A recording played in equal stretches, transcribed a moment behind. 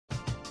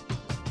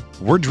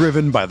We're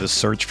driven by the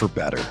search for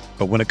better.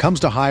 But when it comes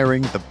to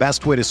hiring, the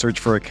best way to search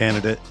for a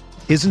candidate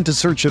isn't to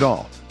search at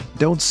all.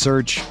 Don't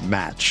search,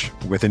 match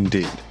with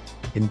Indeed.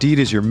 Indeed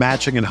is your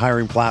matching and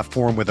hiring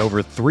platform with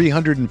over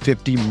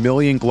 350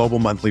 million global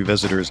monthly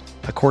visitors,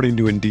 according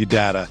to Indeed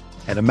data,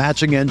 and a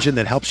matching engine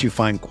that helps you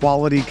find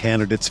quality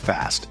candidates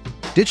fast.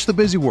 Ditch the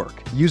busy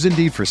work. Use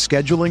Indeed for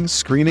scheduling,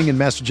 screening, and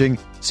messaging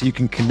so you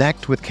can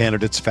connect with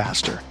candidates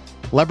faster.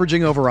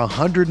 Leveraging over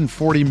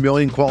 140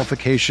 million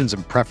qualifications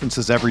and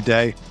preferences every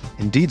day,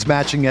 Indeed's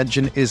matching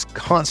engine is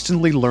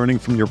constantly learning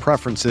from your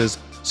preferences,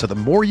 so the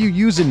more you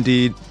use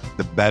Indeed,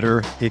 the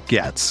better it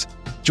gets.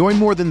 Join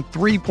more than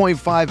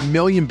 3.5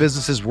 million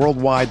businesses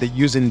worldwide that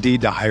use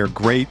Indeed to hire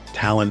great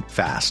talent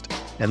fast.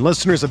 And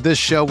listeners of this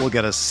show will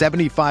get a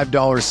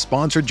 $75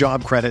 sponsored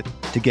job credit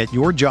to get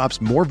your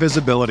jobs more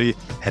visibility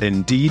at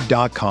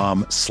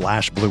Indeed.com/Blue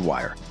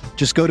Wire.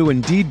 Just go to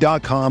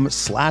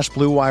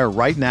Indeed.com/Blue Wire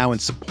right now and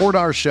support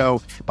our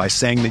show by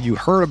saying that you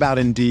heard about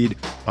Indeed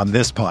on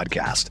this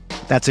podcast.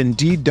 That's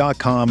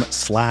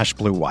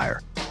Indeed.com/Blue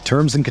Wire.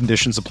 Terms and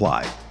conditions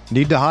apply.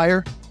 Need to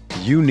hire?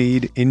 You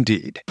need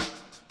Indeed.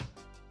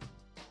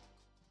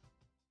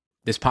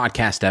 This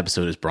podcast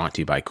episode is brought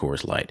to you by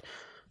Coors Light.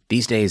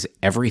 These days,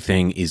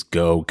 everything is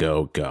go,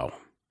 go, go.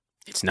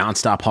 It's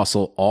nonstop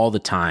hustle all the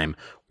time.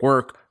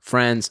 Work,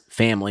 friends,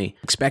 family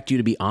expect you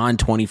to be on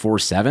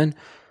 24/7.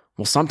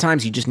 Well,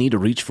 sometimes you just need to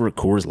reach for a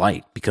Coors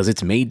Light because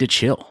it's made to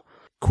chill.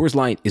 Coors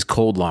Light is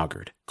cold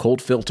lagered,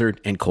 cold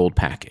filtered, and cold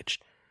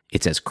packaged.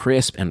 It's as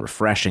crisp and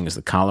refreshing as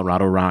the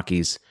Colorado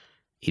Rockies.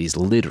 It is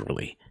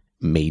literally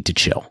made to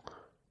chill.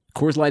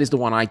 Coors Light is the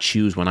one I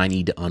choose when I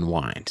need to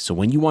unwind. So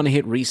when you want to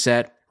hit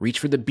reset, reach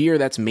for the beer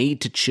that's made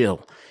to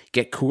chill.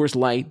 Get Coors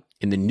Light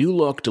in the new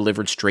look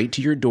delivered straight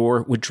to your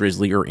door with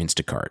Drizzly or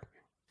Instacart.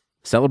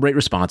 Celebrate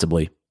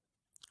responsibly.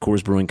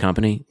 Coors Brewing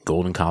Company,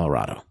 Golden,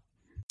 Colorado.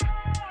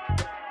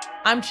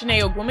 I'm Chiney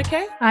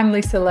Ogwumike. I'm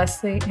Lisa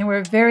Leslie, and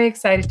we're very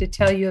excited to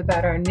tell you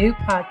about our new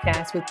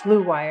podcast with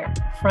Blue Wire,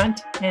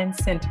 Front and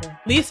Center.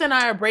 Lisa and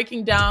I are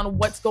breaking down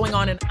what's going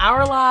on in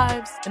our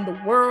lives, in the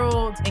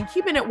world, and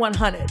keeping it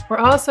 100. We're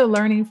also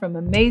learning from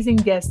amazing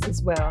guests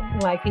as well,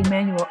 like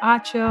Emmanuel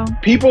Acho.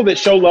 People that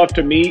show love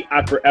to me,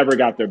 I forever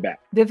got their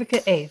back.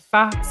 Vivica A.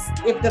 Fox.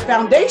 If the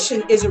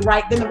foundation isn't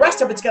right, then the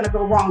rest of it's going to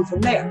go wrong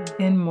from there.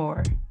 And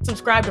more.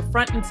 Subscribe to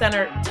Front and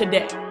Center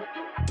today.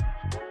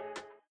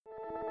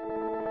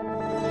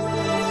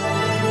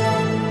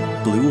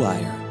 Blue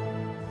Wire.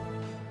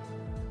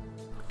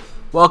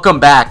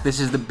 Welcome back. This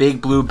is the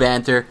Big Blue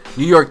Banter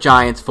New York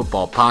Giants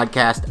football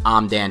podcast.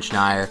 I'm Dan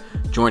Schneier,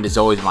 joined as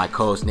always by my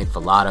co-host Nick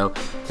Filato.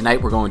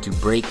 Tonight we're going to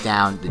break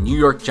down the New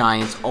York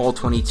Giants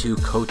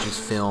All-22 coaches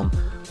film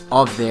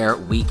of their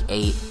Week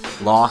 8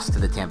 loss to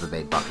the Tampa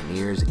Bay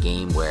Buccaneers, a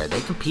game where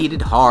they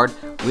competed hard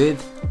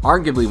with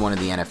arguably one of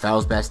the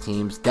NFL's best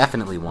teams,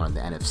 definitely one of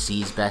the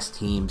NFC's best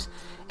teams.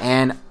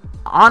 And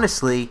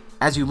honestly,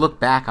 as you look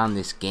back on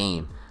this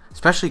game,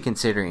 especially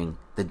considering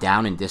the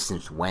down and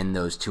distance when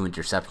those two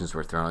interceptions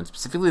were thrown,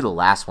 specifically the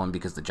last one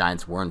because the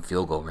Giants were in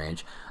field goal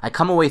range, I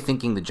come away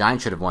thinking the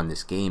Giants should have won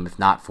this game, if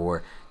not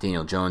for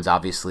Daniel Jones.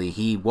 Obviously,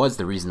 he was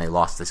the reason they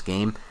lost this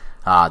game.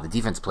 The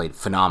defense played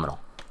phenomenal.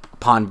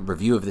 Upon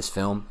review of this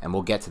film, and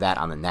we'll get to that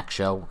on the next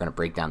show, we're going to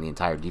break down the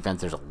entire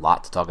defense. There's a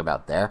lot to talk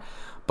about there.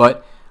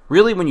 But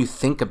really, when you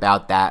think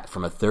about that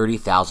from a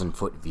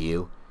 30,000-foot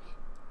view,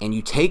 and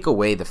you take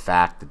away the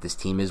fact that this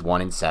team is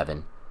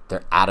 1-7,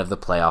 they're out of the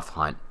playoff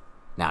hunt.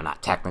 Now,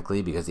 not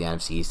technically, because the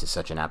NFC East is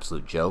such an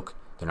absolute joke.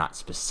 They're not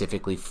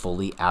specifically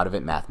fully out of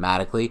it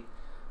mathematically.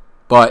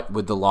 But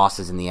with the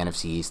losses in the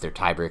NFC East, their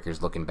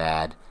tiebreakers looking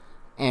bad.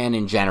 And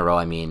in general,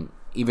 I mean,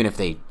 even if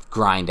they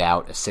grind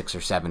out a 6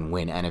 or 7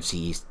 win NFC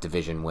East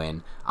division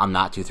win, I'm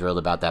not too thrilled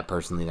about that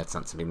personally. That's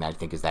not something that I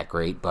think is that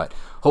great. But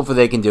hopefully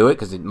they can do it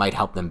because it might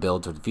help them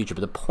build to the future.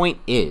 But the point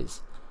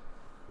is,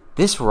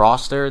 this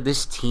roster,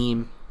 this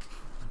team,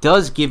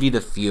 does give you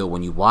the feel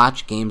when you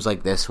watch games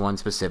like this one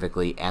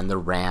specifically and the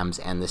Rams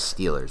and the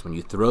Steelers, when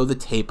you throw the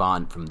tape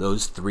on from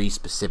those 3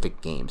 specific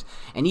games,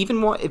 and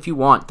even if you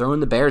want, throw in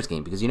the Bears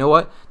game, because you know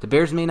what? The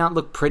Bears may not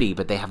look pretty,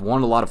 but they have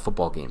won a lot of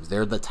football games.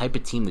 They're the type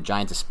of team the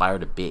Giants aspire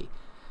to be.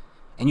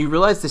 And you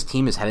realize this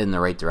team is headed in the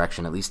right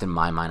direction, at least in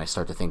my mind. I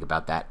start to think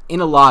about that in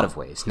a lot of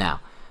ways. Now,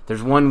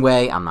 there's one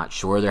way I'm not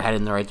sure they're headed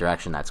in the right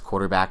direction. That's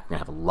quarterback. We're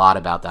going to have a lot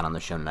about that on the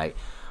show tonight.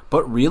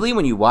 But really,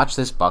 when you watch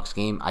this Bucs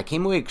game, I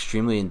came away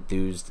extremely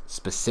enthused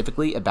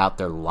specifically about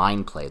their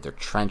line play, their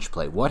trench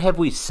play. What have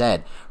we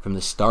said from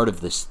the start of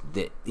this,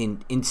 the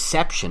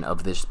inception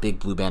of this Big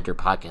Blue Banter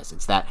podcast?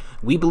 It's that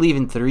we believe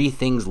in 3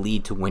 things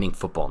lead to winning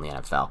football in the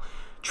NFL.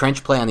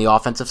 Trench play on the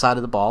offensive side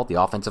of the ball, the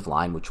offensive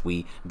line, which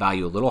we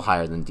value a little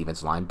higher than the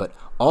defensive line, but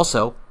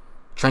also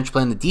trench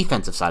play on the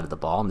defensive side of the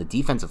ball, on the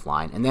defensive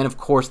line, and then, of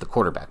course, the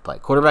quarterback play.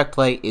 Quarterback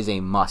play is a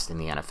must in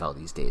the NFL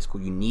these days.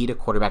 You need a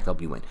quarterback to help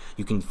you win.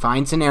 You can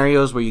find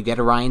scenarios where you get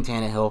a Ryan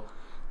Tannehill,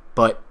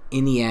 but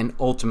in the end,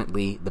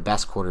 ultimately, the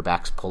best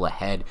quarterbacks pull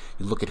ahead.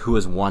 You look at who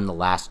has won the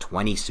last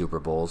 20 Super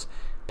Bowls.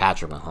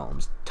 Patrick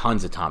Mahomes,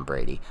 tons of Tom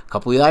Brady, a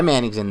couple Eli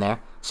Mannings in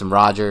there, some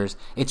Rodgers.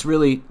 It's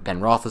really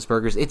Ben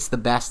Roethlisberger's. It's the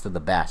best of the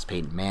best,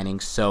 Peyton Manning.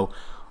 So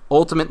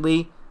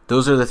ultimately,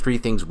 those are the three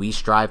things we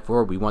strive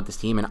for. We want this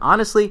team. And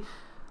honestly,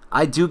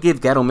 I do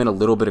give Gettleman a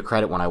little bit of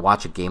credit when I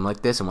watch a game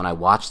like this and when I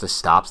watch the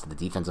stops that the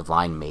defensive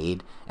line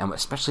made, and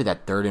especially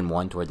that 3rd and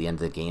 1 toward the end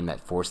of the game that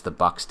forced the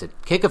Bucs to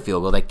kick a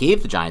field goal that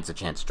gave the Giants a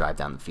chance to drive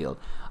down the field.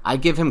 I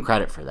give him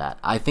credit for that.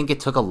 I think it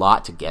took a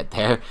lot to get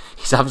there.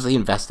 He's obviously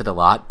invested a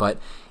lot, but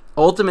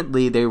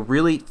ultimately they're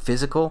really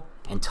physical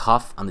and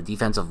tough on the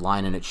defensive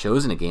line, and it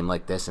shows in a game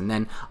like this. And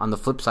then on the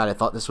flip side, I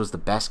thought this was the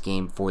best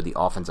game for the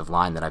offensive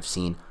line that I've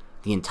seen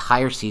the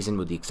entire season,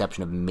 with the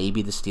exception of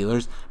maybe the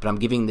Steelers, but I'm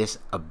giving this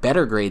a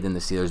better grade than the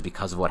Steelers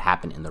because of what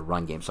happened in the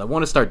run game. So I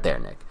want to start there,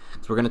 Nick,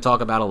 because we're going to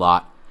talk about a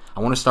lot. I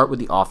want to start with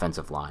the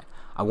offensive line.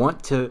 I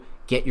want to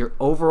get your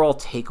overall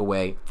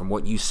takeaway from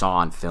what you saw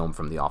on film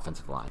from the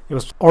offensive line. It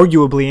was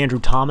arguably Andrew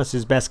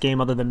Thomas's best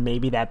game other than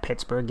maybe that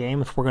Pittsburgh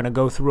game, if we're going to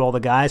go through all the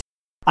guys.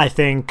 I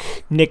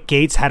think Nick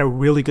Gates had a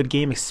really good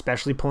game,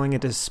 especially pulling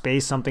into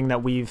space, something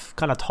that we've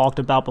kind of talked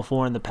about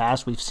before in the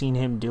past. We've seen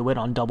him do it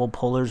on double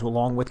pullers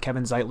along with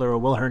Kevin Zeitler or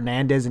Will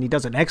Hernandez, and he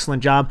does an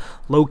excellent job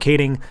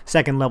locating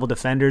second-level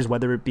defenders,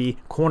 whether it be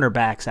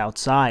cornerbacks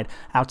outside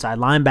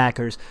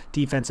linebackers,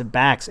 defensive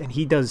backs, and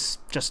he does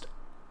just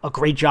a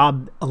great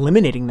job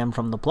eliminating them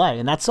from the play.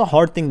 And that's a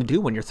hard thing to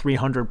do when you're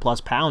 300-plus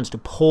pounds, to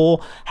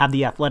pull, have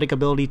the athletic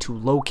ability to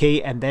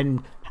locate, and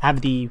then have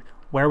the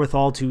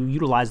wherewithal to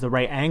utilize the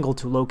right angle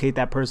to locate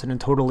that person and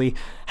totally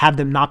have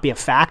them not be a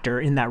factor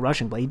in that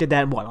rushing play. He did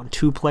that, on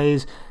 2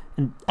 plays,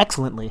 and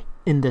excellently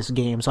in this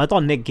game. So I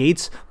thought Nick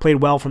Gates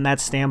played well from that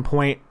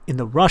standpoint in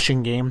the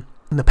rushing game.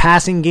 In the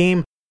passing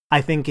game,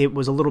 I think it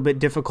was a little bit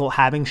difficult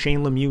having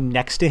Shane Lemieux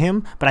next to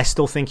him, but I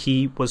still think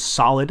he was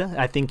solid.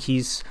 I think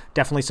he's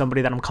definitely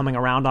somebody that I'm coming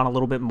around on a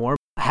little bit more.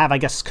 I have,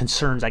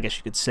 concerns,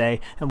 you could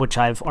say, and which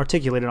I've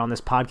articulated on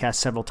this podcast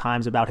several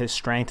times about his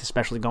strength,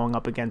 especially going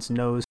up against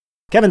nose.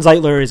 Kevin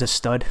Zeitler is a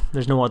stud.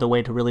 There's no other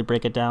way to really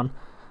break it down.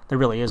 There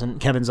really isn't.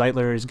 Kevin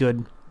Zeitler is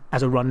good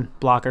as a run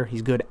blocker.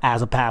 He's good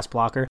as a pass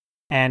blocker.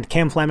 And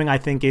Cam Fleming, I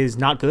think, is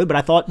not good, but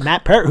I thought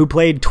Matt Parrott, who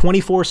played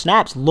 24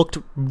 snaps, looked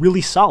really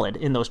solid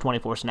in those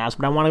 24 snaps.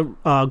 But I want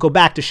to go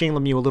back to Shane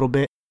Lemieux a little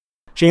bit.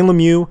 Shane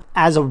Lemieux,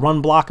 as a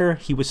run blocker,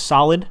 he was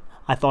solid.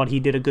 I thought he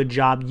did a good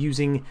job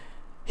using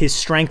his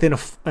strength in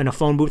a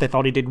phone booth. I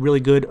thought he did really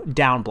good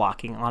down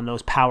blocking on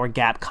those power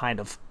gap kind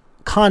of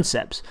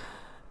concepts.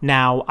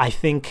 Now, I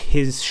think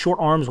his short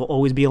arms will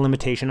always be a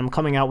limitation. I'm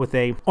coming out with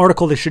an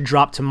article that should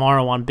drop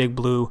tomorrow on Big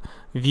Blue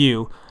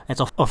View.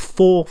 It's a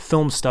full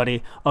film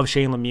study of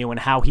Shane Lemieux and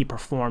how he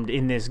performed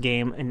in this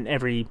game in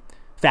every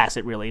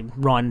facet, really.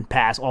 Run,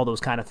 pass, all those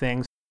kind of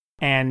things.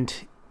 And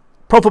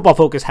Pro Football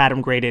Focus had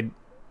him graded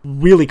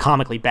really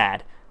comically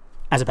bad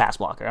as a pass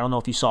blocker. I don't know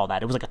if you saw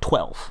that. It was like a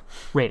 12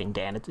 rating,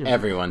 Dan.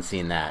 Everyone's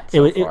seen that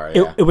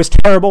It was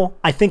terrible.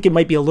 I think it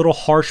might be a little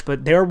harsh,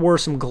 but there were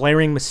some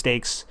glaring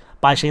mistakes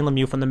by Shane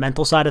Lemieux from the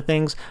mental side of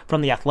things,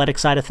 from the athletic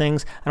side of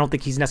things. I don't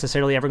think he's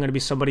necessarily ever going to be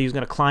somebody who's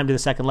going to climb to the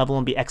second level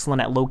and be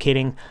excellent at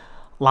locating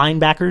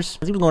linebackers.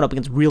 He was going up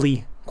against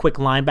really quick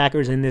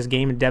linebackers in this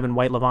game, and Devin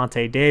White,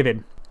 Levante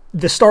David.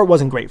 The start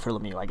wasn't great for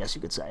Lemieux, I guess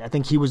you could say. I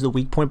think he was the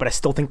weak point, but I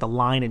still think the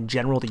line in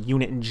general, the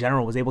unit in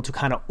general, was able to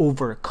kind of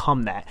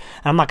overcome that.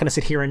 And I'm not going to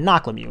sit here and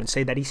knock Lemieux and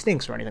say that he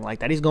stinks or anything like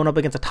that. He's going up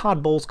against a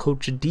Todd Bowles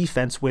coach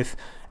defense with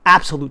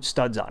absolute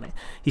studs on it.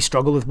 He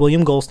struggled with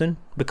William Golston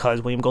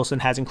because William Golston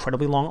has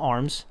incredibly long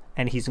arms,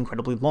 and he's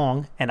incredibly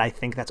long, and I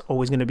think that's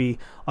always going to be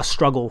a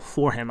struggle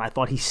for him. I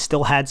thought he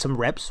still had some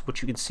reps,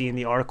 which you can see in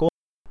the article,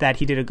 that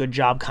he did a good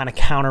job kind of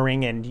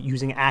countering and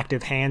using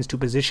active hands to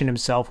position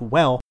himself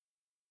well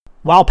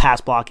while pass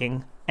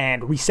blocking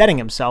and resetting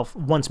himself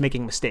once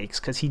making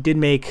mistakes, because he did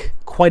make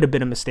quite a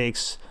bit of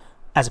mistakes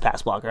as a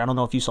pass blocker. I don't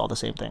know if you saw the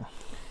same thing.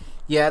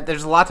 Yeah,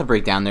 there's a lot to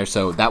break down there,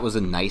 so that was a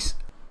nice,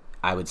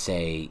 I would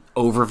say,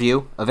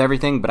 overview of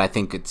everything, but I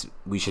think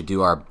we should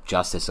do our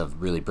justice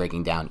of really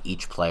breaking down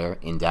each player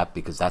in depth,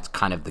 because that's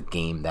kind of the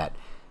game that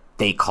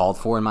they called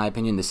for, in my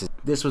opinion.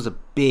 This was a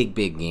big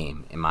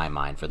game in my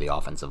mind for the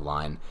offensive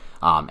line,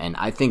 and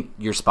I think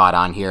you're spot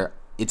on here.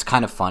 It's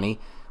kind of funny.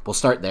 We'll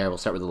start there. We'll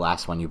start with the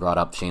last one you brought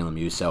up, Shane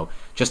Lemieux. So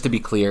just to be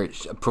clear,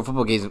 Pro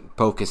Football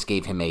Focus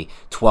gave him a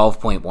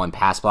 12.1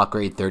 pass block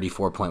grade,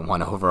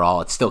 34.1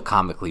 overall. It's still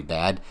comically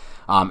bad.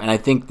 And I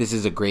think this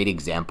is a great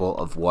example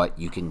of what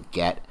you can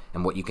get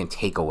and what you can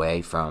take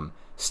away from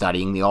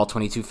studying the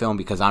All-22 film,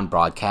 because on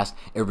broadcast,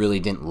 it really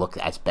didn't look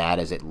as bad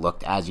as it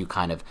looked as you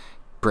kind of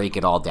break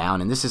it all down.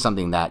 And this is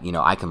something that,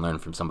 I can learn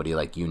from somebody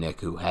like you,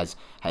 Nick, who has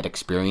had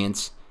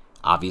experience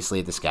obviously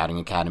at the Scouting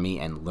Academy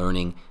and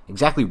learning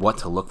exactly what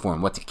to look for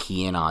and what to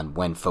key in on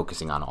when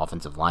focusing on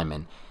offensive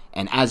linemen.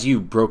 And as you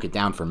broke it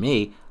down for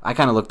me, I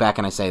kind of look back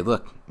and I say,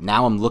 look,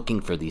 now I'm looking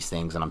for these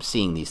things and I'm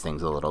seeing these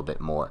things a little bit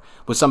more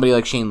with somebody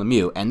like Shane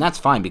Lemieux. And that's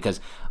fine, because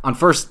on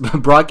first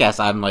broadcast,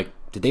 I'm like,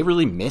 did they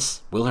really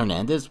miss Will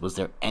Hernandez? Was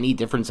there any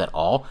difference at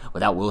all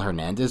without Will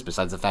Hernandez,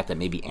 besides the fact that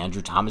maybe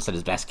Andrew Thomas had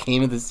his best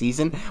game of the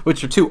season?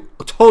 Which are two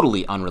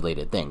totally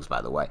unrelated things,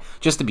 by the way,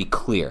 just to be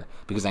clear,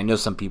 because I know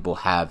some people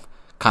have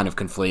kind of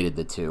conflated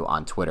the two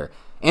on Twitter.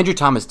 Andrew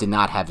Thomas did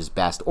not have his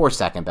best or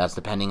second best,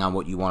 depending on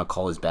what you want to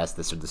call his best,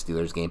 this or the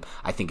Steelers game.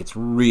 I think it's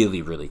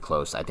really, really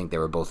close. I think they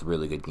were both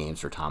really good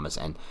games for Thomas.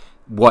 And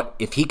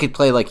if he could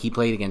play like he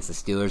played against the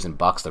Steelers and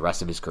Bucs the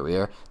rest of his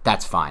career,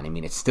 that's fine. I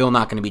mean, it's still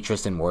not going to be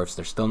Tristan Wirfs.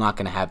 They're still not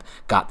going to have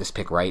got this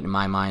pick right in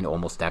my mind,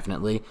 almost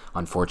definitely.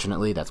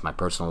 Unfortunately, that's my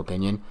personal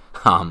opinion.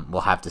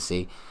 We'll have to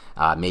see.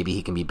 Maybe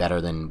he can be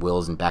better than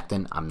Wills and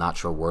Becton. I'm not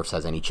sure Wirfs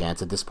has any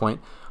chance at this point.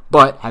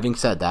 But having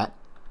said that,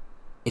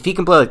 if he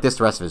can play like this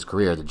the rest of his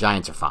career, the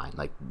Giants are fine.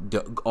 Like,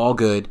 all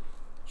good.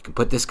 You can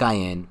put this guy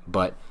in.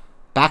 But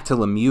back to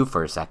Lemieux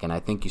for a second, I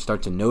think you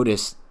start to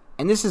notice,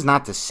 and this is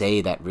not to say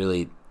that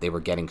really they were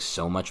getting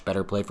so much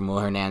better play from Will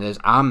Hernandez.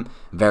 I'm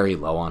very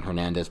low on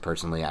Hernandez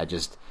personally. I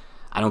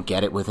don't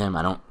get it with him.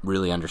 I don't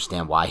really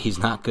understand why he's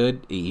not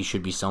good. He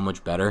should be so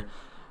much better.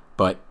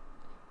 But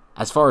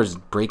as far as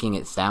breaking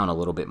it down a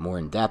little bit more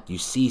in depth, you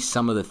see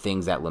some of the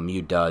things that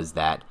Lemieux does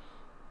that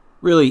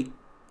really,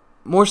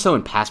 more so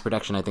in pass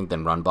protection, I think,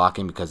 than run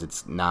blocking, because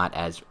it's not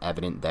as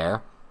evident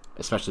there,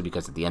 especially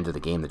because at the end of the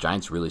game, the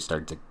Giants really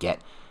started to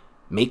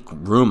make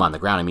room on the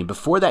ground. I mean,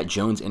 before that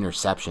Jones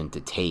interception to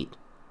Tate,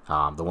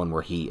 the one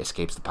where he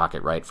escapes the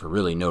pocket right for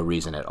really no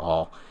reason at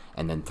all,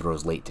 and then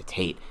throws late to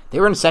Tate, they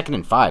were in 2nd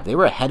and 5. They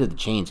were ahead of the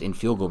chains in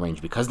field goal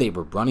range because they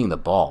were running the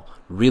ball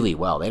really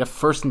well. They had a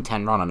 1st and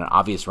 10 run on an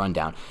obvious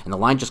rundown, and the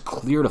line just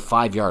cleared a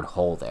 5-yard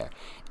hole there.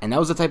 And that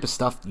was the type of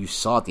stuff you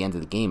saw at the end of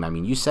the game. I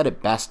mean, you said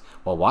it best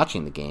while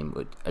watching the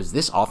game. Is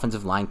this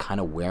offensive line kind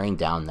of wearing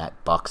down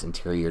that Bucs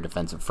interior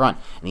defensive front?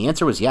 And the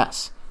answer was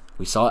yes.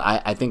 We saw,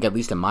 I think, at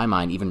least in my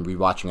mind, even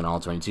rewatching it all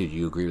 22. Do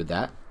you agree with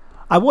that?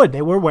 I would.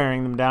 They were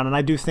wearing them down, and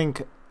I do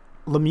think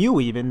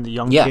Lemieux, even, the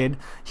young kid,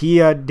 he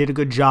did a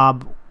good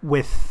job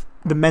with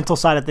the mental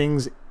side of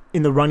things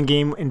in the run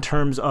game in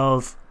terms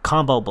of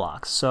combo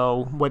blocks.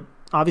 So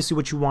obviously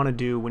what you want to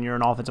do when you're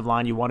an offensive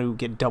line, you want to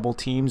get double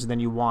teams, and then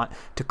you want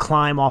to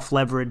climb off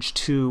leverage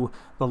to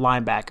the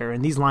linebacker.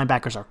 And these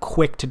linebackers are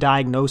quick to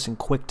diagnose and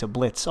quick to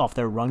blitz off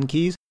their run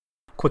keys,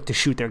 quick to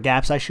shoot their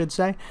gaps, I should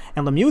say.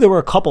 And Lemieux, there were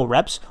a couple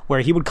reps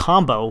where he would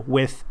combo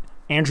with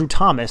Andrew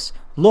Thomas,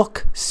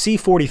 see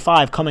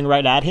 45 coming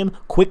right at him,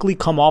 quickly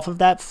come off of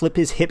that, flip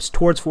his hips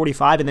towards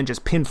 45, and then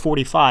just pin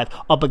 45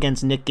 up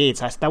against Nick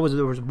Gates. There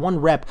was one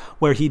rep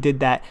where he did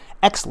that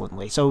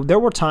excellently. So there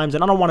were times,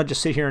 and I don't want to just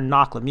sit here and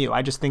knock Lemieux.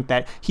 I just think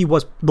that he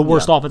was the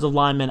worst offensive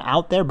lineman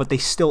out there, but they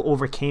still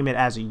overcame it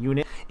as a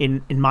unit,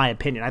 in my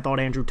opinion. I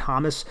thought Andrew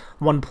Thomas,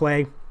 one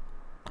play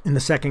in the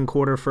second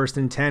quarter, 1st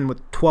and 10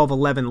 with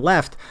 12-11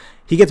 left,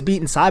 he gets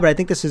beat inside, but I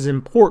think this is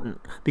important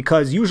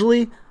because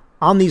usually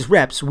on these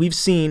reps, we've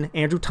seen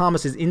Andrew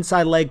Thomas's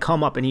inside leg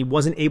come up and he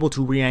wasn't able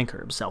to re-anchor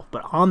himself.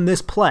 But on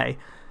this play,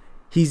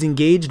 he's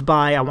engaged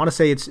by, I want to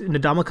say it's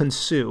Ndamukong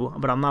Suh,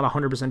 but I'm not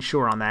 100%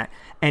 sure on that.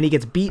 And he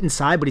gets beat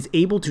inside, but he's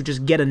able to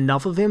just get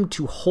enough of him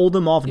to hold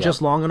him off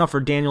just long enough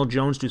for Daniel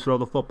Jones to throw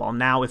the football.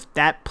 Now, if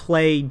that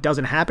play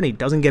doesn't happen, he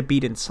doesn't get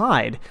beat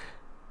inside,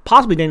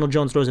 possibly Daniel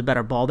Jones throws a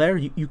better ball there.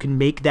 You can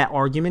make that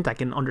argument. I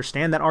can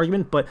understand that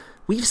argument, but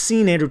we've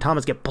seen Andrew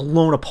Thomas get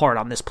blown apart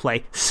on this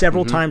play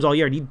several times all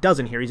year, and he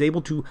doesn't here. He's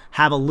able to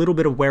have a little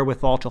bit of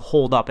wherewithal to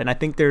hold up, and I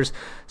think there's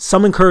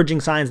some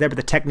encouraging signs there, but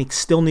the technique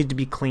still needs to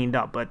be cleaned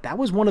up. But that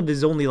was one of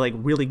his only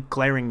really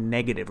glaring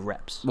negative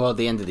reps. Well, at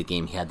the end of the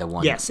game, he had the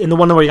one. Yes, in the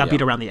one where he got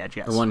beat around the edge,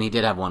 yes. The one, he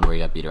did have one where he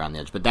got beat around the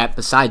edge. But that,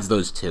 besides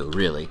those two,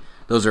 really,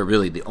 those are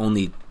really the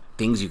only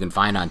things you can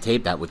find on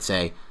tape that would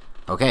say,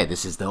 okay,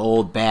 this is the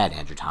old bad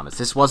Andrew Thomas.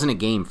 This wasn't a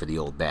game for the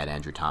old bad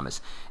Andrew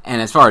Thomas.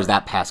 And as far as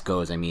that pass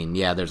goes, I mean,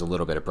 yeah, there's a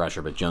little bit of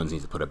pressure, but Jones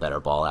needs to put a better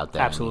ball out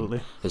there. Absolutely.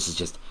 I mean, this is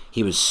just,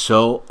 he was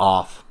so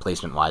off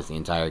placement-wise the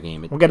entire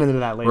game. We'll get into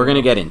that later. We're going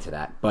to get into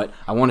that. But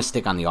I want to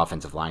stick on the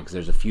offensive line because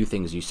there's a few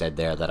things you said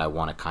there that I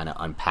want to kind of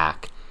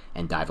unpack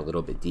and dive a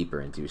little bit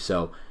deeper into.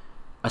 So,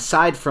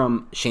 aside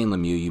from Shane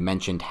Lemieux, you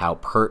mentioned how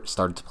Pert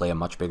started to play a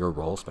much bigger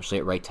role, especially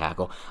at right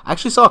tackle. I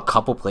actually saw a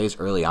couple plays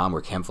early on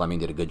where Cam Fleming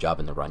did a good job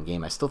in the run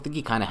game. I still think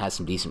he kind of has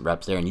some decent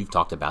reps there, and you've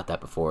talked about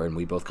that before, and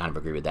we both kind of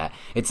agree with that.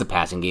 It's the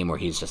passing game where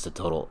he's just a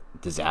total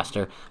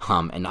disaster.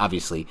 And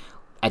obviously,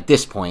 at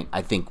this point,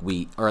 I think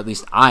or at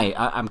least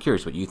I'm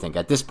curious what you think.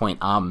 At this point,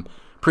 I'm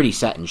pretty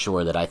set and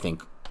sure that I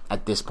think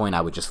at this point,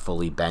 I would just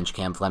fully bench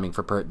Cam Fleming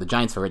for Pert. The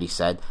Giants already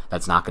said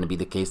that's not going to be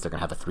the case. They're going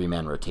to have a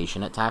 3-man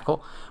rotation at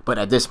tackle. But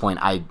at this point,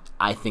 I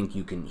think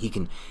he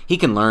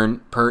can learn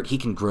Pert. He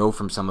can grow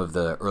from some of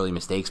the early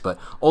mistakes. But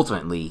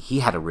ultimately,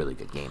 he had a really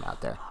good game out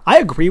there. I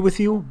agree with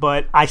you,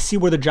 but I see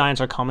where the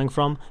Giants are coming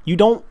from. You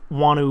don't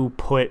want to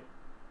put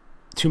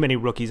too many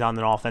rookies on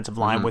the offensive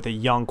line with a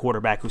young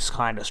quarterback who's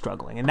kind of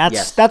struggling. And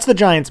that's the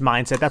Giants'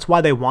 mindset. That's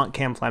why they want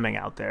Cam Fleming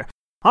out there.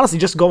 Honestly,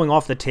 just going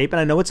off the tape, and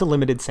I know it's a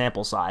limited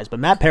sample size, but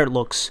Matt Peart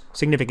looks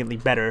significantly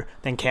better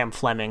than Cam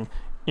Fleming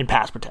in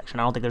pass protection.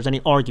 I don't think there's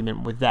any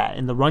argument with that.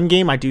 In the run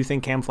game, I do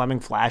think Cam Fleming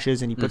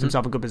flashes and he puts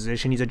himself in a good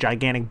position. He's a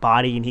gigantic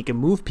body and he can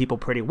move people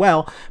pretty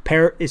well.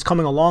 Parrott is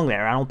coming along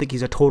there. I don't think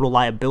he's a total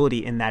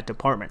liability in that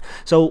department.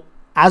 So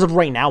as of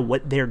right now,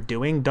 what they're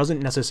doing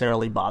doesn't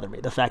necessarily bother me.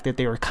 The fact that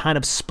they are kind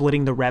of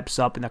splitting the reps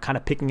up and they're kind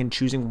of picking and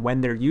choosing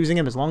when they're using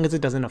them, as long as it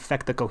doesn't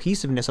affect the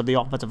cohesiveness of the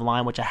offensive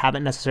line, which I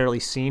haven't necessarily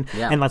seen.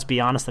 Yeah. And let's be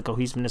honest, the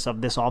cohesiveness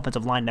of this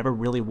offensive line never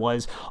really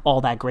was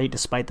all that great,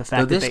 despite the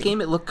fact that this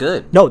game it looked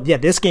good. No, yeah,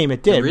 this game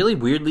it did. It really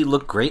weirdly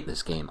looked great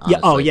this game, honestly.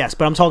 Yeah, oh yes,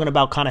 but I'm talking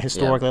about kind of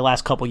historically the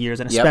last couple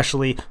years, and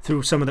especially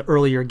through some of the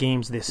earlier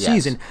games this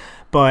season.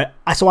 But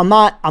so I'm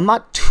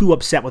not too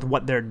upset with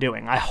what they're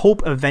doing. I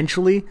hope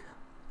eventually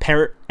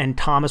Parrott and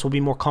Thomas will be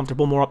more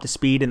comfortable, more up to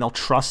speed, and they'll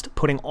trust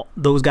putting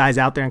those guys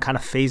out there and kind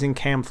of phasing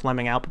Cam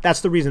Fleming out. But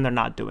that's the reason they're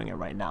not doing it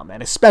right now,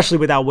 man. Especially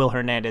without Will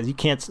Hernandez, you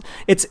can't.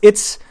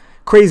 It's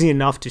crazy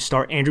enough to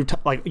start Andrew,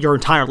 like your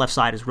entire left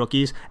side is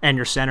rookies, and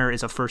your center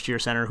is a first-year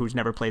center who's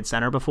never played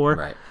center before.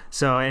 Right.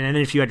 So, and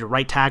then if you had your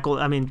right tackle,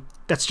 I mean,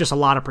 that's just a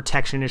lot of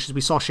protection issues.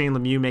 We saw Shane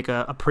Lemieux make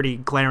a pretty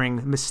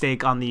glaring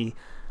mistake on the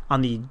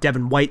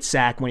Devin White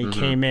sack when he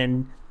came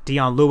in.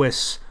 Dion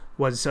Lewis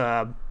was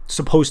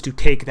supposed to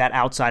take that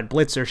outside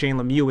blitzer. Shane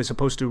Lemieux was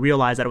supposed to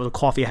realize that it was a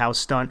coffee house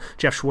stunt.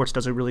 Jeff Schwartz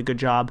does a really good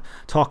job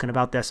talking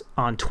about this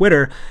on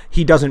Twitter.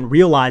 He doesn't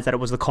realize that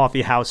it was the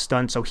coffee house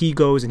stunt, so he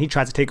goes and he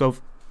tries to take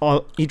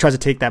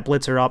that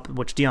blitzer up,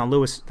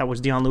 that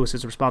was Dion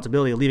Lewis's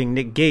responsibility, leaving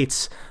Nick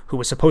Gates, who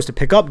was supposed to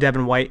pick up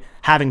Devin White,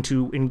 having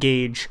to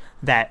engage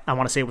that, I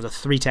want to say it was a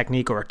 3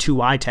 technique or a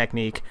 2-eye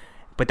technique,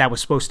 but that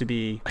was supposed to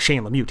be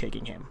Shane Lemieux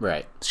taking him.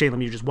 Right. Shane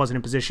Lemieux just wasn't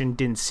in position,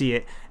 didn't see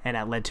it, and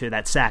that led to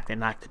that sack that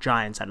knocked the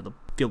Giants out of the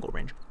field goal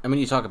range. And when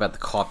you talk about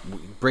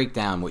break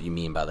down what you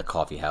mean by the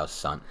coffee house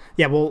stunt.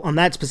 Yeah, well, on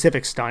that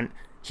specific stunt,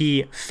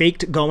 he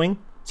faked going.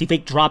 He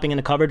faked dropping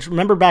into coverage.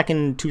 Remember back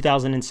in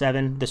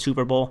 2007, the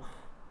Super Bowl?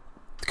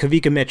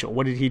 Kavika Mitchell,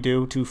 what did he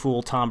do to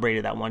fool Tom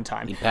Brady that one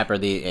time? He peppered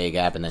the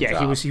A-gap and then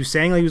dropped. He was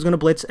saying like he was going to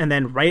blitz, and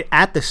then right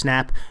at the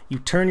snap, you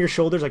turn your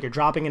shoulders like you're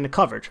dropping into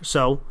coverage.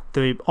 So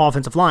the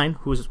offensive line,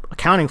 who is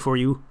accounting for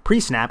you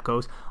pre-snap,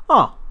 goes,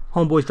 oh,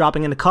 homeboy's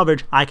dropping into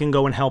coverage, I can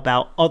go and help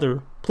out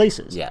other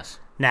places. Yes.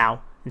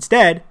 Now,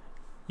 instead,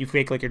 you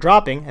fake like you're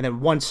dropping, and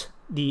then once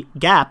the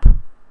gap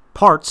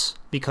parts,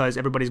 because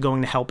everybody's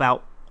going to help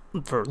out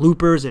for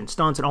loopers and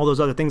stunts and all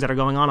those other things that are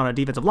going on a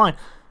defensive line,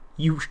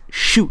 you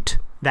shoot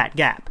that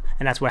gap.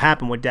 And that's what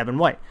happened with Devin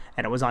White.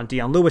 And it was on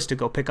Dion Lewis to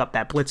go pick up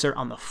that blitzer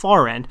on the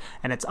far end,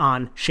 and it's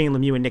on Shane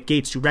Lemieux and Nick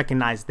Gates to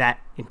recognize that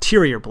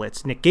interior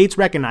blitz. Nick Gates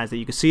recognized that.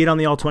 You can see it on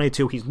the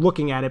All-22. He's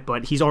looking at it,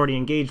 but he's already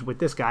engaged with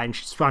this guy, and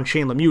it's on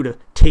Shane Lemieux to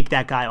take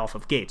that guy off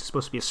of Gates. It's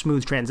supposed to be a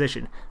smooth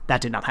transition. That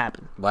did not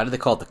happen. Why do they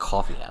call it the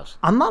coffee house?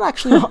 I'm not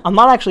actually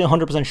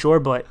 100% sure,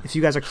 but if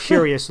you guys are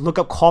curious, look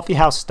up coffee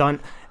house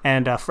stunt,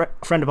 and a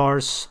friend of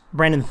ours,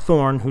 Brandon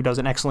Thorne, who does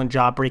an excellent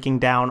job breaking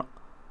down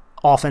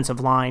offensive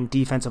line,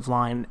 defensive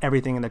line,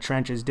 everything in the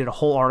trenches, did a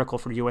whole article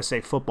for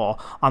USA Football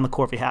on the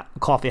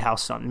coffee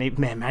house stunt.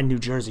 Man, my New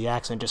Jersey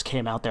accent just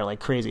came out there like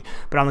crazy.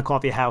 But on the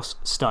coffee house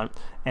stunt.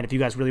 And if you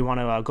guys really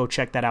want to go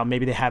check that out,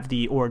 maybe they have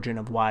the origin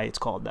of why it's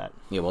called that.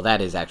 Yeah, well,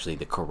 that is actually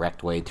the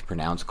correct way to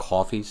pronounce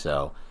coffee.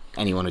 So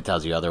anyone who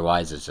tells you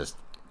otherwise is just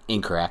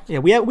incorrect. Yeah,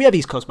 we have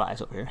East Coast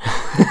bias over here.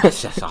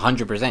 It's just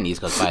 100%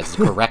 East Coast bias.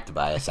 It's correct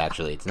bias,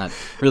 actually. It's not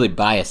really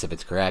bias if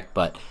it's correct,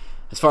 but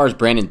as far as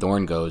Brandon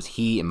Thorne goes,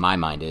 he, in my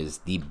mind, is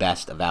the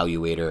best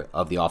evaluator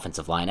of the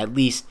offensive line, at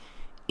least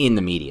in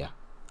the media.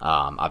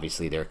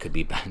 Obviously,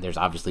 there's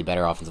obviously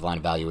better offensive line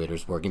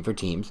evaluators working for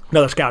teams.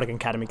 Another scouting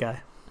academy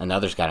guy.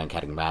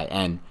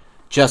 And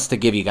just to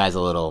give you guys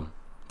a little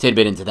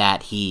tidbit into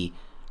that, he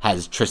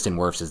has Tristan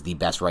Wirfs as the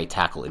best right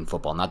tackle in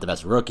football. Not the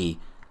best rookie,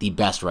 the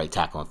best right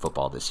tackle in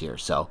football this year.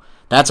 So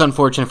that's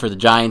unfortunate for the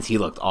Giants. He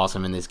looked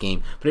awesome in this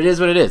game, but it is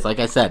what it is. Like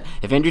I said,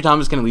 if Andrew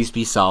Thomas can at least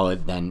be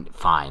solid, then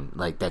fine.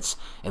 Like that's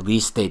at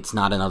least it's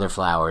not another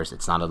Flowers.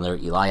 It's not another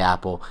Eli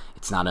Apple.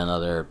 It's not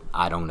another,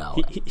 I don't know.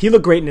 He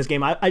looked great in this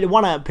game. I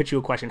want to pitch you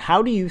a question.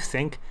 How do you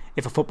think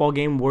if a football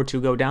game were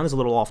to go down, this is a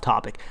little off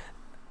topic,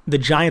 the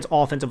Giants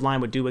offensive line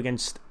would do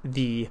against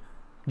the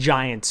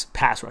Giants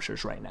pass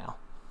rushers right now?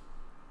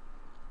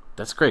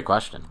 That's a great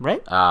question.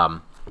 Right?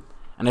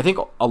 And I think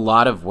a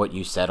lot of what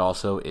you said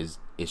also is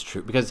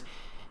true because,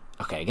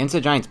 okay, against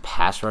the Giants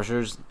pass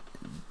rushers,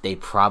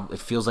 it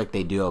feels like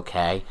they do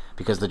okay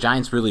because the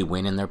Giants really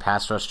win in their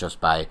pass rush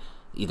just by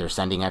either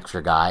sending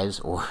extra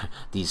guys or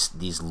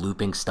these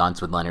looping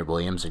stunts with Leonard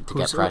Williams to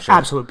get pressure.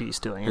 Absolute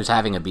beast doing it. Who's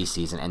having a beast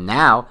season, and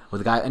now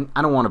with a guy, and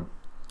I don't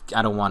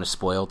want to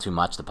spoil too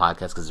much the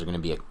podcast because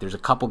there's a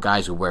couple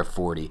guys who wear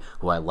 40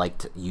 who I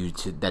liked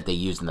that they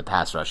used in the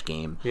pass rush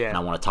game, and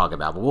I want to talk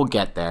about, but we'll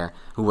get there.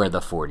 Who wear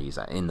the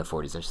 40s in the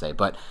 40s, I should say.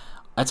 But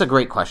that's a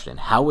great question.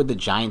 How would the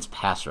Giants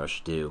pass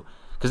rush do?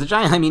 Because the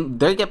Giants, I mean,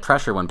 they get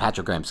pressure when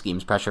Patrick Graham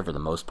schemes pressure for the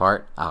most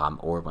part,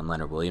 or when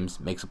Leonard Williams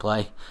makes a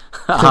play.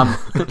 So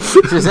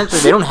essentially,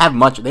 they don't have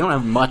much in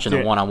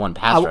a one-on-one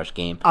pass rush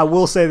game. I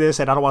will say this,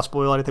 and I don't want to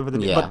spoil anything for the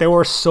game, but there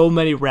were so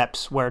many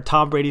reps where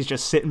Tom Brady's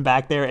just sitting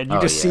back there, and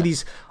you see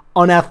these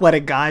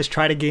unathletic guys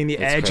try to gain the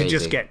edge crazy. and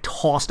just get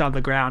tossed on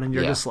the ground, and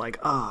you're just like,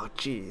 oh,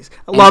 jeez.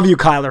 I love you,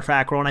 Kyler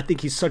Fackrell, and I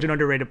think he's such an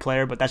underrated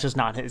player, but that's just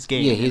not his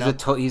game. Yeah,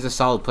 he's a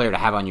solid player to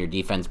have on your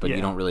defense, but Yeah.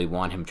 you don't really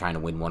want him trying to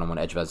win one-on-one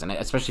edge battles, and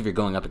especially if you're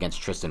going up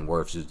against Tristan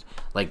Wirfs, who's,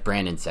 like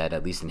Brandon said,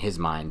 at least in his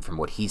mind, from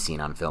what he's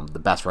seen on film, the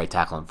best right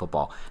tackle in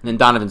football. And then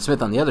Donovan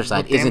Smith on the other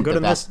side isn't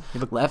the best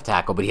left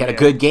tackle, but he had a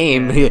good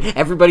game. Yeah.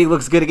 Everybody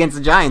looks good against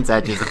the Giants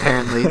edges,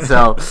 apparently,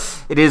 so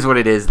it is what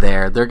it is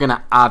there. They're going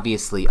to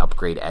obviously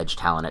upgrade edge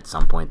talent at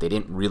some point. They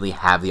didn't really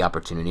have the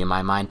opportunity in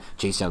my mind.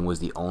 Chase Young was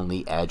the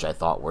only edge I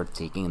thought worth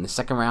taking. In the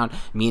second round,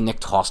 me and Nick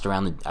tossed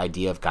around the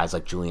idea of guys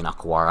like Julian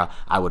Okwara.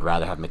 I would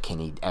rather have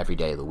McKinney every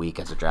day of the week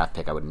as a draft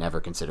pick. I would never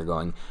consider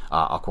going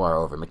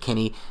Okwara over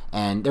McKinney.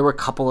 And there were a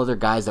couple other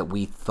guys that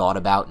we thought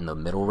about in the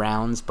middle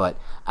rounds, but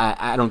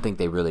I don't think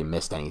they really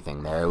missed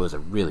anything there. It was a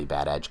really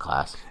bad edge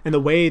class. And the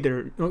way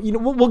they're,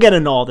 we'll get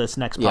into all this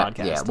next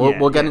podcast. Yeah,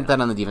 we'll get into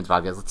that on the defense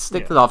podcast. Let's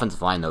stick to the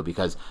offensive line, though,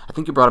 because I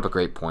think you brought up a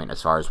great point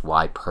as far as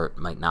why Pert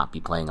might not be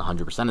playing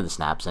 100% of the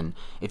snaps. And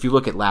if you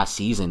look at last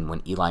season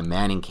when Eli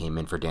Manning came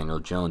in for Daniel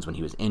Jones when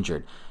he was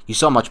injured, you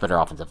saw much better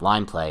offensive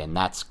line play, and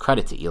that's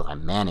credit to Eli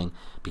Manning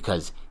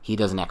because he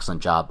does an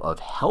excellent job of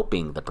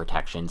helping the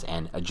protections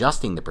and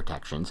adjusting the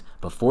protections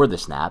before the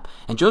snap,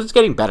 and Jones is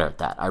getting better at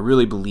that. I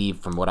really believe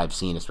from what I've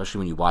seen, especially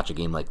when you watch a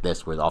game like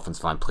this where the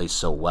offensive line plays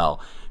so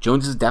well,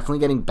 Jones is definitely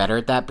getting better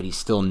at that, but he's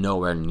still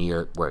nowhere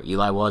near where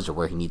Eli was or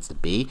where he needs to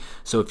be.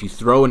 So if you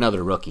throw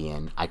another rookie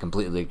in, I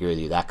completely agree with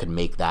you, that could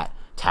make that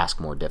task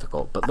more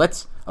difficult. But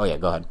let's... Oh, yeah,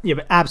 go ahead. Yeah,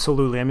 but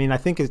absolutely. I mean, I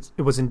think it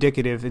was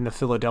indicative in the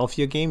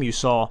Philadelphia game. You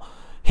saw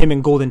him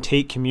and Golden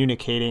Tate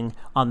communicating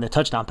on the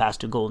touchdown pass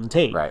to Golden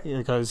Tate. Right.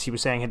 Because he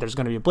was saying, hey, there's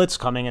going to be a blitz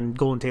coming, and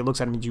Golden Tate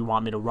looks at him, do you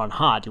want me to run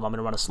hot? Do you want me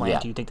to run a slant? Yeah.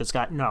 Do you think this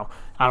guy... No,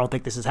 I don't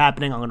think this is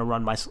happening. I'm going to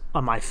run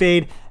my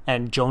fade.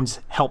 And Jones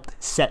helped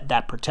set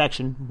that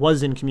protection,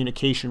 was in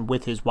communication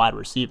with his wide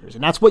receivers.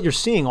 And that's what you're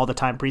seeing all the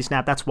time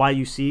pre-snap. That's why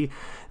you see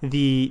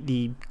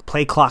the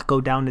play clock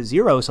go down to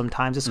zero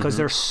sometimes. It's because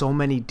there's so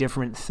many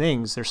different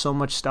things. There's so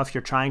much stuff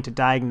you're trying to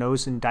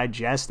diagnose and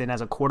digest. And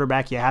as a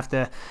quarterback, you have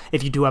to,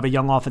 if you do have a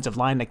young offensive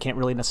line that can't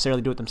really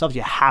necessarily do it themselves,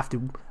 you have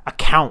to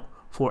account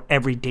for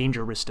every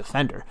dangerous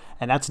defender.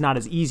 And that's not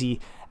as easy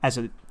as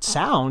it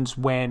sounds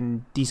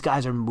when these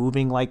guys are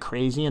moving like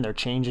crazy and they're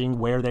changing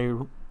where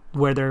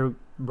they're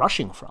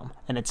rushing from.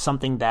 And it's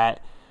something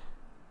that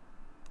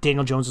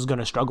Daniel Jones is going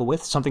to struggle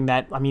with, something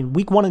that, I mean,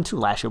 week 1 and 2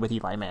 last year with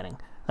Eli Manning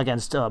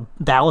against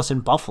Dallas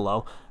and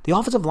Buffalo, the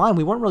offensive line,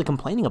 we weren't really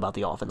complaining about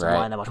the offensive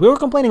line that much. We were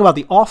complaining about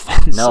the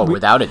offense. No,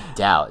 without a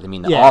doubt. I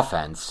mean, the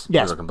offense we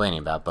were complaining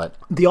about, but...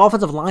 The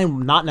offensive line,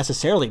 not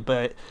necessarily,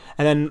 but...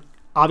 And then,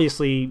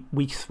 obviously,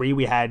 week 3,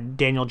 we had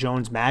Daniel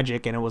Jones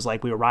magic, and it was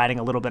like we were riding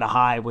a little bit of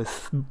high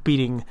with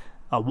beating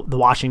the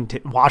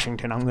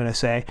Washington, I'm going to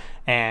say,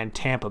 and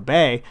Tampa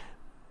Bay.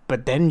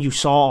 But then you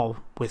saw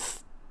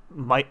with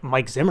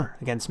Mike Zimmer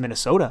against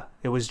Minnesota,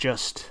 it was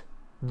just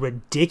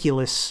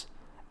ridiculous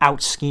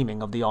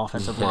out-scheming of the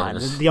offensive line.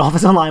 The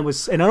offensive line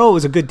was, and I know it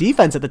was a good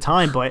defense at the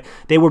time, but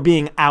they were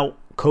being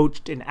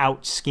out-coached and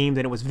out-schemed,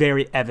 and it was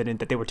very evident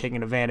that they were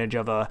taking advantage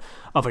of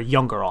a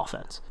younger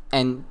offense.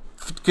 And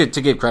to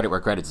give credit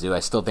where credit's due, I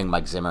still think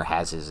Mike Zimmer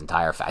has his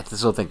entire... I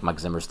still think Mike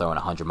Zimmer's throwing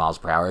 100 miles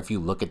per hour. If you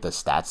look at the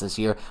stats this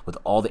year, with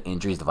all the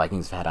injuries the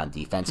Vikings have had on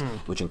defense,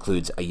 which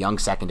includes a young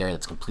secondary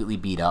that's completely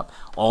beat up,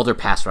 all their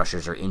pass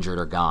rushers are injured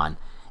or gone,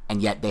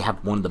 and yet they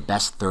have one of the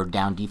best third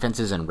down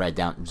defenses and red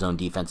down zone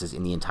defenses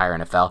in the entire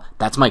NFL.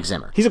 That's Mike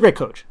Zimmer. He's a great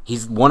coach.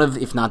 He's one of,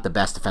 if not the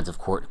best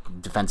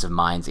defensive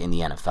minds in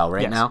the NFL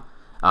right now.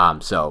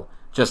 So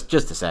just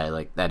to say,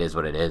 like, that is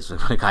what it is.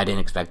 Like, I didn't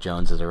expect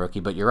Jones as a rookie,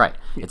 but you're right.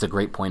 It's a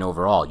great point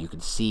overall. You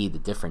can see the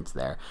difference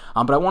there.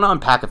 But I want to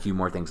unpack a few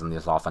more things on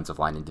this offensive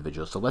line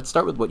individual. So let's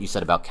start with what you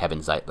said about Kevin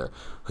Zeitler,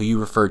 who you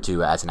referred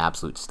to as an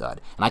absolute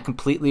stud. And I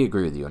completely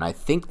agree with you. And I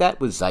think that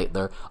with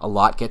Zeitler, a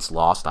lot gets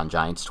lost on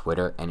Giants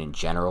Twitter and in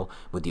general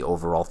with the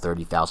overall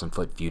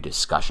 30,000-foot view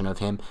discussion of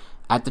him.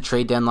 At the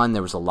trade deadline,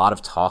 there was a lot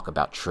of talk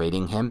about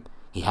trading him.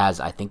 He has,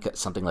 I think,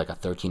 something like a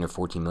 $13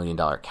 or $14 million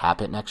cap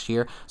hit next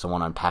year, so I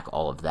want to unpack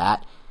all of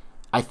that.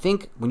 I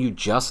think when you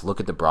just look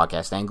at the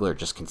broadcast angle or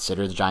just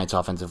consider the Giants'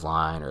 offensive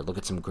line or look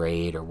at some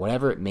grade or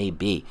whatever it may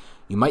be,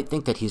 you might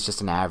think that he's just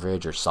an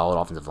average or solid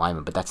offensive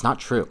lineman, but that's not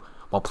true.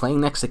 While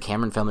playing next to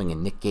Cameron Fleming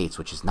and Nick Gates,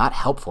 which is not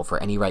helpful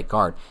for any right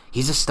guard,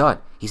 he's a stud.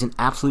 He's an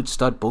absolute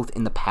stud both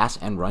in the pass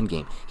and run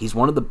game. He's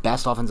one of the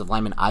best offensive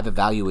linemen I've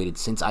evaluated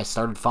since I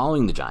started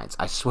following the Giants.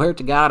 I swear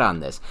to God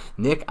on this.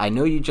 Nick, I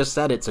know you just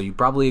said it, so you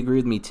probably agree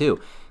with me too.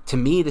 To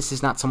me, this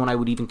is not someone I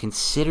would even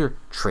consider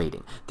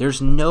trading.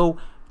 There's no...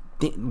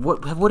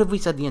 What have we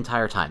said the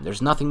entire time?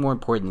 There's nothing more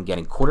important than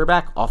getting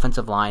quarterback,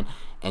 offensive line,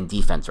 and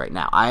defense right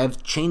now. I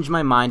have changed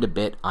my mind a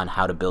bit on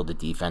how to build a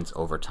defense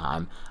over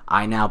time.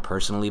 I now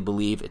personally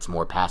believe it's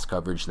more pass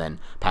coverage than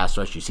pass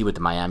rush. You see what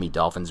the Miami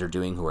Dolphins are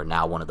doing, who are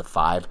now one of the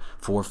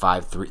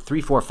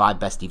 3, 4, 5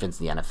 best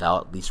defense in the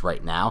NFL, at least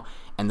right now.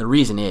 And the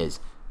reason is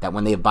that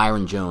when they have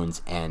Byron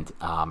Jones and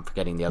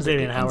forgetting the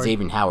other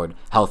Xavier Howard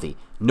healthy,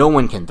 no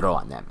one can throw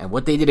on them. And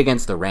what they did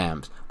against the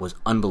Rams was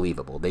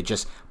unbelievable. They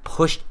just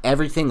pushed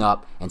everything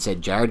up and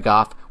said, Jared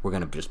Goff, we're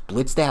going to just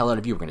blitz the hell out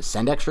of you. We're going to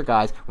send extra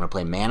guys. We're going to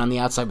play man on the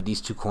outside with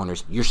these two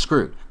corners. You're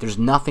screwed. There's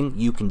nothing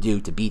you can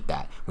do to beat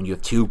that when you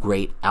have two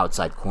great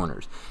outside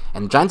corners.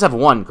 And the Giants have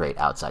one great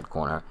outside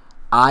corner.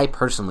 I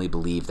personally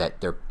believe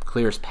that their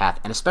clearest path,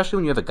 and especially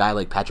when you have a guy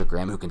like Patrick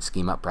Graham who can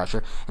scheme up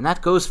pressure, and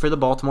that goes for the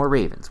Baltimore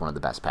Ravens, one of the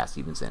best pass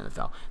defenses in the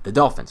NFL. The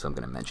Dolphins, so I'm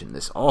going to mention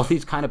this. All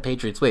these kind of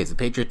Patriots ways. The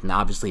Patriots,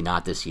 obviously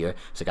not this year,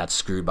 so they got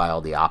screwed by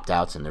all the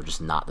opt-outs, and they're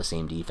just not the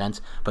same defense,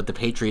 but the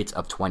Patriots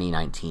of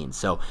 2019.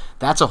 So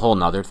that's a whole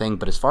nother thing,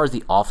 but as far as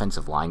the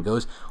offensive line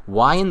goes,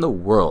 why in the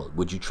world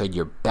would you trade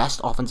your best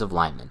offensive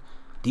lineman,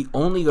 the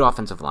only good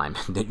offensive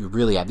lineman that you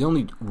really have, the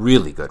only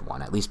really good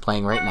one, at least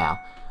playing right now?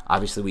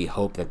 Obviously, we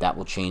hope that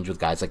will change with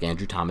guys like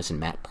Andrew Thomas and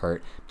Matt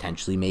Pert,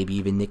 potentially maybe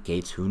even Nick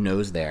Gates. Who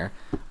knows there?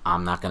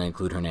 I'm not going to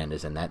include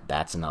Hernandez in that.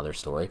 That's another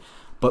story.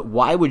 But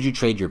why would you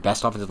trade your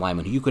best offensive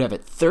lineman who you could have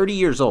at 30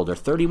 years old or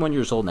 31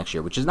 years old next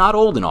year, which is not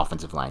old in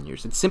offensive line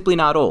years? It's simply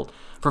not old.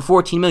 For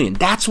 $14 million.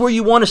 That's where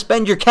you want to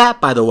spend your cap,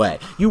 by the way.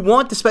 You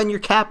want to spend your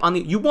cap on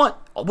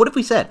what if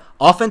we said?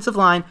 Offensive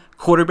line,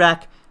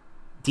 quarterback,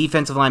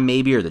 defensive line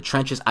maybe, or the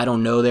trenches. I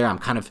don't know there. I'm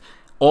kind of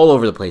all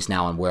over the place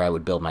now on where I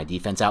would build my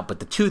defense out,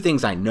 but the two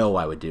things I know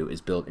I would do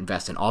is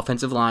invest in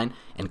offensive line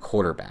and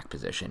quarterback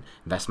position,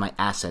 invest my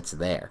assets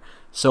there.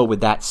 So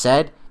with that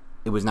said,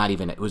 it was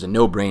a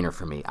no-brainer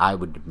for me. I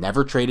would have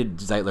never traded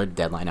Zeitler at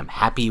deadline. I'm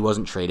happy he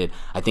wasn't traded.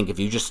 I think if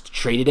you just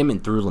traded him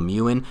and threw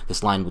Lemieux in,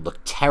 this line would look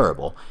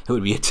terrible. It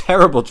would be a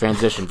terrible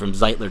transition from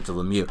Zeitler to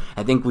Lemieux.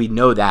 I think we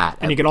know that.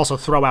 And you could also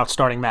throw out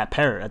starting Matt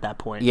Parrott at that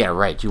point. Yeah,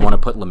 right. You want to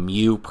put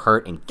Lemieux,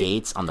 Pert, and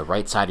Gates on the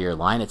right side of your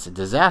line? It's a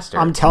disaster.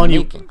 I'm telling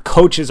you,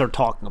 coaches are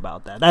talking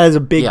about that. That is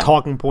a big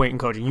talking point in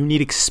coaching. You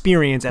need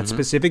experience at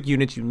specific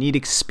units. You need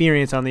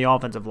experience on the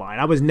offensive line.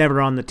 I was never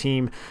on the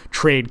team,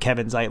 trade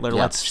Kevin Zeitler.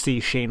 Let's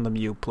see Shane Lemieux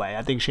play.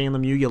 I think Shane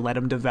Lemieux, you let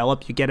him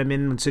develop, you get him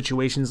in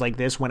situations like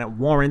this when it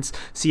warrants,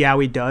 see how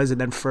he does,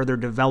 and then further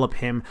develop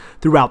him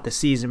throughout the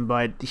season.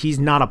 But he's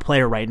not a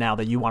player right now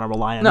that you want to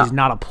rely on. No. He's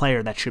not a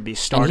player that should be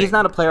starting. And he's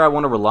not a player I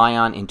want to rely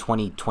on in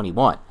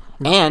 2021.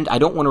 And I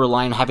don't want to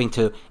rely on having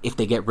to, if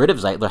they get rid of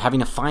Zeitler,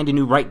 having to find a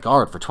new right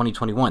guard for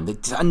 2021.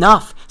 It's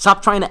enough.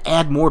 Stop trying to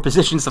add more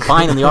positions to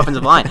find on the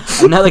offensive line.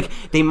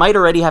 They might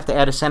already have to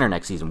add a center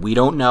next season. We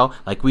don't know.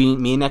 Like me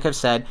and Nick have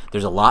said,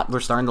 there's a lot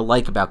we're starting to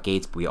like about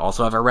Gates, but we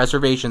also have our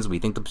reservations. We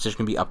think the position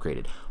can be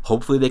upgraded.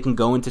 Hopefully they can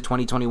go into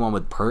 2021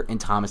 with Pert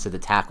and Thomas at the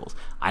tackles.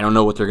 I don't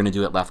know what they're going to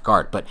do at left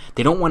guard, but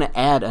they don't want to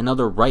add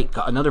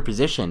another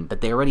position that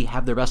they already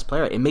have their best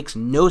player. It makes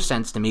no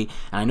sense to me,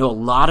 and I know a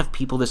lot of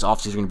people this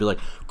offseason are going to be like,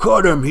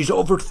 cut him, he's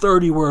over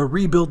 30, we're a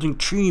rebuilding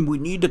team, we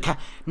need the cap.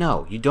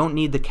 No, you don't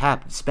need the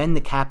cap. Spend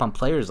the cap on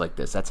players like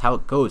this. That's how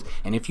it goes.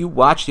 And if you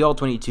watch the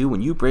All-22,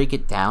 when you break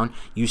it down,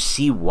 you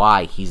see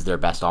why he's their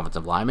best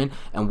offensive lineman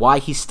and why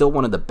he's still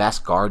one of the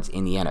best guards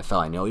in the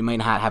NFL. I know he might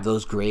not have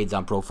those grades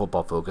on Pro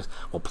Football Focus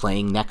while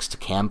playing next to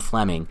Cam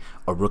Fleming,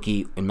 a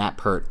rookie in Matt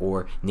Pert,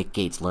 or Nick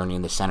Gates learning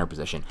in the center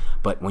position.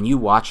 But when you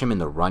watch him in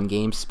the run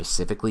game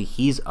specifically,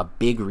 he's a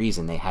big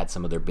reason they had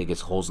some of their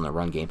biggest holes in the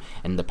run game.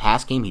 And in the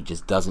pass game, he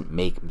just doesn't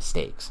make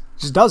mistakes.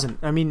 Just doesn't.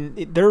 I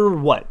mean, there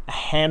are, a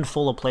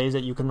handful of plays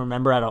that you can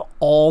remember out of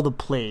all the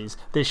plays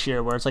this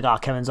year where it's like,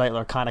 Kevin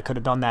Zeitler kind of could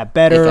have done that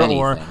better.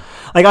 Or,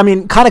 kind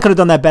of could have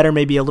done that better,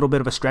 maybe a little bit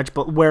of a stretch,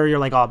 but where you're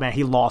like, oh, man,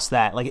 he lost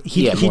that.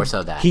 More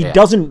so that. He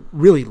doesn't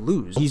really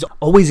lose. He's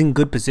always in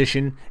good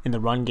position in the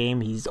run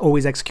game. He's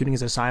always executing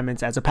his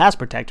assignments as a pass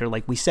protector,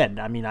 like we said.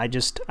 I mean, I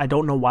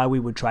don't know why we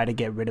would try to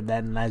get rid of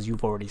that, and as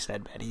you've already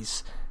said, man,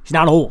 he's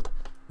not old.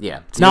 Yeah.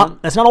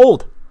 That's not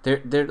old.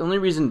 The only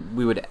reason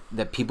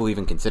that people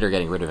even consider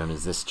getting rid of him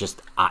is this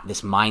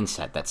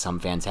mindset that some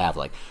fans have.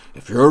 Like,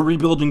 if you're a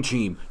rebuilding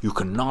team, you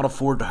cannot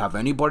afford to have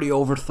anybody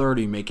over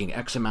 30 making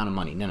X amount of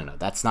money. No.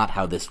 That's not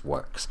how this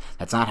works.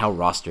 That's not how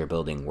roster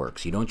building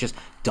works. You don't just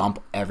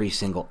dump every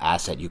single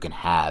asset you can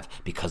have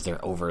because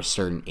they're over a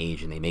certain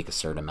age and they make a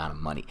certain amount of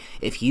money.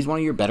 If he's one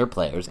of your better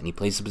players and he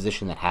plays a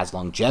position that has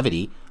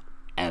longevity,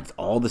 and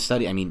all the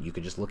study, I mean, you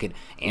could just look at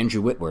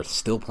Andrew Whitworth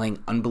still playing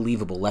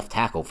unbelievable left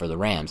tackle for the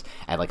Rams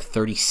at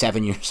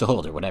 37 years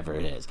old or whatever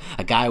it is.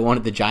 A guy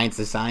wanted the Giants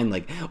to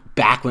sign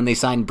back when they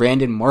signed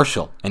Brandon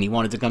Marshall and he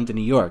wanted to come to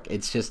New York.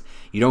 It's just,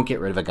 you don't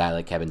get rid of a guy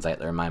like Kevin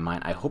Zeitler in my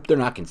mind. I hope they're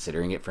not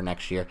considering it for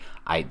next year.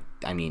 I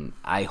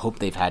hope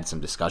they've had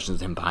some discussions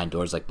with him behind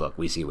doors look,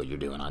 we see what you're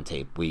doing on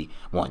tape. We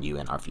want you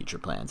in our future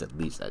plans, at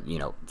least,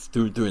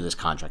 through this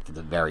contract at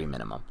the very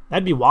minimum.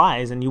 That'd be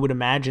wise, and you would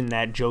imagine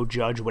that Joe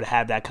Judge would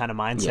have that kind of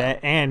mindset,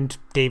 and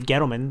Dave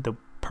Gettleman, the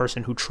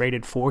person who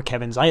traded for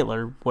Kevin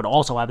Zeitler, would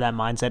also have that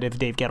mindset if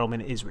Dave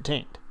Gettleman is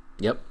retained.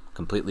 Yep,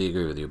 completely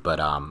agree with you, but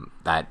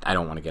that I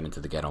don't want to get into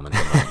the Gettleman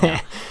thing right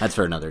now. That's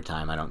for another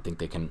time. I don't think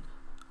they can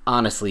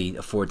honestly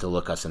afford to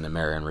look us in the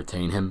mirror and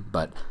retain him,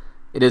 but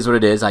It is what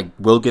it is. I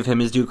will give him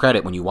his due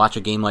credit. When you watch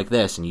a game like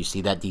this and you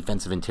see that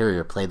defensive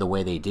interior play the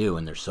way they do,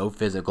 and they're so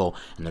physical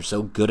and they're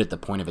so good at the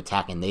point of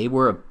attack, and they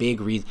were a big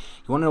reason.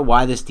 You want to know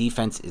why this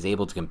defense is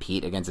able to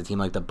compete against a team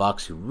like the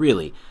Bucs, who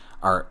really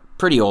are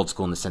pretty old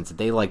school in the sense that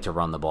they like to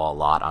run the ball a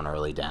lot on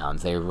early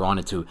downs. They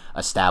wanted to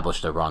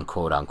establish the run,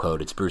 quote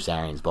unquote. It's Bruce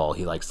Arians' ball.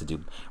 He likes to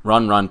do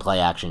run, play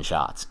action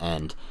shots,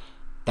 and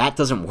that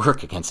doesn't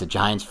work against the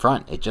Giants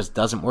front. It just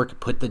doesn't work. It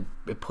put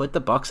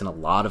the Bucs in a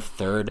lot of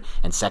third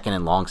and second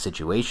and long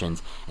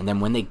situations. And then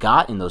when they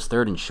got in those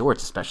third and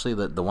shorts, especially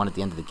the one at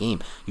the end of the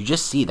game, you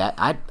just see that.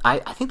 I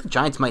think the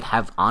Giants might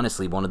have,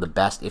 honestly, one of the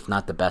best, if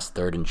not the best,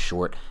 third and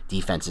short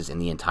defenses in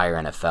the entire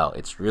NFL.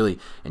 It's really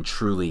and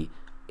truly,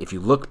 if you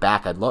look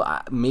back,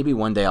 maybe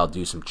one day I'll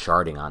do some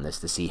charting on this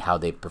to see how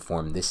they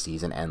performed this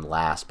season and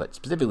last, but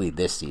specifically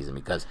this season,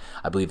 because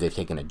I believe they've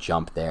taken a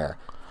jump there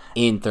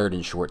in third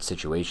and short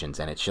situations,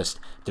 and it's just,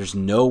 there's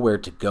nowhere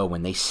to go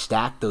when they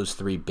stack those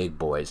three big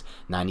boys,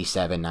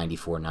 97,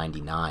 94,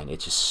 99.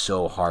 It's just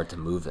so hard to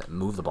move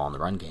the ball in the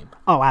run game.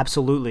 Oh,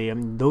 absolutely. I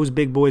mean, those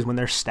big boys, when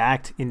they're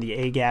stacked in the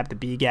A gap, the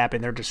B gap,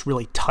 and they're just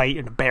really tight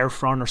in a bare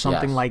front or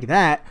something like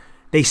that,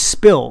 they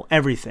spill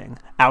everything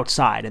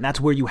outside, and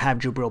that's where you have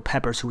Jabril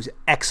Peppers, who's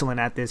excellent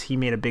at this. He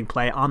made a big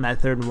play on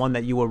that third and one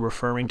that you were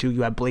referring to.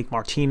 You have Blake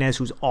Martinez,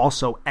 who's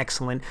also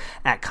excellent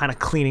at kind of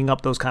cleaning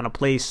up those kind of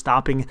plays,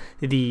 stopping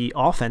the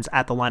offense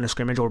at the line of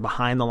scrimmage or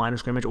behind the line of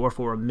scrimmage or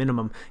for a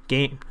minimum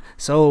gain.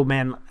 So,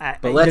 man,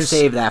 but let's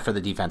save that for the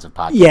defensive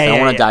podcast. I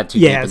don't want to dive too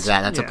deep into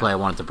that. That's a play I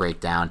wanted to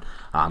break down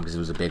because it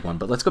was a big one.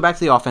 But let's go back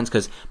to the offense,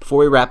 because before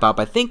we wrap up,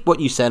 I think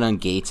what you said on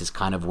Gates is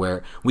kind of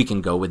where we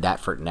can go with that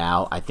for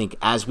now. I think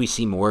as we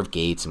see more of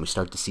Gates and we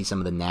start to see some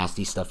of the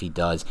nasty stuff he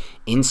does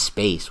in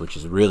space, which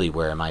is really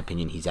where, in my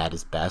opinion, he's at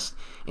his best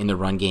in the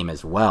run game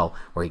as well,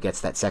 where he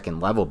gets that second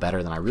level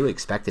better than I really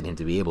expected him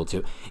to be able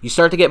to, you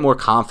start to get more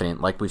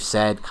confident, like we've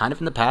said kind of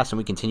in the past, and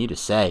we continue to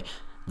say,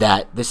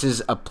 that this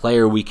is a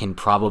player we can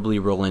probably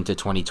roll into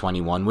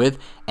 2021 with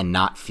and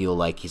not feel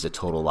like he's a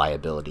total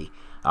liability.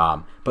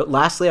 But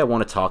lastly, I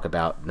want to talk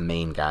about the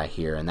main guy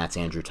here, and that's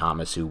Andrew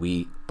Thomas, who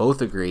we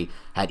both agree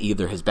had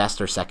either his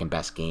best or second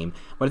best game.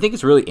 What I think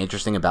is really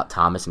interesting about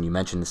Thomas, and you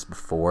mentioned this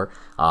before,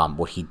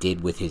 what he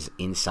did with his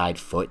inside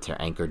foot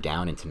to anchor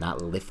down and to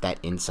not lift that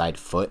inside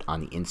foot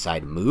on the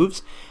inside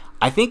moves,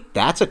 I think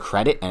that's a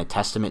credit and a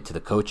testament to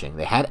the coaching.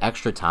 They had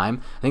extra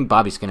time. I think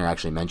Bobby Skinner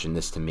actually mentioned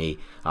this to me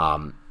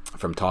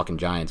from Talking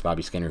Giants.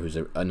 Bobby Skinner, who's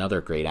another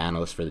great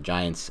analyst for the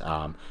Giants,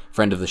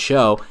 friend of the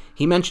show,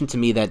 he mentioned to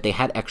me that they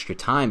had extra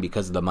time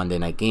because of the Monday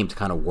night game to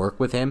kind of work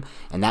with him,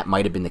 and that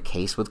might have been the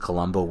case with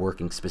Colombo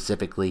working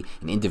specifically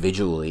and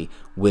individually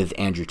with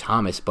Andrew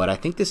Thomas. But I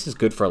think this is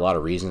good for a lot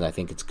of reasons. I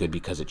think it's good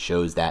because it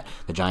shows that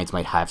the Giants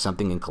might have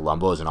something in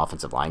Colombo as an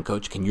offensive line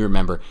coach. Can you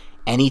remember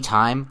any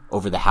time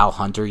over the Hal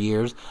Hunter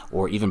years,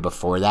 or even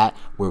before that,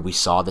 where we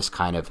saw this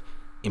kind of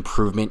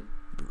improvement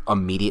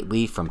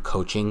immediately from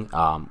coaching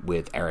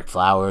with Eric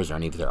Flowers or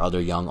any of their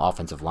other young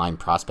offensive line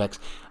prospects?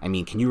 I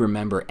mean, can you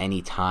remember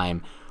any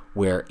time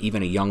where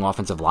even a young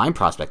offensive line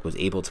prospect was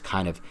able to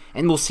kind of,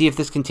 and we'll see if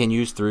this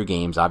continues through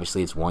games,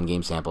 obviously it's one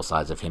game sample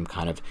size of him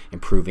kind of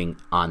improving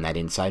on that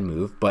inside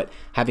move, but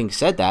having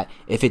said that,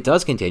 if it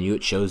does continue,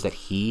 it shows that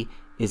he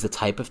is the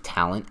type of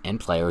talent and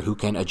player who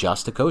can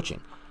adjust to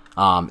coaching.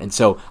 And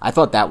so I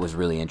thought that was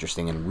really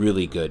interesting and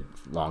really good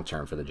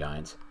long-term for the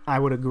Giants. I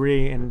would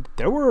agree, and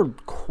there were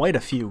quite a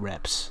few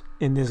reps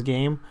in this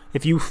game.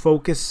 If you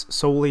focus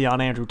solely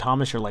on Andrew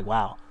Thomas, you're like,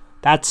 wow,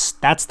 that's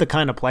the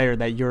kind of player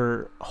that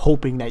you're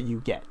hoping that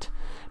you get.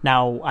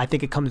 Now, I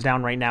think it comes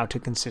down right now to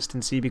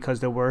consistency, because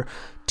there were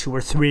 2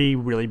 or 3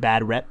 really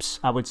bad reps,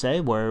 I would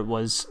say, where it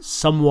was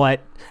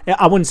somewhat,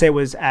 I wouldn't say it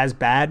was as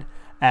bad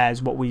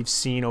as what we've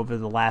seen over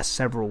the last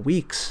several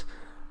weeks,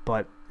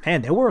 but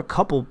man, there were a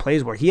couple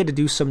plays where he had to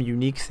do some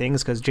unique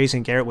things, because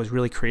Jason Garrett was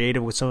really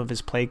creative with some of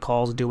his play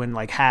calls, doing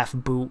like half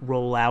boot,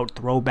 roll out,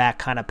 throwback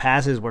kind of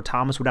passes where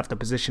Thomas would have to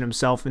position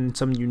himself in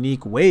some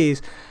unique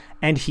ways,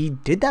 and he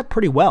did that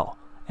pretty well.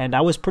 And I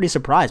was pretty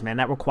surprised, man.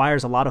 That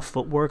requires a lot of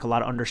footwork, a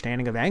lot of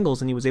understanding of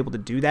angles, and he was able to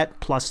do that,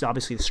 plus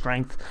obviously the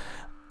strength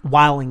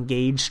while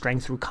engaged,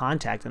 strength through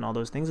contact and all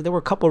those things. There were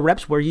a couple of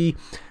reps where he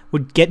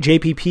would get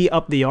JPP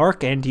up the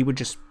arc and he would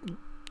just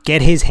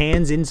get his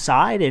hands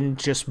inside and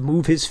just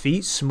move his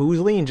feet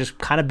smoothly and just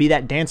kind of be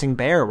that dancing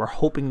bear we're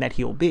hoping that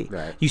he'll be.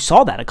 Right. You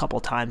saw that a couple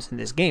of times in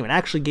this game. It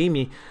actually gave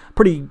me a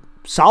pretty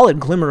solid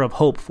glimmer of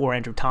hope for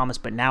Andrew Thomas,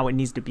 but now it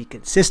needs to be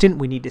consistent.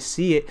 We need to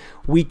see it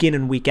week in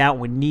and week out.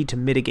 We need to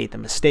mitigate the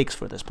mistakes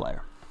for this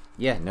player.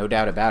 Yeah, no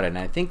doubt about it. And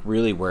I think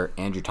really where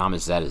Andrew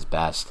Thomas is at his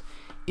best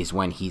is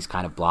when he's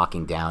kind of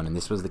blocking down, and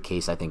this was the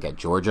case, I think, at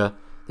Georgia.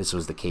 This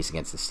was the case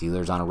against the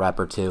Steelers on a rep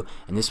or two,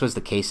 and this was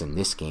the case in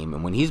this game.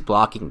 And when he's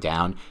blocking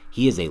down,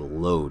 he is a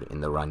load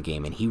in the run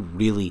game, and he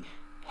really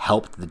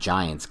helped the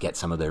Giants get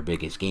some of their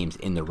biggest games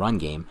in the run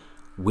game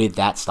with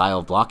that style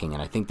of blocking.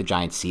 And I think the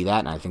Giants see that,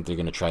 and I think they're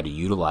going to try to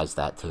utilize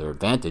that to their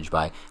advantage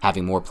by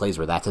having more plays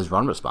where that's his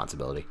run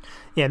responsibility.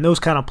 Yeah, and those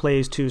kind of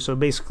plays too. So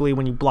basically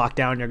when you block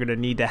down, you're going to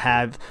need to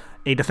have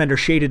a defender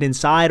shaded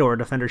inside or a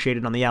defender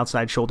shaded on the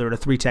outside shoulder in a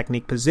 3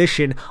 technique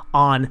position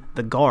on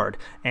the guard.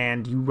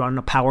 And you run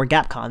a power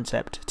gap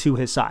concept to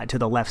his side, to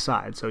the left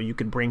side. So you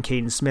could bring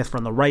Caden Smith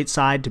from the right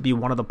side to be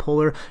one of the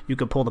puller. You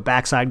could pull the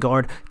backside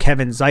guard,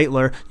 Kevin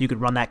Zeitler. You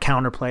could run that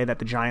counter play that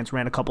the Giants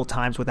ran a couple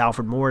times with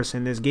Alfred Morris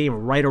in this game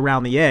right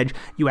around the edge.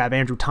 You have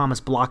Andrew Thomas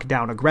block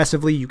down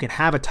aggressively. You can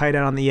have a tight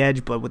end on the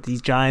edge, but with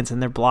these Giants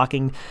and their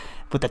blocking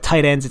with the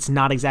tight ends, it's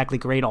not exactly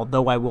great.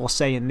 Although I will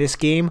say in this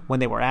game, when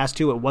they were asked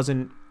to, it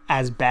wasn't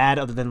as bad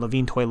other than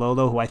Levine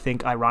Toilolo, who I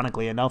think,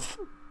 ironically enough,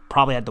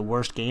 probably had the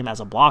worst game as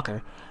a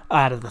blocker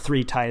out of the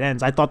 3 tight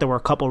ends. I thought there were a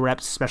couple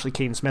reps, especially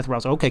Caden Smith, where I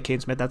was like, okay,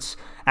 Caden Smith, that's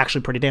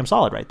actually pretty damn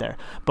solid right there.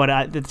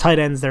 But the tight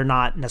ends, they're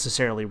not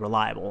necessarily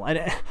reliable.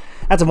 And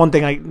that's one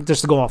thing, just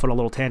to go off on a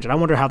little tangent, I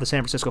wonder how the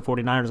San Francisco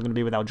 49ers are going to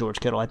be without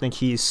George Kittle. I think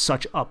he's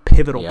such a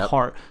pivotal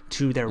part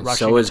to their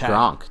rushing attack. So is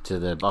Gronk to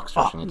the Bucs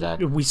rushing attack.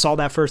 We saw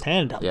that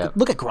firsthand. Yep.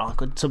 Look at Gronk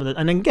with some of the,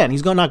 and again,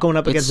 he's not going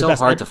up against the best. It's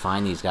so hard to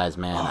find these guys,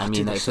 man. I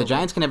mean, if the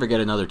Giants can ever get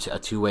another a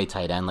 2-way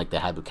tight end like they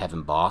had with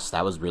Kevin Boss,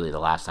 that was really the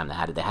last time they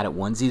had it. They had it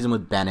one season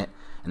with Bennett,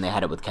 and they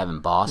had it with Kevin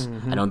Boss.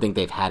 I don't think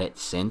they've had it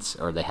since,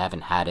 or they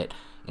haven't had it,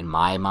 in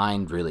my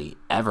mind, really,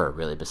 ever,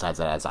 really, besides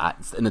that,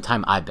 in the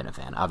time I've been a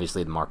fan.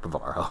 Obviously, Mark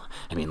Bavaro,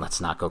 I mean, let's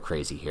not go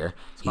crazy here.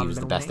 He was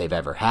the best they've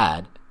ever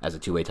had as a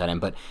 2-way tight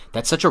end, but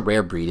that's such a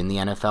rare breed in the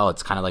NFL.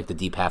 It's kind of like the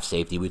deep half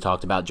safety we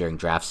talked about during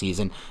draft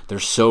season. They're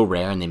so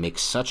rare, and they make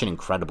such an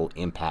incredible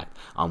impact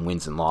on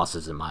wins and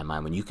losses in my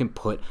mind. When you can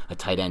put a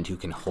tight end who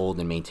can hold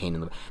and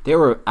maintain,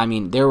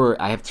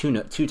 I have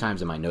two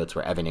times in my notes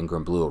where Evan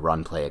Ingram blew a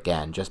run play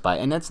again,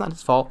 and that's not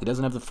his fault. He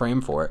doesn't have the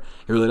frame for it.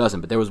 He really doesn't.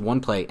 But there was one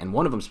play, and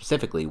one of them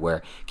specifically,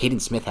 where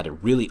Caden Smith had a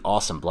really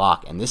awesome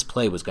block, and this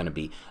play was going to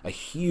be a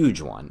huge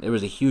one. There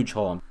was a huge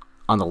hole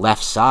on the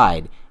left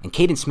side, and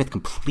Caden Smith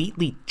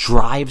completely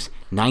drives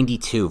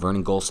 92,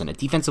 Vernon Golson, a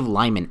defensive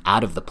lineman,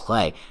 out of the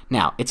play.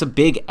 Now, it's a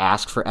big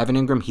ask for Evan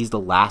Ingram. He's the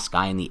last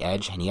guy on the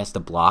edge, and he has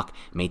to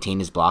maintain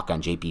his block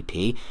on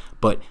JPP.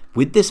 But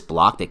with this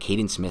block that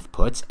Caden Smith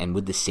puts, and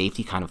with the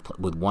safety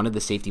with one of the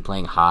safety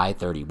playing high,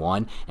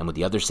 31, and with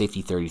the other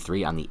safety,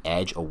 33, on the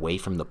edge away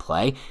from the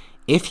play,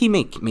 if he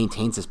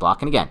maintains this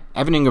block, and again,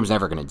 Evan Ingram's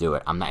never going to do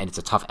it. It's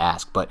a tough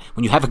ask, but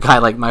when you have a guy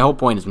like, my whole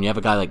point is when you have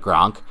a guy like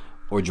Gronk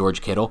or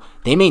George Kittle,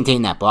 they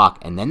maintain that block,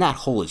 and then that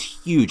hole is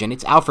huge, and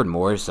it's Alfred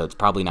Morris, so it's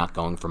probably not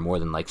going for more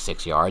than like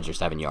 6 yards or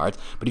 7 yards,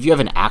 but if you have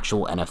an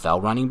actual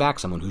NFL running back,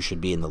 someone who should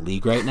be in the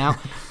league right now,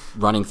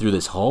 running through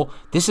this hole,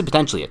 this is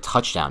potentially a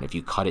touchdown if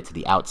you cut it to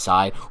the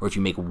outside, or if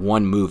you make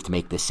one move to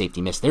make this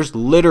safety miss. There's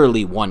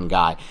literally one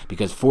guy,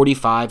 because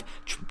 45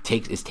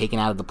 is taken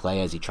out of the play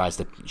as he tries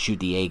to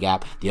shoot the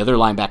A-gap. The other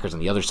linebacker's on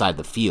the other side of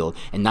the field,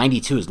 and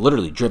 92 is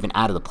literally driven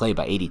out of the play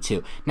by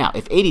 82. Now,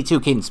 if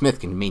 82, Caden Smith,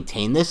 can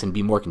maintain this and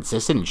be more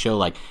consistent and show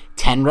like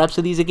 10 reps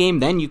of these a game,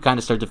 then you kind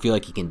of start to feel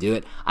like he can do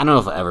it. I don't know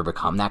if he'll ever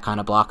become that kind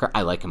of blocker.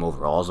 I like him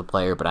overall as a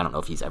player, but I don't know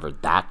if he's ever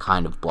that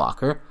kind of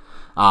blocker.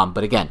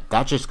 But again,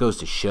 that just goes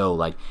to show,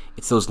 like,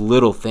 it's those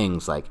little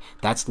things, like,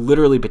 that's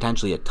literally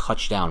potentially a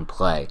touchdown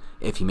play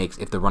if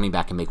the running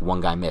back can make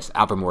one guy miss.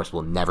 Alfred Morris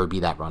will never be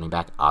that running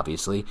back,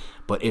 obviously,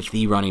 but if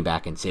the running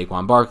back, and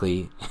Saquon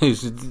Barkley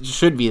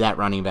should be that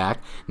running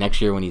back next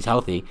year when he's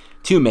healthy,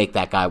 to make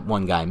that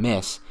one guy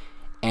miss,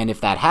 and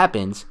if that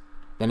happens,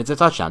 then it's a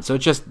touchdown. So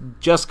it's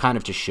just kind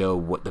of to show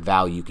what the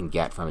value you can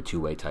get from a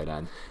 2-way tight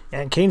end.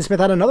 And Caden Smith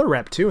had another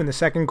rep, too, in the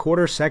second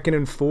quarter, 2nd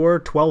and 4,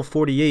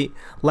 12:48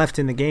 left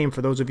in the game.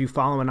 For those of you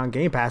following on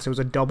Game Pass, it was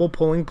a double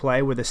pulling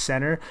play where the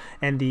center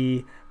and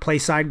the play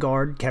side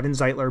guard, Kevin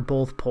Zeitler,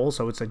 both pull,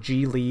 so it's a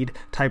G lead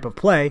type of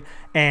play.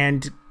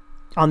 And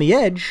on the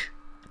edge,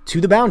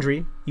 to the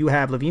boundary, you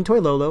have Levine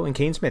Toilolo and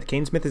Caden Smith.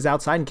 Caden Smith is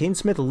outside, and Caden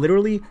Smith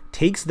literally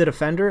takes the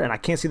defender, and I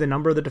can't see the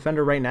number of the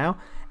defender right now,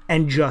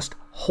 and just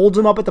holds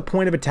him up at the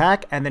point of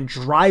attack and then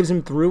drives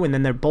him through, and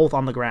then they're both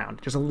on the ground.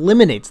 Just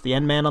eliminates the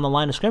end man on the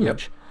line of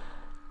scrimmage. Yep.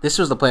 This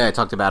was the play I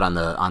talked about on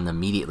the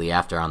immediately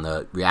after on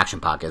the reaction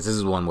podcast. This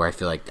is one where I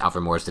feel like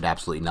Alfred Morris did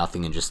absolutely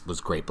nothing and just was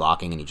great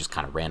blocking, and he just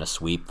kind of ran a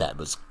sweep that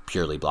was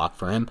purely blocked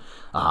for him.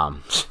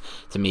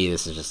 To me,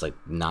 this is just like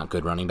not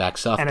good running back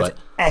stuff. And but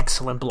it's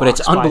excellent blocks. But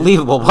it's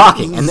unbelievable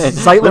blocking. And then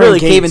literally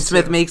Caden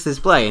Smith makes this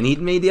play, and he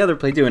made the other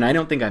play too. And I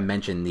don't think I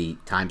mentioned the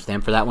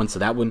timestamp for that one. So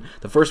that one,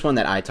 the first one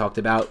that I talked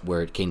about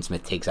where Caden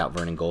Smith takes out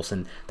Vernon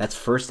Golson, that's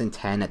 1st and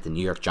 10 at the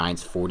New York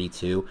Giants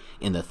 42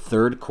 in the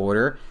third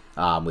quarter.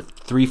 With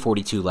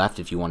 3:42 left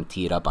if you want to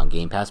tee it up on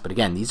Game Pass. But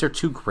again, these are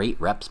two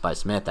great reps by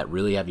Smith that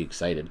really have you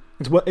excited.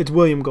 It's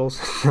William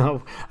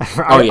Golson.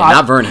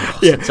 Not Vernon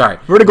Golson. Yeah. Sorry.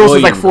 Vernon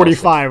Golson's like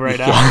 45 right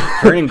now.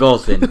 Yeah. Vernon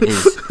Golson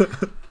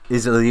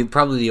is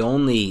probably the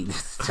only...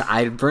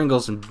 Vernon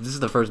Golson, this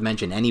is the first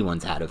mention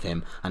anyone's had of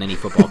him on any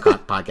football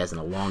podcast in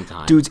a long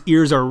time. Dude's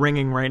ears are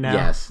ringing right now.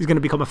 Yes. He's going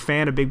to become a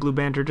fan of Big Blue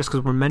Banter just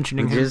because we're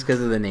mentioning him. Just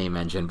because of the name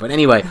mentioned. But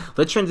anyway,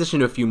 let's transition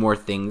to a few more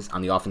things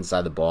on the offense side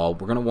of the ball.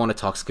 We're going to want to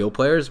talk skill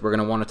players. We're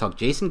going to want to talk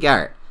Jason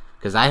Garrett,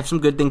 because I have some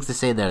good things to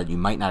say there that you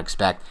might not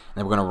expect. And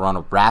then we're going to run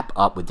a wrap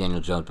up with Daniel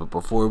Jones. But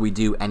before we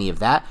do any of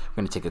that,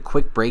 we're going to take a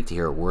quick break to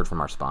hear a word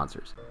from our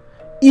sponsors.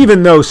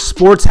 even though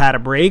sports had a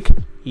break,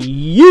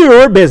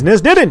 your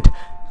business didn't.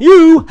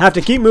 You have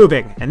to keep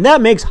moving, and that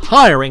makes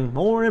hiring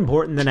more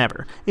important than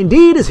ever.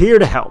 Indeed is here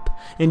to help.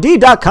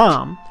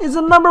 Indeed.com is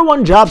the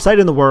 #1 job site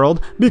in the world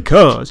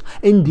because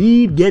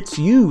Indeed gets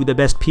you the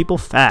best people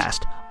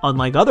fast.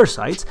 Unlike other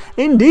sites,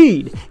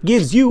 Indeed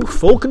gives you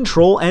full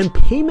control and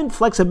payment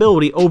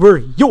flexibility over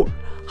your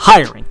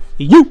hiring.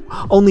 You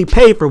only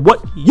pay for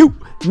what you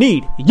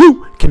need.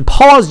 You can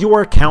pause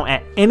your account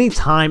at any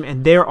time,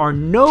 and there are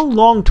no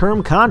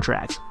long-term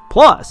contracts.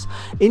 Plus,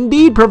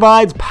 Indeed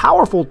provides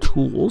powerful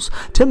tools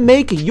to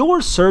make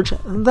your search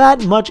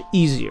that much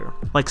easier,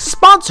 like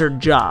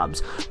sponsored jobs,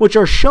 which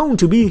are shown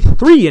to be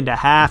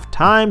 3.5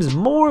 times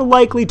more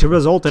likely to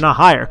result in a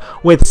hire,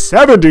 with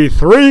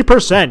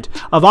 73%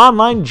 of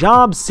online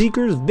job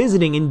seekers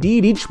visiting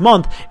Indeed each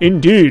month.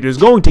 Indeed is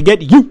going to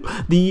get you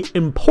the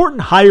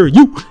important hire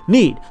you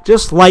need,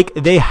 just like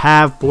they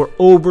have for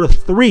over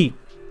 3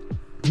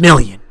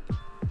 million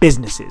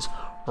businesses.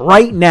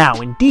 Right now,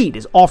 Indeed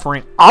is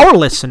offering our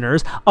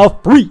listeners a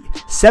free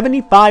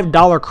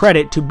 $75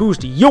 credit to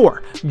boost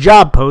your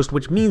job post,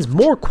 which means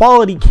more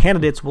quality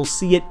candidates will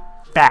see it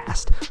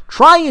fast.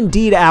 Try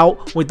Indeed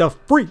out with a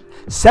free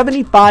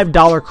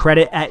 $75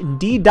 credit at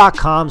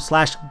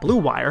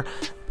Indeed.com/BlueWire.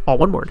 All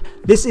one word.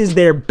 This is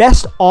their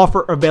best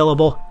offer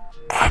available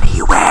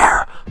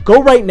anywhere. Go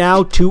right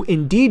now to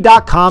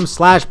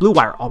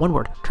Indeed.com/BlueWire. All one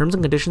word. Terms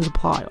and conditions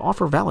apply.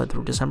 Offer valid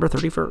through December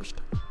 31st.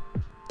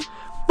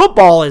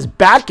 Football is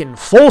back in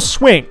full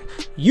swing.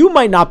 You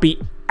might not be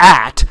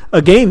at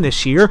a game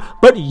this year,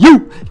 but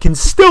you can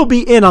still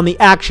be in on the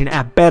action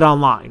at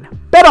BetOnline.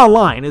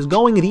 BetOnline is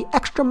going the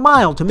extra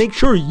mile to make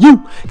sure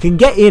you can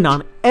get in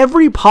on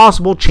every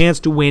possible chance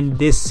to win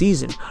this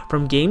season.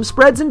 From game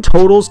spreads and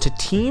totals to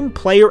team,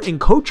 player, and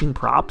coaching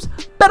props,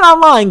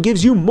 BetOnline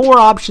gives you more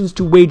options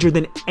to wager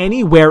than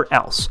anywhere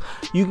else.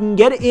 You can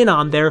get in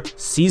on their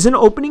season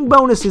opening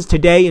bonuses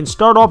today and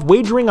start off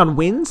wagering on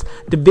wins,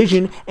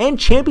 division, and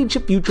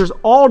championship futures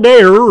all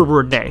day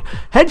every day.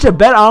 Head to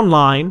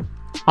BetOnline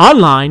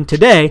online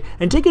today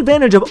and take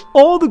advantage of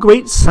all the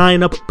great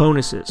sign-up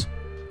bonuses.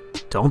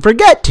 Don't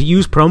forget to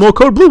use promo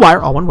code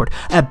BlueWire, all one word,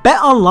 at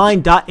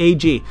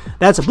betonline.ag.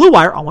 That's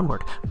BlueWire, all one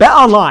word.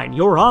 BetOnline,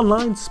 your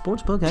online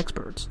sportsbook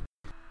experts.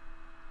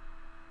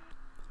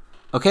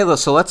 Okay,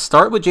 so let's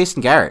start with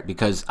Jason Garrett,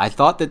 because I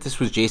thought that this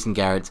was Jason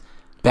Garrett's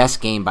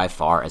best game by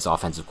far as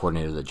offensive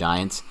coordinator of the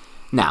Giants.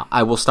 Now,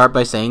 I will start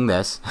by saying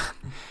this.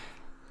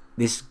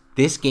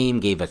 This game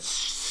gave us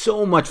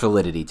so much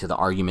validity to the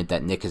argument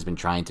that Nick has been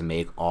trying to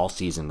make all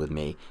season with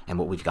me, and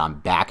what we've gone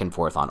back and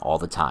forth on all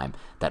the time,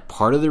 that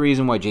part of the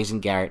reason why Jason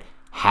Garrett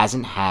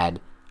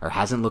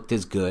hasn't looked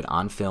as good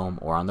on film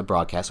or on the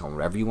broadcast or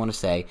whatever you want to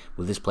say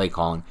with his play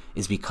calling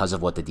is because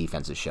of what the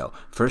defenses show.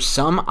 For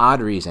some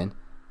odd reason,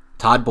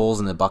 Todd Bowles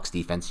and the Bucs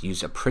defense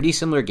used a pretty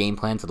similar game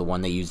plan to the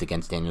one they used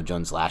against Daniel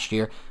Jones last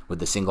year with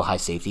the single high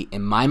safety.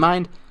 In my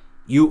mind,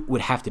 you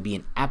would have to be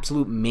an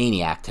absolute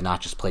maniac to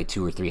not just play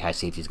 2 or 3 high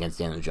safeties against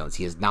Daniel Jones.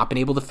 He has not been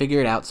able to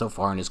figure it out so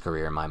far in his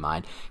career, in my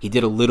mind. He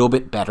did a little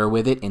bit better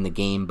with it in the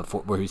game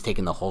before, where he was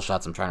taking the whole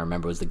shots. I'm trying to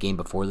remember, was the game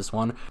before this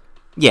one?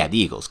 Yeah, the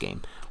Eagles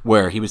game,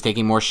 where he was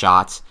taking more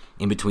shots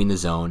in between the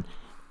zone.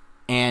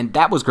 And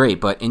that was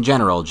great, but in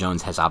general,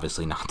 Jones has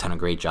obviously not done a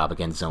great job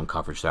against zone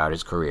coverage throughout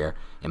his career,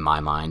 in my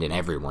mind, in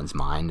everyone's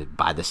mind,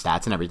 by the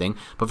stats and everything.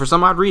 But for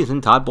some odd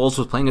reason, Todd Bowles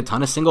was playing a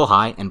ton of single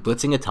high and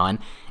blitzing a ton.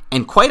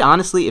 And quite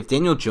honestly, if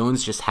Daniel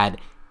Jones just had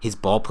his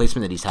ball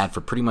placement that he's had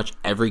for pretty much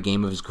every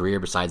game of his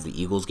career besides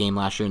the Eagles game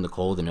last year in the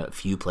cold and a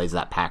few plays of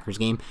that Packers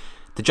game,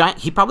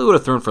 he probably would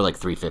have thrown for like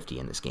 350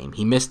 in this game.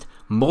 He missed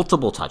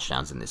multiple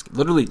touchdowns in this game,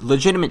 literally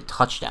legitimate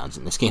touchdowns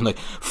in this game, like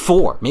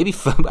 4, maybe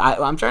 5.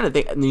 I'm trying to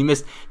think. And he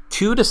missed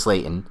 2 to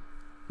Slayton.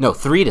 No,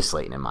 3 to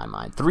Slayton in my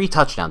mind. 3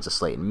 touchdowns to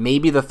Slayton.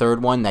 Maybe the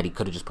third one that he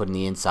could have just put in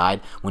the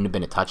inside wouldn't have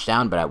been a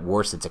touchdown, but at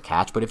worst it's a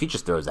catch. But if he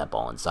just throws that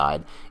ball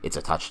inside, it's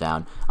a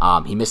touchdown.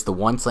 He missed the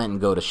one slant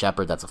and go to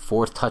Shepard. That's a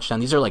 4th touchdown.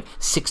 These are like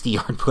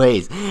 60-yard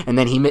plays. And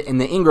then in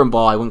the Ingram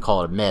ball, I wouldn't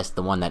call it a miss,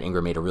 the one that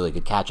Ingram made a really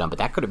good catch on, but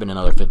that could have been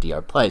another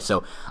 50-yard play.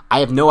 So I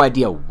have no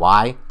idea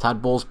why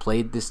Todd Bowles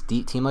played this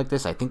team like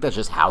this. I think that's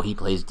just how he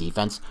plays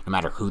defense, no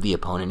matter who the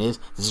opponent is.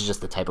 This is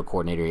just the type of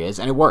coordinator he is,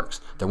 and it works.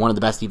 They're one of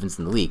the best defenses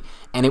in the league.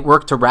 And it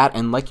worked to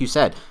and like you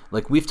said,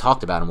 like we've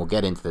talked about, and we'll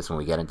get into this when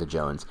we get into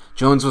Jones.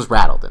 Jones was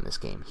rattled in this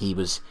game. He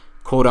was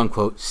quote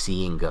unquote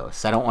seeing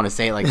ghosts. I don't want to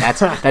say it like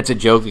that's a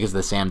joke because of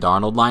the Sam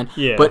Darnold line.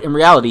 Yeah. But in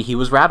reality, he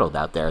was rattled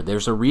out there.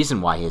 There's a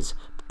reason why his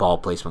ball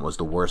placement was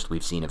the worst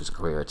we've seen of his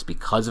career. It's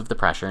because of the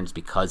pressure, and it's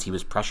because he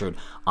was pressured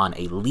on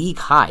a league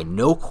high.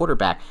 No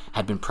quarterback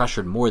had been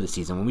pressured more this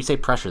season. When we say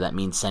pressure, that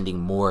means sending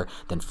more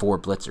than 4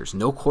 blitzers.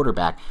 No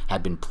quarterback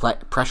had been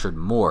pressured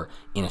more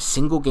in a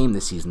single game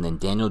this season than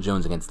Daniel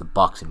Jones against the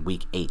Bucs in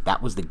Week 8.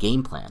 That was the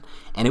game plan,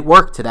 and it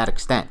worked to that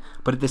extent.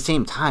 But at the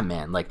same time,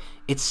 man, like,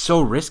 it's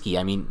so risky.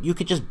 I mean, you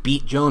could just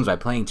beat Jones by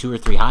playing 2 or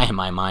 3 high in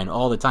my mind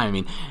all the time. I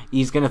mean,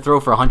 he's going to throw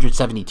for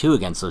 172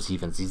 against those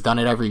defenses. He's done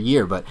it every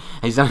year, but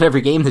he's done it every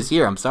game this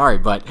year. I'm sorry,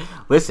 but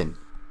listen,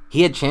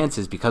 he had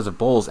chances because of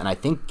Bowles, and I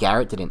think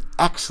Garrett did an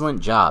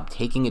excellent job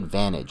taking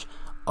advantage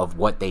of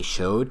what they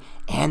showed,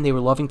 and they were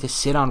loving to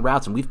sit on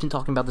routes, and we've been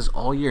talking about this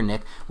all year,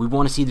 Nick. We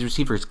want to see the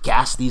receivers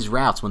gas these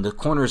routes when the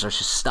corners are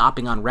just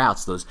stopping on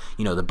routes, those,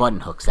 the button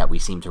hooks that we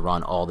seem to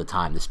run all the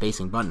time, the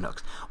spacing button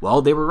hooks.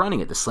 Well, they were running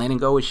it, the slant and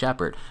go with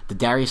Shepard, the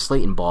Darius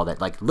Slayton ball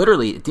that,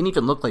 literally, it didn't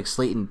even look like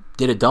Slayton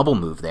did a double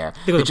move there.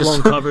 It was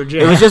blown coverage,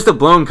 yeah. It was just a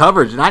blown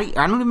coverage, and I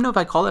don't even know if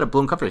I call that a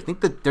blown coverage. I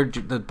think that the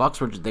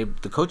Bucs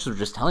the coaches were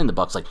just telling the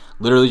Bucs,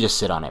 literally just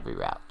sit on every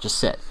route. Just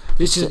sit.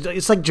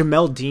 It's like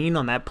Jamel Dean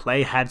on that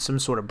play had some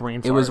sort of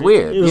brain fart. It was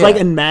weird. It was like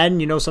in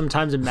Madden,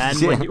 sometimes in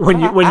Madden when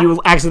you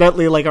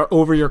accidentally are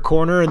over your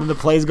corner and then the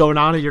play's going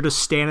on and you're just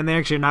standing there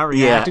because you're not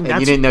reacting. Yeah,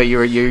 and you didn't know you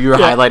were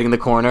highlighting the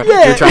corner.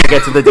 Yeah. You're trying to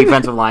get to the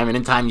defensive lineman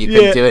in time. You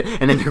couldn't do it,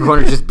 and then your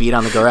corner just beat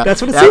on the go route.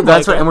 That's what it seemed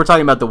like. And we're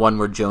talking about the one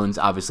where Jones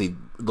obviously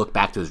looked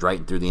back to his right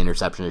and threw the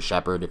interception to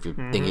Shepard, if you're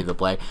thinking of the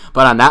play.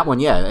 But on that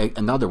one,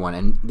 another one.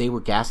 And they were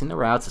gassing the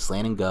routes, the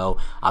slant and go.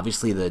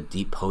 Obviously, the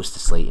deep post to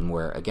Slayton,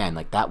 where,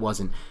 again, that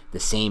wasn't the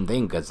same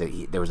thing because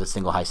there was a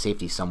single high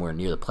safety somewhere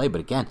near the play.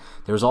 But again,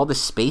 there was all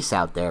this space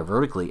out there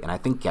vertically, and I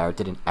think Garrett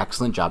did an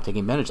excellent job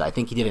taking advantage. I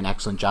think he did an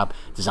excellent job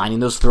designing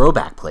those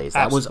throwback plays.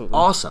 That was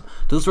awesome.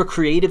 Those were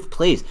creative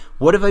plays.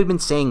 What have I been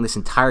saying this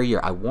entire year?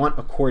 I want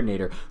a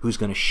coordinator who's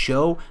going to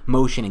show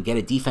motion and get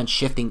a defense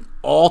shifting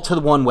all to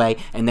the one way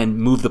and then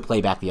move the play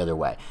back the other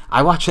way.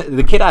 I watch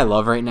the kid I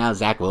love right now,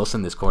 Zach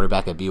Wilson, this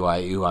quarterback at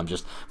BYU. I'm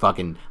just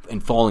fucking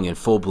falling in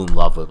full bloom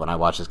love with when I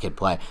watch this kid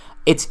play.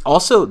 It's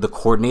also the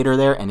coordinator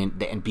there, and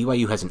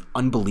BYU has an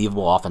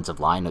unbelievable offensive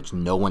line, which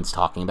no one's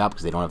talking about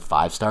because they don't have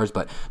 5 stars,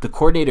 but the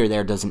coordinator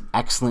there does an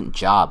excellent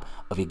job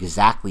of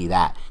exactly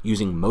that,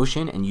 using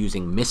motion and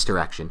using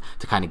misdirection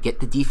to kind of get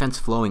the defense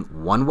flowing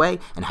one way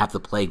and have the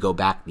play go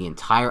back the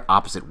entire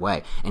opposite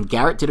way. And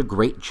Garrett did a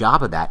great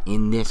job of that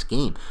in this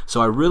game.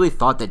 So I really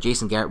thought that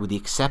Jason Garrett, with the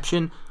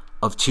exception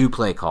of 2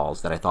 play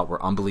calls that I thought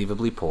were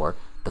unbelievably poor,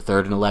 the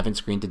 3rd and 11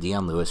 screen to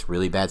Dion Lewis,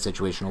 really bad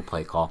situational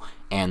play call,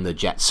 and the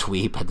jet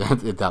sweep at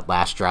that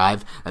last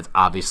drive, that's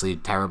obviously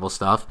terrible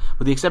stuff.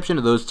 With the exception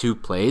of those 2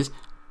 plays,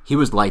 he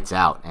was lights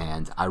out,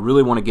 and I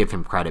really want to give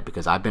him credit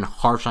because I've been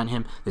harsh on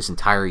him this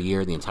entire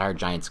year. The entire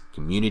Giants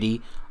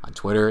community on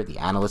Twitter, the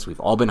analysts, we've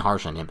all been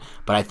harsh on him.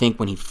 But I think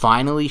when he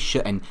finally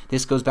and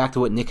this goes back to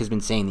what Nick has been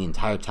saying the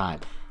entire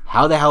time,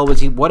 how the hell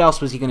what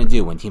else was he going to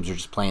do when teams are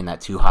just playing that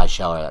 2-high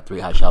shell or that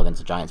 3-high shell against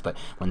the Giants? But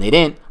when they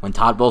didn't, when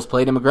Todd Bowles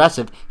played him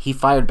aggressive, he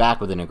fired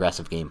back with an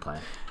aggressive game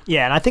plan.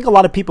 Yeah, and I think a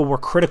lot of people were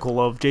critical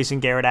of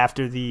Jason Garrett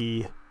after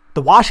the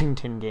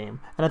Washington game.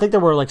 And I think there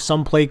were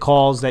some play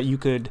calls that you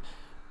could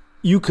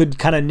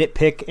kind of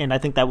nitpick, and I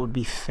think that would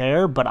be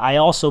fair, but I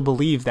also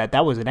believe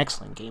that was an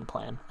excellent game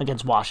plan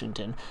against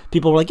Washington.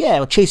 People were like,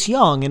 yeah, Chase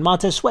Young and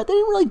Montez Sweat, they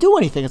didn't really do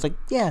anything. It's like,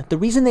 yeah, the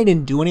reason they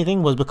didn't do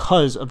anything was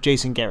because of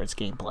Jason Garrett's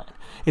game plan.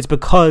 It's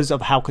because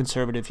of how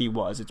conservative he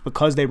was. It's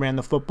because they ran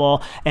the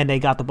football and they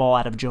got the ball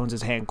out of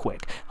Jones's hand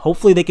quick.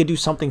 Hopefully they could do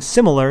something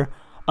similar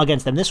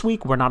against them this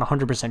week. We're not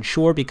 100%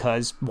 sure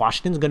because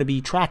Washington's going to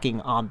be tracking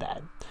on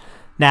that.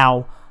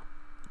 Now,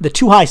 the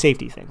 2-high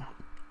safety thing.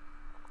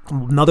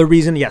 Another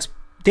reason, yes,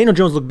 Daniel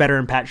Jones looked better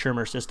in Pat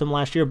Shurmur's system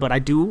last year, but I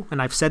do,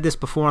 and I've said this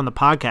before on the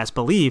podcast,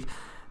 believe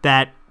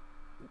that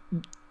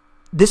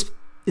this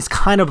is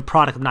kind of a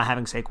product of not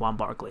having Saquon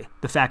Barkley.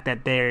 The fact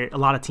that a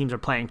lot of teams are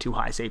playing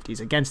 2-high safeties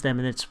against them,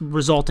 and it's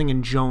resulting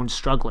in Jones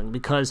struggling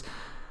because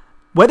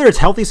whether it's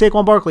healthy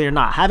Saquon Barkley or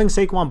not, having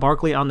Saquon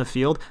Barkley on the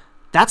field,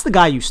 that's the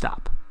guy you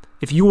stop.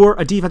 If you were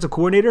a defensive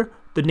coordinator,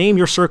 the name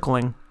you're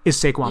circling is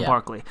Saquon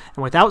Barkley.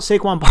 And without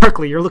Saquon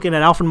Barkley, you're looking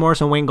at Alfred Morris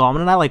and Wayne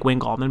Gallman, and I like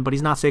Wayne Gallman, but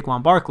he's not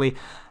Saquon Barkley.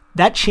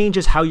 That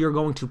changes how you're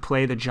going to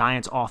play the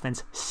Giants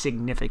offense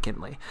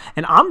significantly.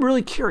 And I'm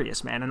really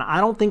curious, man, and I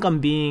don't think I'm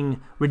being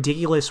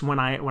ridiculous when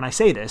I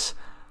say this.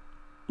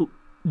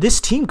 This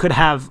team could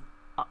have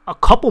a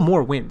couple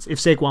more wins if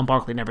Saquon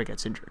Barkley never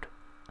gets injured.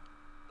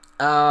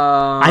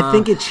 I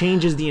think it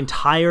changes the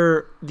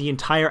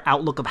entire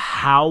outlook of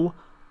how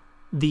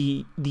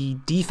the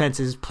defense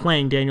is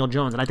playing Daniel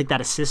Jones, and I think that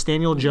assists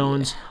Daniel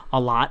Jones a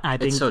lot. I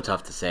think it's so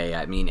tough to say.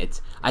 I mean,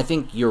 I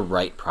think you're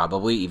right,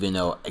 probably, even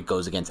though it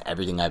goes against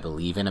everything I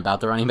believe in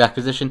about the running back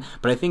position.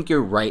 But I think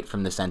you're right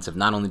from the sense of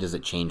not only does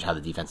it change how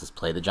the defenses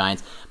play the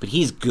Giants, but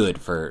he's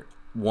good for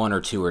 1 or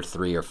 2 or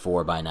 3 or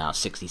 4 by now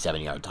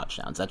 60-70-yard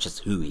touchdowns. That's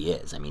just who he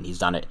is. I mean, he's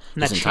done it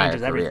his entire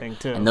career,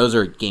 too. And those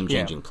are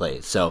game-changing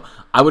plays. So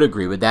I would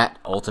agree with that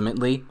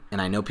ultimately,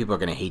 and I know people are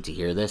going to hate to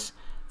hear this.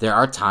 There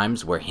are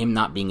times where him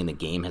not being in the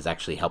game has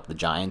actually helped the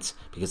Giants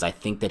because I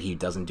think that he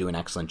doesn't do an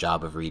excellent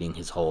job of reading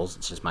his holes.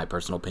 It's just my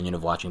personal opinion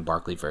of watching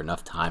Barkley for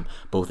enough time,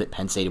 both at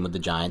Penn State and with the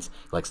Giants.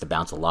 He likes to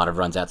bounce a lot of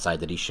runs outside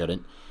that he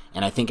shouldn't.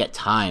 And I think at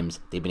times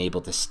they've been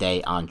able to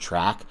stay on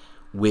track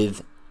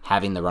with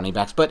having the running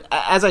backs. But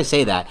as I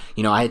say that,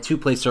 I had 2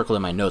 plays circled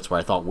in my notes where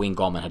I thought Wayne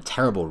Gallman had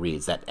terrible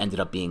reads that ended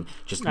up being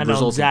just I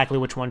know exactly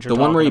which ones you're talking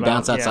about. The one where he about,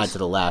 bounced outside to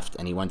the left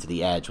and he went to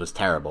the edge was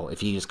terrible.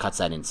 If he just cuts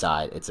that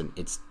inside,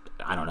 it's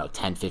I don't know,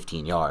 10,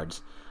 15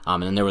 yards.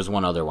 And then there was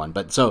one other one.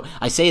 But so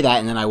I say that,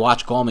 and then I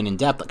watch Gallman in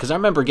depth, because I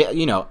remember,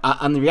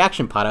 on the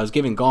reaction pod, I was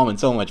giving Gallman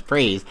so much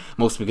praise,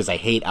 mostly because I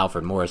hate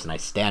Alfred Morris, and I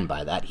stand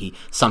by that. He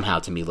somehow,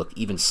 to me, looked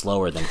even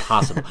slower than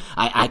possible.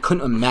 I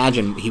couldn't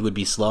imagine he would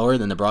be slower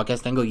than the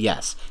broadcast angle.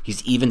 Yes,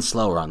 he's even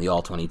slower on the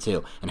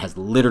All-22, and has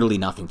literally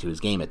nothing to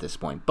his game at this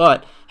point.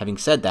 But, having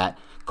said that,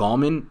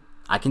 Gallman,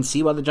 I can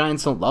see why the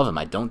Giants don't love him.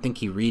 I don't think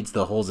he reads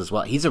the holes as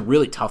well. He's a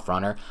really tough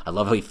runner. I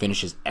love how he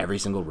finishes every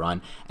single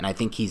run, and I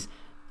think he's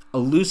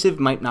elusive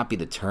might not be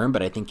the term,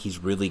 but I think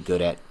he's really good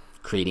at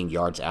creating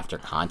yards after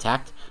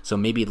contact. So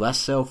maybe less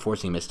so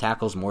forcing missed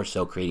tackles, more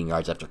so creating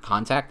yards after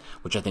contact,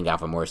 which I think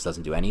Alfred Morris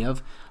doesn't do any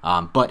of.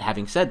 But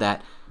having said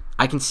that,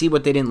 I can see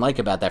what they didn't like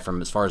about that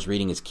from as far as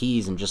reading his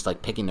keys and just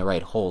like picking the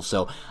right hole.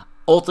 So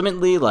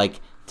ultimately,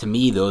 like, to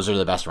me, those are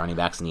the best running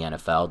backs in the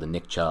NFL, the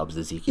Nick Chubbs,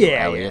 the Ezekiel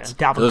Elliott's.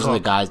 Yeah. Those are the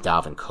guys,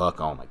 Dalvin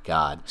Cook. Oh my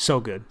God. So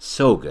good.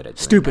 So good at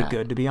doing Stupid that.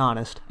 good, to be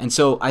honest. And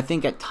so I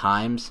think at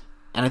times,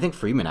 and I think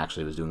Freeman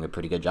actually was doing a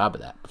pretty good job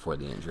of that before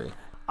the injury.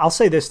 I'll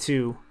say this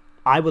too.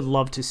 I would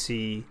love to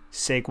see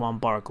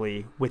Saquon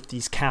Barkley with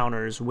these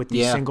counters, with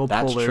these single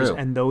pullers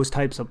and those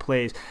types of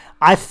plays.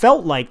 I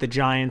felt like the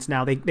Giants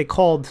now, they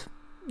called,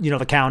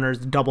 the counters,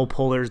 the double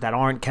pullers that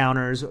aren't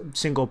counters,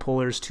 single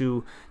pullers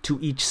to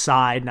each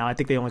side. Now, I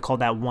think they only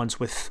called that once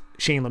with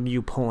Shane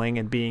Lemieux pulling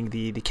and being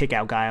the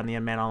kick-out guy on the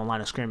end man on the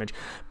line of scrimmage.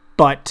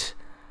 But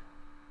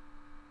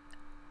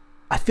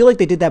I feel like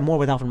they did that more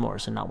with Alfred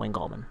Morris and not Wayne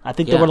Gallman. I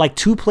think there were like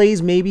 2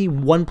 plays, maybe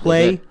one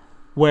play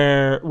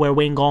where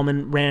Wayne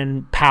Gallman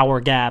ran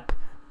power gap,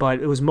 but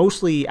it was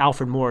mostly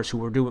Alfred Morris who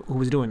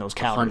was doing those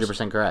counters.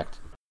 100% correct.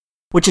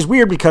 Which is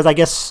weird because I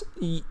guess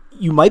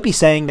you might be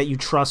saying that you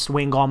trust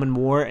Wayne Gallman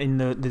more in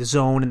the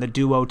zone and the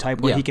duo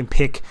type where he can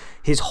pick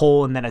his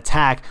hole and then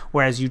attack,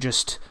 whereas you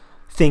just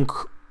think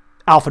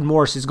Alfred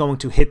Morris is going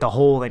to hit the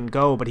hole and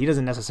go, but he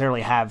doesn't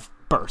necessarily have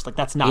burst. Like,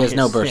 that's not his thing.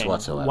 He has no burst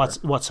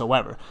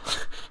whatsoever.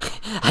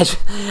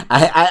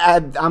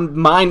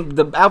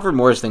 The Alfred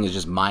Morris thing is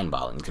just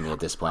mind-boggling to me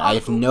at this point. I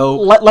have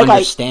no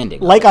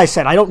understanding. I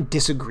said, I don't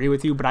disagree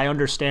with you, but I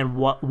understand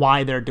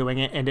why they're doing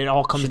it, and it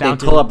all comes down to...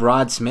 Should they pull up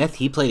Rod Smith?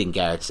 He played in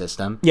Garrett's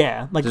system.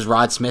 Yeah. Does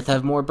Rod Smith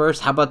have more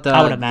burst? How about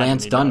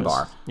Lance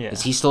Dunbar? Yeah.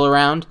 Is he still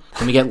around?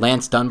 Can we get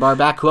Lance Dunbar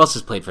back? Who else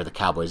has played for the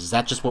Cowboys? Is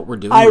that just what we're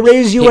doing? I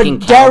raise you a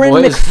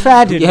Darren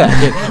McFadden.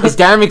 Yeah. Is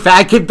Darren McFadden?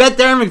 I could bet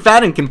Darren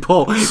McFadden can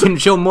pull. Can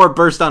show more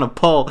burst on a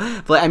pull.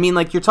 But I mean,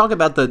 like, you're talking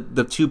about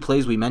the 2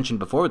 plays we mentioned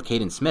before with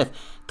Caden Smith.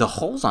 The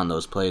holes on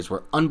those plays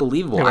were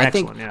unbelievable.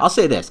 I'll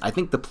say this. I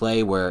think the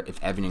play where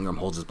if Evan Ingram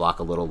holds his block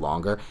a little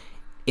longer,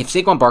 if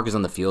Saquon Barkley's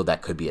on the field,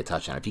 that could be a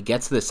touchdown. If he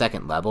gets to the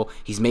second level,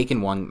 he's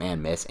making one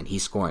man miss, and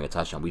he's scoring a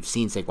touchdown. We've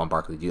seen Saquon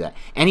Barkley do that.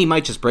 And he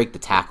might just break the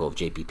tackle of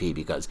JPP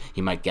because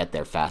he might get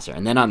there faster.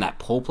 And then on that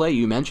pull play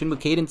you mentioned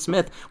with Caden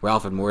Smith, where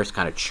Alfred Morris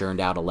kind of churned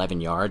out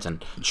 11 yards,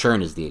 and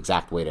churn is the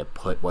exact way to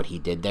put what he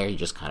did there. He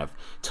just kind of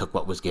took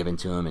what was given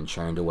to him and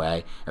churned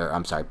away.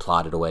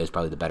 Plotted away is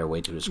probably the better way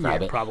to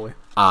describe it. Probably.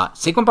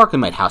 Saquon Barkley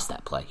might house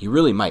that play. He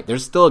really might.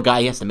 There's still a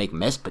guy he has to make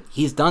miss, but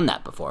he's done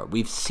that before.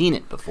 We've seen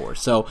it before.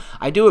 So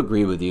I do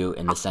agree with you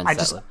in the sense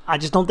I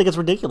just don't think it's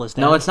ridiculous.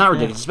 No, it's not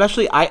ridiculous.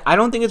 Especially, I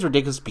don't think it's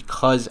ridiculous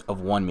because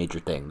of one major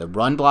thing. The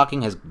run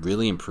blocking has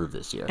really improved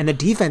this year. And the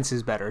defense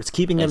is better. It's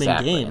keeping them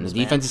in games. And the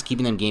defense is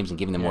keeping them games and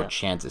giving them more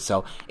chances.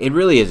 So it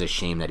really is a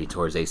shame that he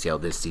tore his ACL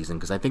this season,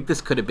 because I think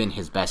this could have been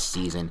his best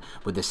season,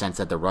 with the sense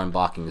that the run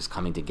blocking is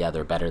coming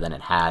together better than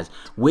it has,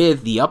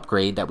 with the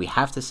upgrade that we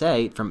have to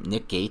say from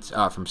Nick Gates,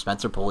 from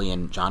Spencer Pulley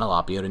and John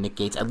Alapio to Nick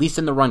Gates, at least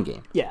in the run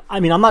game. Yeah,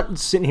 I mean, I'm not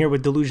sitting here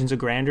with delusions of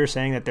grandeur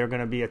saying that they're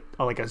going to be a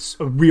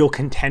real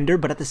contender,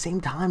 but at the same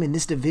time, in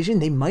this division,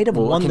 they might have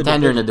won the division.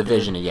 Contender in the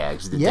division,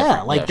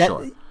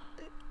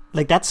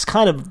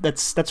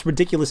 that's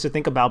ridiculous to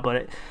think about,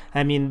 but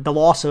the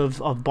loss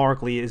of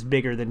Barkley is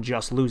bigger than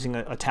just losing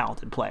a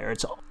talented player.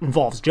 It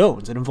involves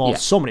Jones. It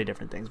involves so many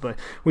different things, but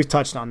we've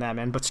touched on that,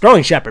 man. But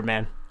Sterling Shepard,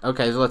 man.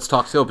 Okay, so let's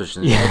talk skill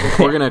positions. Yeah.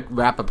 We're going to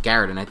wrap up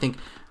Garrett, and I think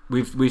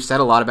We've said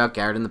a lot about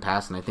Garrett in the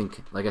past, and I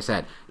think, like I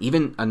said,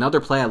 even another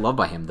play I love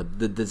by him,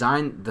 the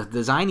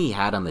design he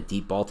had on the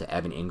deep ball to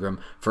Evan Ingram,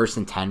 1st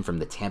and 10 from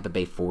the Tampa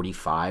Bay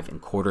 45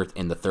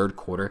 in the third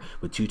quarter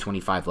with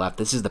 2:25 left.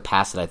 This is the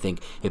pass that I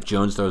think if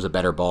Jones throws a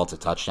better ball, it's a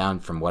touchdown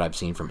from what I've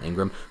seen from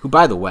Ingram, who,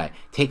 by the way,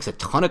 takes a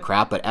ton of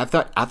crap, but I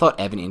thought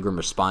Evan Ingram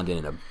responded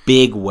in a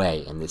big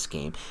way in this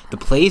game. The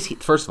play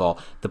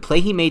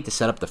he made to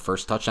set up the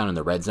first touchdown in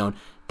the red zone,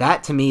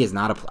 that, to me, is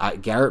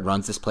not Garrett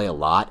runs this play a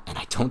lot, and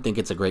I don't think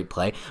it's a great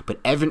play, but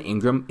Evan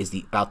Ingram is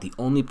about the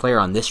only player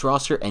on this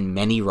roster and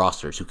many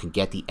rosters who can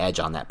get the edge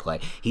on that play.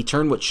 He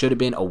turned what should have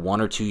been a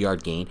 1 or 2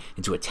 yard gain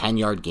into a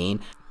 10-yard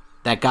gain.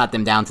 That got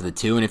them down to the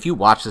 2, and if you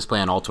watch this play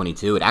on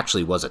All-22, it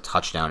actually was a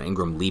touchdown.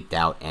 Ingram leaped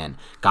out and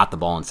got the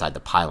ball inside the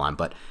pylon,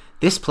 but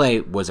this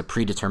play was a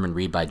predetermined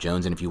read by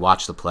Jones, and if you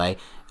watch the play,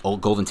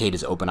 Golden Tate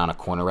is open on a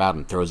corner route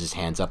and throws his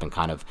hands up and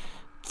kind of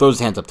throws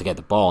his hands up to get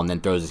the ball and then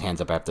throws his hands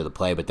up after the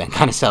play, but then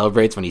kind of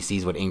celebrates when he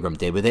sees what Ingram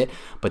did with it.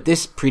 But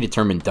this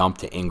predetermined dump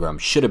to Ingram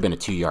should have been a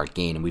 2-yard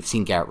gain, and we've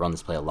seen Garrett run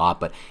this play a lot,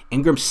 but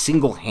Ingram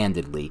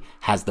single-handedly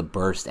has the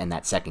burst and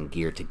that second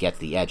gear to get to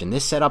the edge, and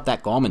this set up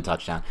that Gallman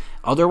touchdown.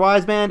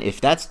 Otherwise, man, if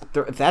that's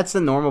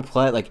the normal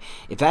play, like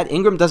if that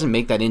Ingram doesn't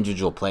make that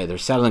individual play, they're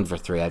settling for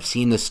 3. I've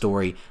seen this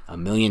story a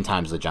million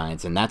times with the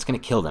Giants, and that's going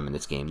to kill them in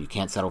this game. You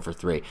can't settle for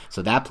 3.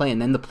 So that play,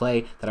 and then the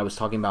play that I was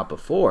talking about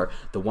before,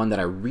 the one that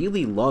I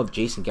really love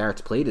Jason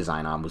Garrett's play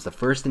design on, was the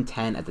 1st and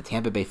 10 at the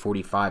Tampa Bay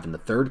 45 in the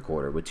third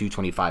quarter with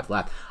 2:25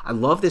 left. I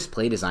love this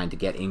play design to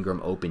get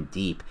Ingram open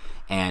deep,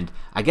 and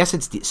I guess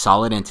it's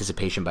solid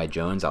anticipation by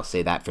Jones. I'll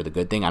say that for the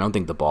good thing. I don't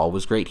think the ball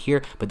was great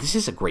here, but this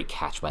is a great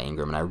catch by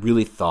Ingram, and I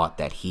really thought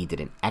that he did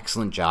an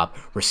excellent job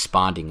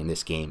responding in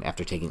this game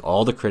after taking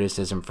all the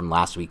criticism from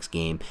last week's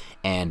game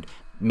and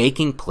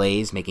making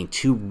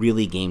 2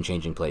 really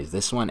game-changing plays,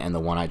 this one and the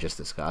one I just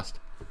discussed.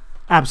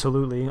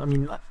 Absolutely. I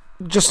mean,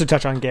 just to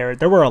touch on Garrett,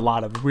 there were a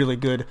lot of really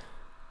good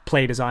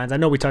play designs. I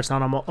know we touched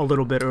on them a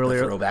little bit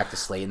earlier. The throwback to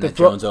Slayton that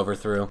Jones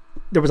overthrew.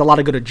 There was a lot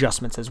of good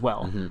adjustments as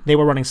well. Mm-hmm. They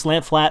were running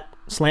slant flat,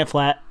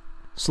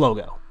 slow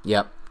go.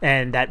 Yep.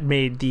 And that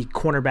made the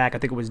cornerback, I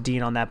think it was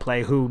Dean on that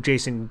play, who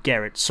Jason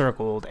Garrett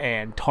circled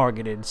and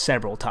targeted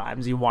several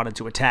times. He wanted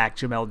to attack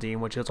Jamel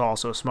Dean, which is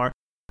also smart.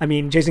 I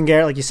mean, Jason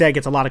Garrett, like you said,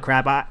 gets a lot of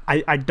crap.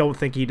 I don't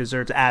think he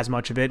deserves as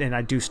much of it, and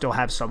I do still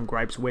have some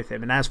gripes with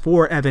him. And as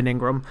for Evan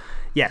Ingram,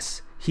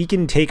 yes, he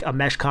can take a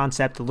mesh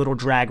concept, a little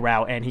drag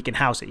route, and he can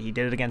house it. He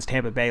did it against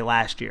Tampa Bay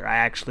last year. I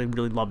actually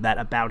really love that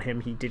about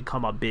him. He did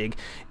come up big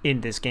in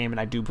this game, and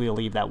I do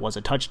believe that was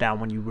a touchdown.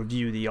 When you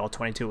review the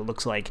All-22, it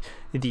looks like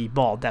the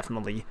ball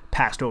definitely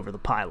passed over the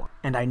pylon.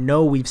 And I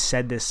know we've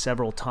said this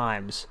several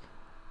times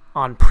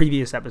on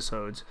previous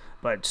episodes,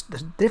 but the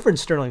difference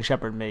Sterling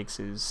Shepard makes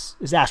is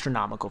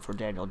astronomical for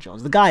Daniel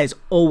Jones. The guy is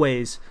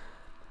always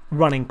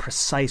running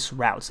precise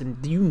routes,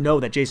 and you know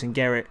that Jason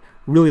Garrett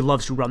really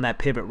loves to run that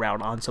pivot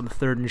route on some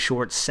 3rd and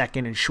short,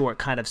 2nd and short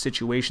kind of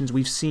situations.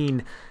 We've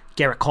seen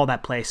Garrett call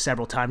that play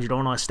several times. You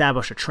don't want to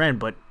establish a trend,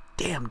 but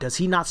damn, does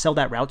he not sell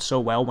that route so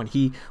well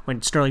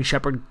when Sterling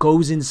Shepard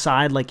goes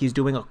inside like he's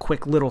doing a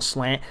quick little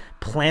slant,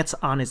 plants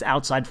on his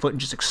outside foot,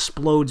 and just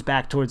explodes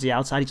back towards the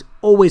outside. He's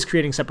always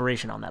creating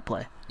separation on that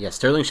play. Yeah,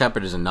 Sterling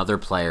Shepard is another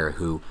player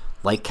who,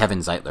 like Kevin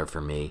Zeitler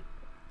for me,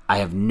 I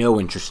have no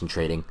interest in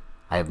trading.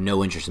 I have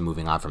no interest in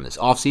moving on from this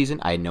offseason.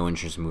 I had no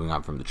interest in moving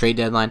on from the trade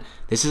deadline.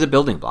 This is a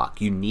building block.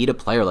 You need a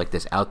player like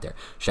this out there.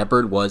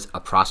 Shepard was a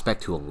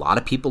prospect who a lot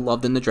of people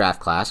loved in the draft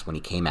class when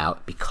he came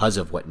out because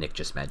of what Nick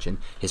just mentioned.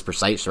 His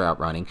precise route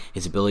running,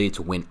 his ability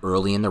to win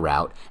early in the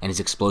route, and his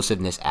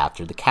explosiveness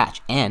after the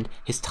catch, and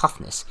his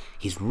toughness.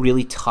 He's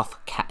really tough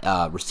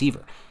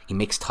receiver. He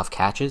makes tough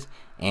catches,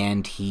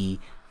 and he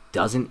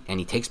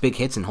takes big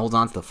hits and holds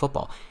on to the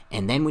football.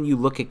 And then when you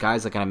look at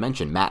guys like I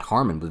mentioned, Matt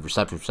Harmon with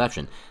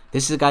reception,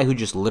 this is a guy who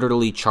just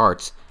literally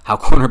charts how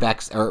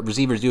cornerbacks or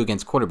receivers do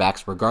against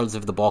quarterbacks, regardless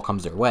if the ball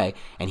comes their way,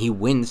 and he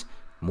wins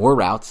more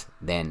routes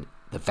than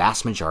the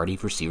vast majority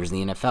of receivers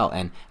in the NFL.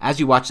 And as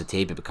you watch the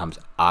tape, it becomes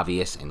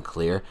obvious and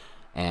clear.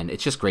 And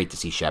it's just great to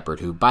see Shepard,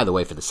 who, by the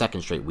way, for the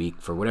 2nd straight week,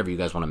 for whatever you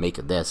guys want to make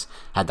of this,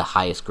 had the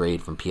highest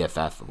grade from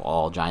PFF of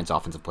all Giants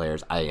offensive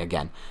players.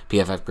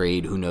 PFF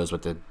grade, who knows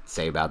what to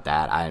say about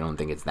that? I don't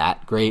think it's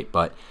that great,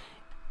 but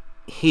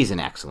he's an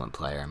excellent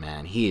player,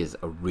 man. He is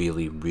a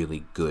really,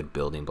 really good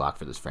building block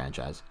for this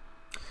franchise.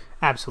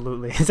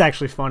 Absolutely. It's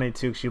actually funny,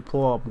 too, because you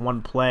pull up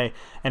one play,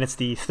 and it's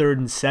the 3rd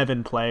and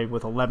 7 play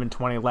with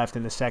 11:20 left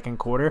in the second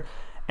quarter,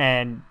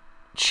 and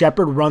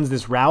Shepard runs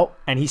this route,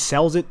 and he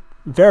sells it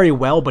very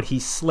well, but he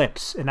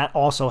slips, and that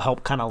also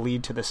helped kind of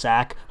lead to the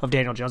sack of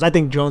Daniel Jones. I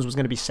think Jones was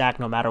going to be sacked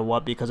no matter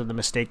what because of the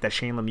mistake that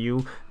Shane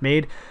Lemieux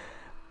made,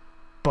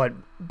 but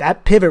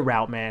that pivot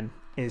route, man,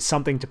 is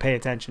something to pay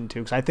attention to,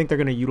 because I think they're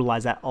going to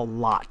utilize that a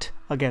lot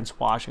against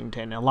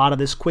Washington. And a lot of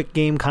this quick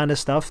game kind of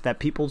stuff that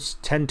people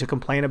tend to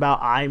complain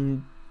about,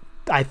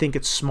 I think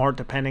it's smart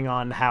depending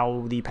on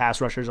how the pass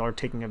rushers are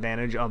taking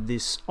advantage of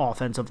this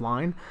offensive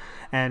line.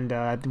 And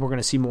we're going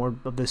to see more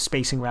of the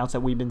spacing routes that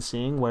we've been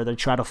seeing where they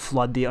try to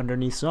flood the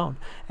underneath zone.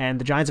 And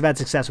the Giants have had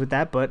success with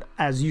that, but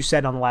as you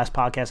said on the last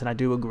podcast, and I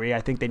do agree, I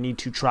think they need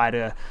to try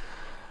to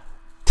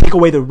take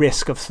away the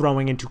risk of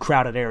throwing into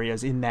crowded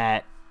areas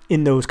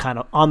on those kind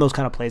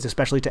of plays,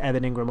 especially to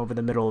Evan Ingram over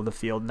the middle of the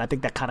field. And I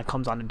think that kind of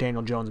comes on to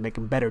Daniel Jones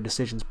making better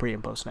decisions pre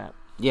and post snap.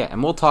 Yeah,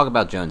 and we'll talk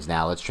about Jones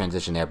now. Let's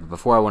transition there. But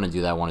before I want to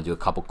do that, I want to do a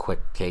couple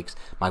quick takes.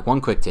 My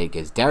one quick take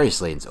is Darius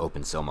Slayton's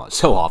open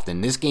so often.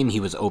 This game he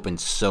was open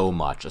so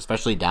much,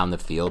 especially down the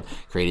field,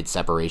 created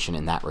separation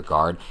in that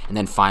regard. And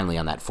then finally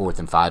on that 4th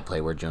and 5 play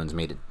where Jones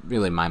made,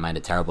 really in my mind, a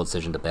terrible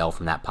decision to bail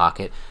from that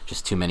pocket.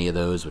 Just too many of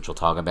those, which we'll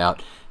talk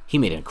about. He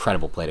made an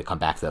incredible play to come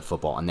back to that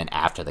football and then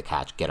after the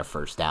catch get a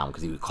first down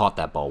because he caught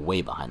that ball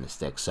way behind the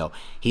sticks. So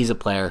he's a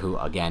player who,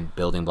 again,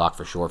 building block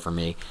for sure for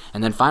me.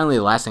 And then finally,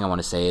 the last thing I want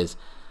to say is,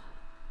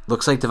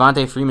 looks like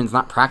Devontae Freeman's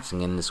not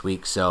practicing in this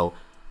week, so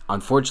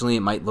unfortunately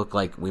it might look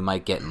like we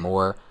might get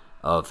more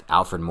of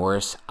Alfred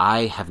Morris,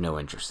 I have no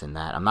interest in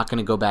that. I'm not going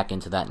to go back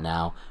into that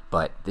now,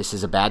 but this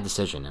is a bad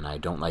decision, and I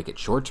don't like it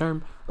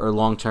short-term or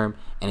long-term,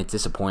 and it's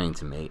disappointing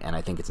to me, and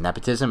I think it's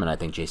nepotism, and I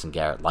think Jason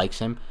Garrett likes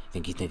him. I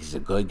think he thinks he's a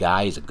good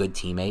guy, he's a good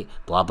teammate,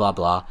 blah, blah,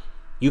 blah.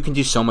 You can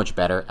do so much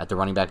better at the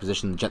running back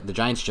position. The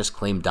Giants just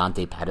claimed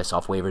Dante Pettis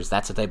off waivers.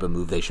 That's the type of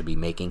move they should be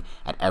making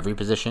at every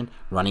position,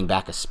 running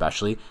back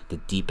especially, the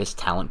deepest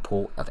talent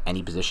pool of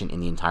any position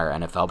in the entire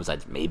NFL,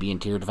 besides maybe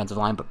interior defensive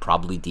line, but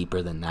probably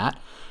deeper than that.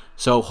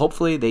 So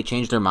hopefully they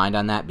change their mind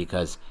on that,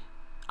 because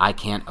I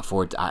can't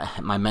afford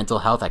my mental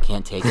health. I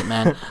can't take it,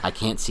 man. I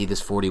can't see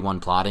this 41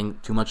 plotting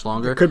too much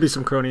longer. There could be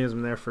some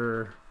cronyism there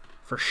for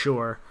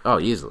sure. Oh,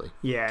 easily.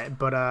 Yeah,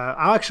 but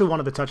I actually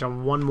wanted to touch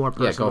on one more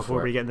person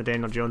before we get into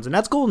Daniel Jones, and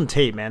that's Golden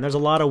Tate, man. There's a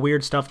lot of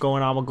weird stuff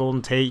going on with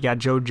Golden Tate. You got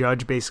Joe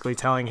Judge basically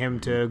telling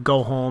him to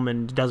go home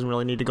and doesn't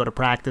really need to go to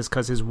practice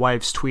because his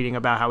wife's tweeting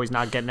about how he's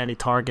not getting any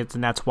targets,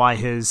 and that's why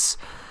his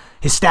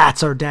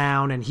stats are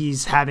down, and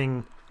he's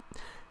having,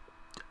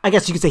 I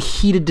guess you could say,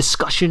 heated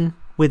discussion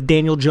with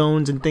Daniel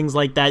Jones and things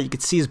like that. You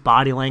could see his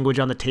body language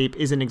on the tape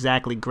isn't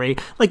exactly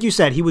great. Like you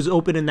said, he was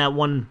open in that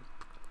one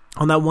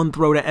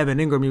throw to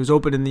Evan Ingram. He was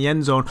open in the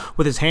end zone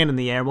with his hand in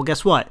the air. Well,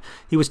 guess what?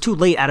 He was too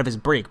late out of his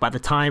break. By the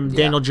time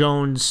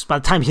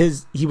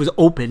he was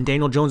open,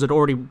 Daniel Jones had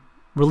already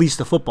released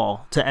the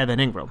football to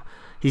Evan Ingram.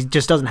 He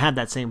just doesn't have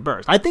that same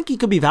burst. I think he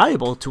could be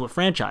valuable to a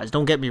franchise.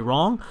 Don't get me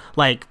wrong.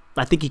 Like,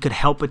 I think he could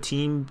help a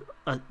team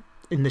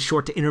in the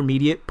short to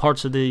intermediate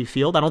parts of the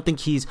field. I don't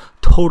think he's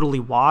totally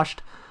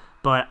washed,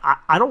 but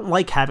I don't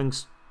like having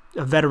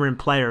a veteran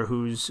player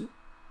who's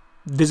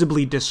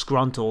visibly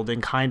disgruntled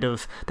and kind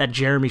of that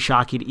Jeremy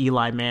Shockey to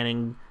Eli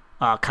Manning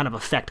kind of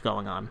effect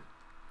going on.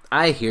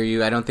 I hear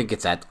you. I don't think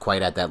it's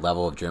quite at that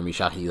level of Jeremy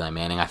Shockey, Eli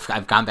Manning.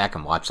 I've gone back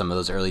and watched some of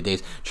those early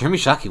days. Jeremy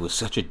Shockey was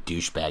such a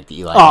douchebag to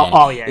Eli Manning.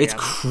 Oh yeah, it's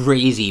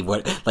crazy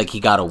what he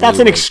got away with. That's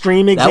an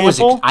extreme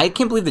example. I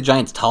can't believe the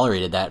Giants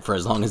tolerated that for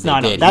as long as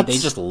they did. They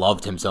just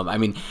loved him so much. I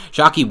mean,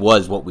 Shockey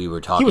was what we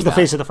were talking about. He was the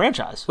face of the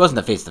franchise. He wasn't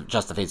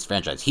just the face of the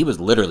franchise. He was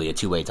literally a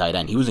two-way tight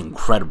end. He was an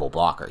incredible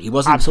blocker. He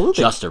wasn't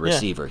just a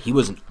receiver. Yeah. He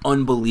was an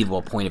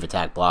unbelievable point of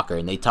attack blocker,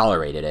 and they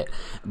tolerated it,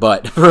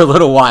 but for a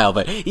little while.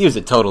 But he was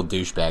a total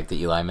douchebag to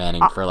Eli Manning.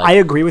 I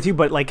agree with you,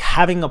 but like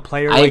having a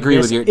player I agree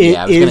with you.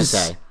 Yeah, I was going to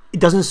say. It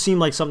doesn't seem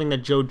like something that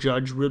Joe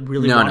Judge would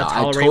really want to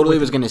tolerate. I totally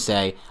was going to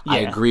say, I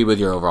agree with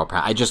your overall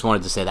premise. I just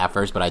wanted to say that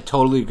first, but I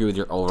totally agree with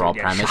your overall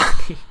premise.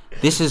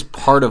 This is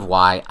part of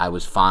why I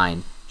was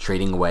fine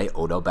trading away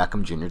Odell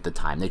Beckham Jr. at the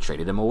time they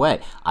traded him away.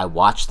 I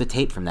watched the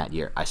tape from that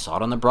year. I saw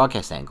it on the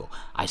broadcast angle.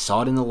 I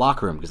saw it in the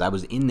locker room because I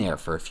was in there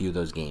for a few of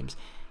those games.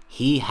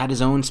 He had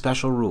his own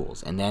special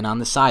rules, and then on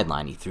the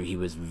sideline,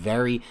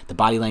 the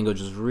body language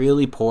was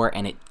really poor,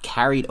 and it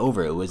carried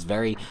over. It was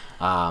very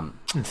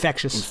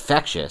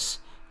infectious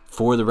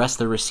for the rest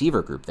of the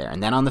receiver group there.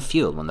 And then on the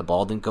field, when the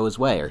ball didn't go his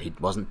way, or he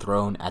wasn't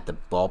thrown at the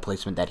ball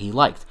placement that he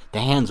liked, the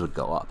hands would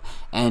go up.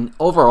 And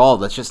overall,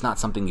 that's just not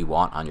something you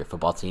want on your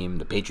football team.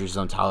 The Patriots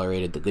don't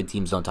tolerate it. The good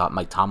teams don't tolerate it.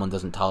 Mike Tomlin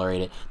doesn't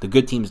tolerate it. The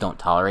good teams don't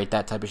tolerate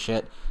that type of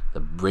shit. The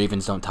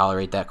Ravens don't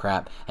tolerate that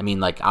crap. I mean,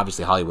 like,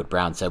 obviously Hollywood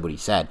Brown said what he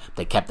said.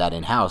 They kept that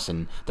in-house,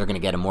 and they're going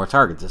to get him more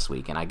targets this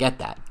week, and I get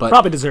that. But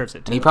probably deserves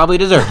it, too. And he probably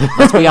deserves it.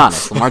 Let's be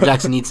honest. Lamar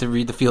Jackson needs to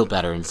read the field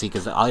better and see,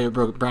 because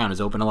Hollywood Brown is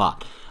open a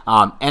lot.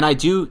 And I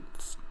do,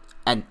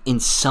 and in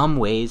some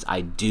ways,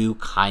 I do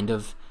kind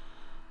of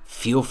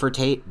feel for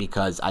Tate,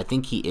 because I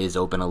think he is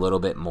open a little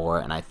bit more,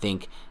 and I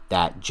think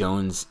that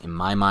Jones, in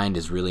my mind,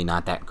 is really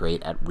not that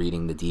great at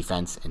reading the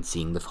defense and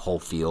seeing the whole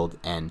field,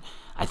 and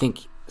I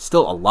think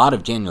still a lot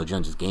of Daniel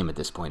Jones' game at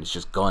this point is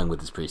just going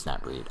with his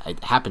pre-snap read.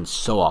 It happens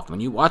so often.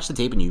 When you watch the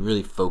tape and you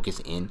really focus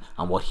in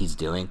on what he's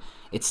doing,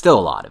 it's still a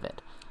lot of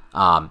it.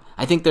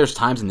 I think there's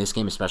times in this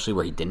game especially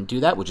where he didn't do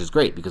that, which is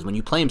great, because when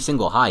you play him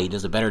single high, he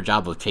does a better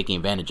job of taking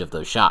advantage of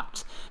those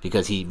shots,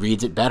 because he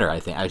reads it better, I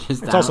think.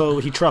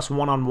 He trusts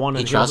one-on-one.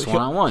 He trusts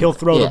one-on-one. He'll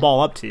throw the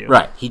ball up to you.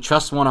 Right. He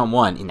trusts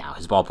one-on-one. Now,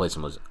 his ball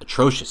placement was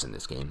atrocious in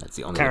this game. That's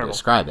the only way to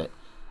describe it.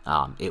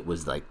 It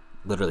was like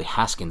literally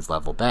Haskins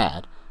level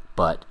bad,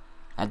 but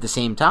at the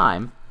same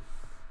time,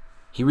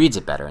 he reads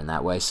it better in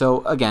that way.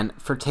 So, again,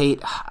 for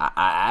Tate,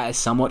 I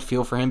somewhat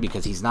feel for him,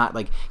 because he's not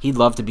like, he'd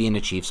love to be in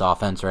the Chiefs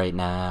offense right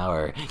now,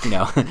 or,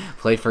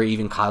 play for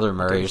even Kyler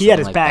Murray or he had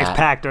his bags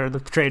packed during the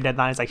trade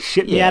deadline. He's like,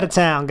 ship me out of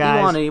town,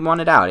 guys. He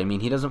wanted out. I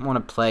mean, he doesn't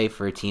want to play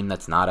for a team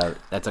that's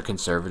that's a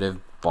conservative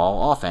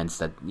ball offense,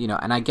 that,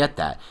 and I get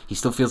that. He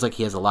still feels like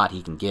he has a lot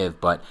he can give,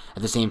 but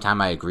at the same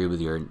time, I agree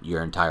with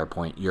your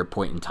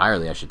point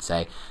entirely, I should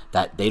say,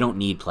 that they don't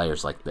need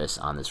players like this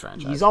on this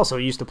franchise. He's also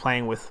used to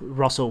playing with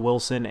Russell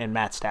Wilson and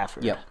Matt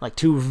Stafford. Yep. Like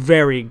two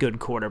very good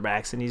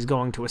quarterbacks, and he's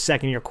going to a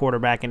second-year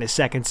quarterback in his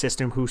second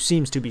system who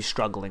seems to be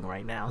struggling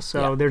right now.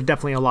 So there's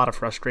definitely a lot of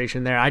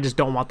frustration there. I just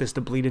don't want this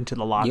to bleed into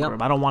the locker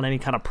room. I don't want any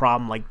kind of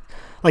problem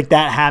like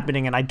that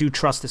happening, and I do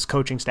trust this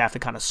coaching staff to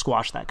kind of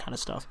squash that kind of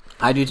stuff.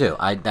 I do too.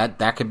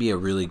 That that could be a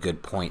really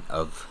good point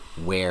of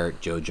where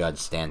Joe Judge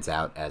stands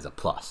out as a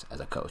plus as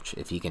a coach.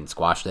 If he can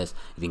squash this,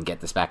 if he can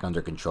get this back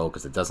under control,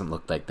 because it doesn't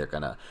look like they're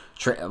going to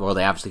well,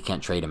 they obviously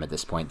can't trade him at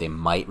this point. They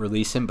might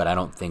release him, but I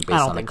don't think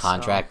based on the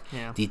contract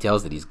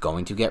details that he's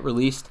going to get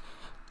released.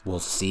 We'll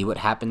see what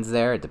happens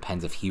there. It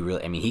depends if he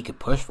really, I mean, he could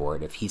push for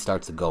it. If he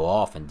starts to go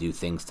off and do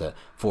things to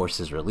force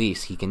his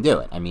release, he can do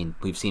it. I mean,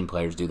 we've seen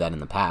players do that in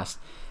the past,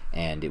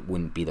 and it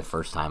wouldn't be the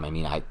first time. I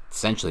mean,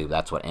 essentially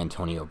that's what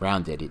Antonio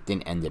Brown did. It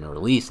didn't end in a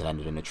release, it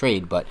ended in a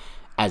trade, but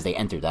as they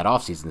entered that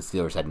offseason, the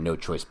Steelers had no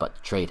choice but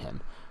to trade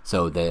him.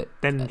 So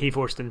then he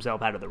forced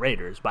himself out of the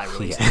Raiders by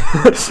releasing.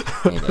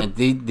 Yeah. and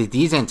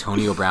these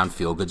Antonio Brown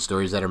feel-good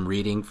stories that I'm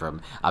reading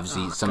from,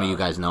 obviously some of you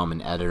guys know I'm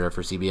an editor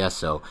for CBS,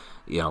 so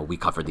we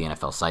covered the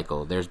NFL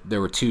cycle.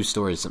 There were 2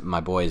 stories my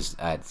boys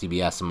at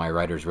CBS and my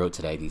writers wrote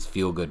today, these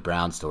feel-good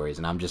Brown stories,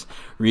 and I'm just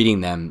reading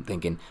them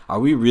thinking, are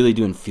we really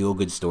doing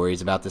feel-good stories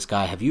about this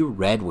guy? Have you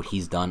read what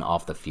he's done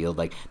off the field?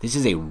 Like, this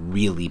is a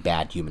really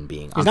bad human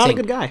being. He's not a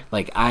good guy.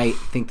 Like, I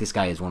think this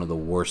guy is one of the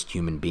worst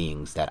human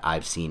beings that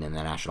I've seen in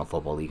the National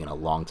Football League in a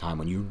long time.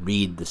 When you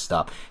read the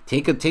stuff,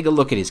 take a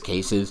look at his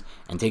cases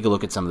and take a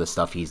look at some of the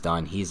stuff he's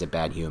done. He's a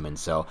bad human,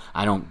 so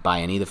I don't buy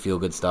any of the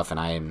feel-good stuff, and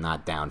I am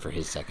not down for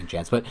his second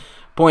chance. But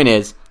point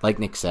is, like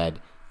Nick said,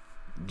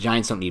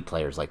 Giants don't need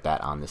players like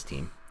that on this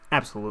team.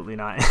 Absolutely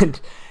not. And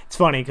it's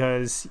funny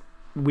because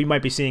we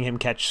might be seeing him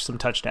catch some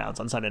touchdowns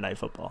on Sunday Night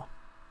Football.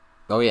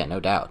 Oh yeah, no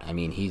doubt. I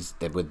mean, with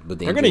the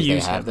they're going to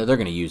use him. They're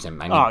going to use him.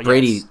 I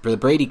mean, the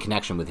Brady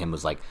connection with him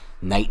was like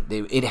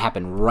it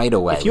happened right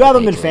away. If you have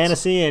him in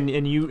fantasy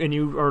and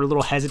you are a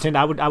little hesitant,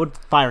 I would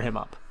fire him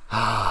up.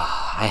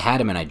 I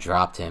had him and I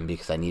dropped him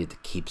because I needed to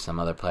keep some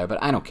other player,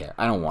 but I don't care.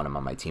 I don't want him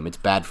on my team. It's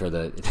bad for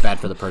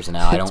the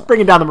personnel. It's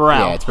bringing down the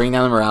morale. Yeah, it's bringing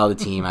down the morale of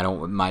the team. I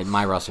don't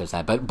my roster is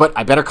that, but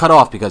I better cut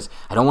off because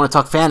I don't want to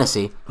talk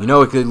fantasy.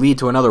 It could lead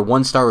to another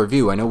 1-star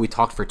review. I know we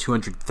talked for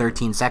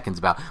 213 seconds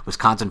about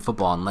Wisconsin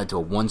football and led to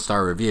a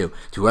 1-star review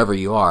to whoever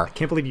you are. I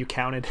can't believe you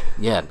counted.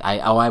 Yeah,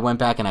 I went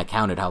back and I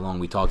counted how long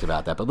we talked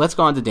about that. But let's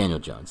go on to Daniel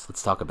Jones.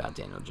 Let's talk about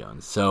Daniel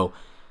Jones. So,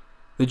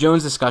 the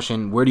Jones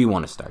discussion, where do you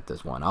want to start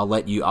this one? I'll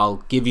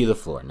give you the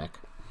floor, Nick.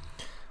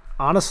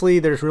 Honestly,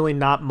 there's really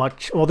not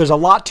much. Well, there's a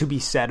lot to be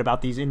said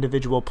about these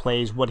individual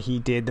plays, what he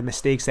did, the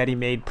mistakes that he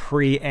made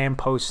pre and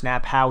post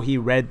snap, how he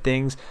read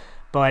things.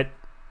 But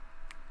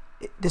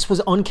this was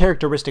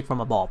uncharacteristic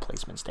from a ball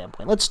placement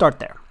standpoint. Let's start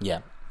there. Yeah.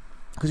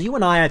 Because you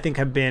and I think,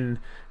 have been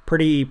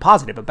pretty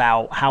positive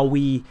about how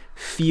we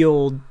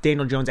feel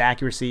Daniel Jones'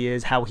 accuracy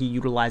is, how he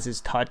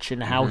utilizes touch,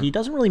 and how he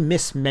doesn't really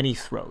miss many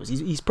throws.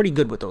 He's pretty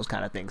good with those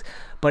kind of things.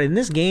 But in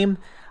this game,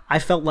 I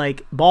felt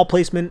like ball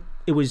placement,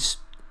 it was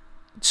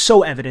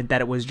so evident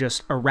that it was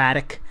just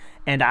erratic.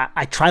 And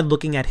I tried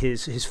looking at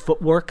his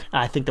footwork.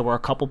 I think there were a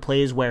couple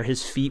plays where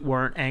his feet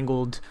weren't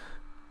angled,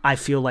 I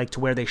feel like,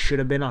 to where they should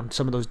have been on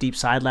some of those deep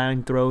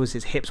sideline throws.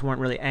 His hips weren't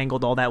really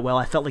angled all that well.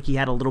 I felt like he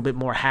had a little bit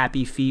more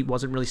happy feet,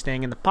 wasn't really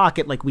staying in the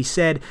pocket, like we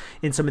said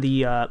in some of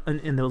the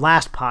in the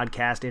last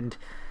podcast. And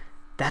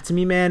that, to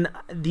me, man,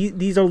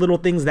 these are little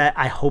things that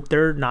I hope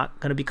they're not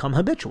going to become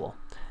habitual.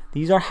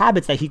 These are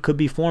habits that he could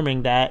be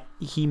forming that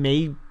he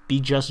may be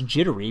just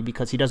jittery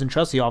because he doesn't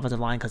trust the offensive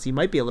line, because he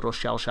might be a little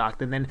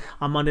shell-shocked. And then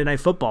on Monday Night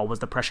Football, was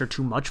the pressure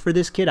too much for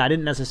this kid? I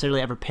didn't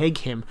necessarily ever peg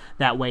him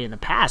that way in the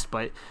past,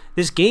 but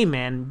this game,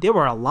 man, there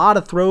were a lot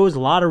of throws, a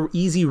lot of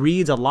easy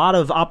reads, a lot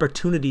of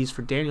opportunities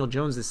for Daniel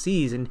Jones to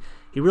seize, and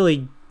he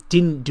really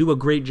didn't do a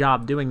great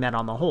job doing that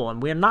on the whole.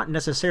 And we're not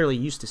necessarily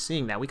used to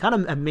seeing that. We kind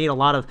of have made a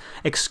lot of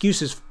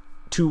excuses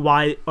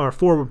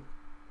for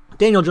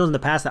Daniel Jones in the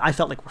past that I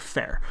felt like were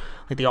fair,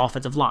 like the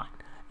offensive line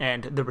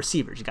and the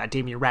receivers. You got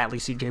Damian Ratley,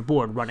 CJ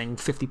Board running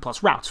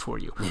 50-plus routes for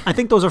you. I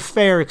think those are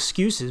fair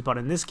excuses, but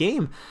in this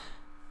game,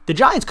 the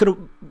Giants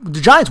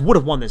would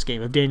have won this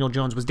game if Daniel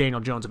Jones was Daniel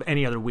Jones of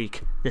any other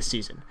week this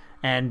season.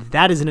 And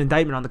that is an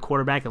indictment on the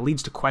quarterback. It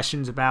leads to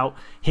questions about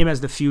him as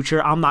the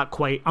future. I'm not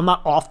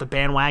off the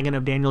bandwagon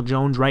of Daniel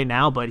Jones right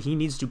now, but he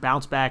needs to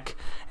bounce back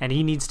and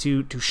he needs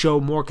to show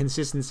more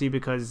consistency,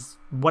 because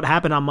what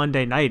happened on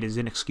Monday night is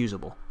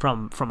inexcusable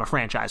from a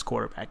franchise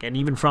quarterback, and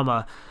even from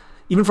a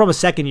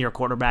second-year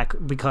quarterback,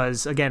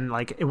 because, again,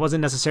 like, it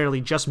wasn't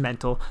necessarily just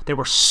mental. There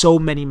were so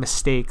many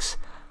mistakes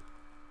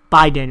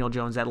by Daniel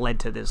Jones that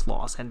led to this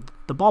loss. And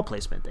the ball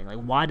placement thing, like,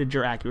 why did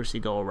your accuracy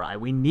go awry?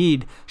 We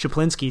need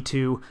Shaplinski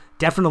to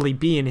definitely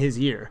be in his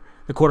ear,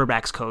 the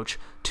quarterback's coach,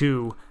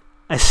 to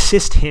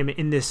assist him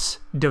in this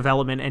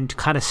development and to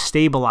kind of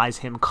stabilize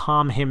him,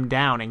 calm him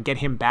down, and get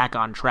him back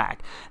on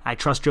track. I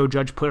trust Joe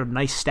Judge put a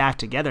nice staff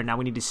together. Now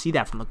we need to see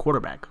that from the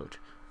quarterback coach.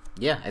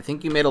 Yeah, I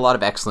think you made a lot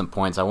of excellent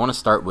points. I want to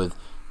start with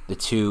the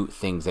 2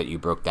 things that you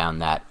broke down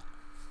that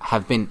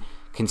have been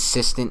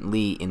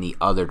consistently in the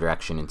other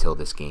direction until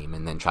this game,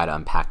 and then try to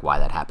unpack why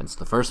that happens.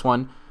 The first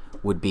one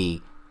would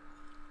be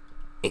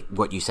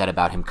what you said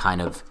about him,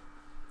 kind of,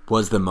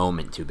 was the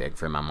moment too big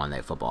for him on Monday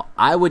Night Football?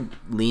 I would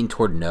lean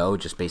toward no,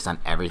 just based on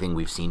everything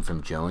we've seen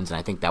from Jones, and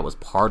I think that was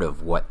part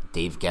of what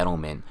Dave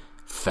Gettleman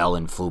fell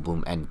in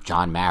Fulblom and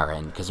John Mara.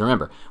 And because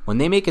remember, when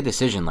they make a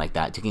decision like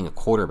that, taking a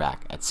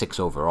quarterback at 6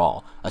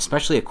 overall,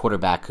 especially a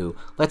quarterback who,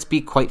 let's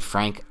be quite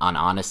frank and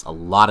honest, a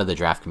lot of the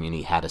draft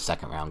community had a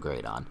second-round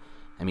grade on.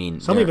 I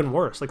mean, some even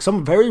worse. Like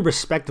some very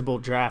respectable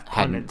draft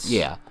pundits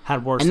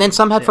had worse. And then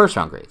some had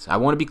first-round grades. I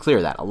want to be clear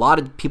of that. A lot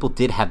of people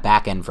did have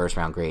back-end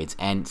first-round grades,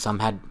 and some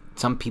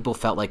people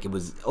felt like it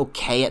was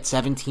okay at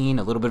 17,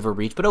 a little bit of a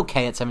reach, but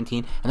okay at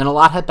 17. And then a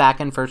lot had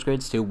back-end first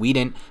grades too. We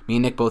didn't. Me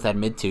and Nick both had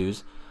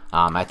mid-2s.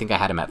 I think I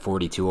had him at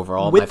 42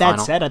 overall. With that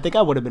said, I think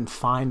I would have been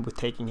fine with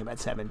taking him at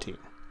 17.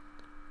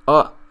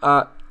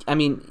 I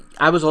mean,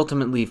 I was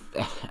ultimately,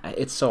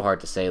 it's so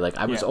hard to say, like,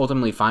 I was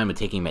ultimately fine with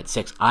taking him at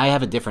 6. I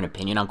have a different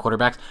opinion on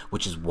quarterbacks,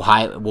 which is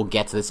why we'll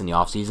get to this in the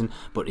offseason,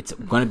 but it's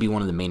going to be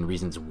one of the main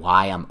reasons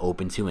why I'm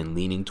open to and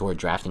leaning toward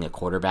drafting a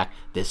quarterback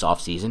this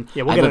offseason.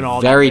 Yeah, we'll I get have an all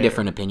a very that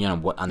different opinion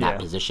on that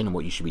position and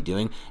what you should be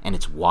doing, and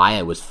it's why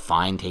I was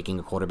fine taking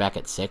a quarterback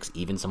at 6,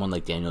 even someone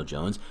like Daniel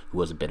Jones, who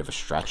was a bit of a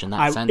stretch in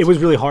that sense. It was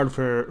really hard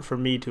for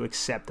me to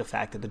accept the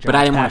fact that the Giants but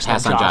I didn't want to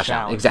pass on Josh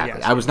Allen. Allen. Exactly.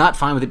 Yes, I was not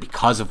fine with it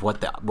because of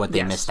what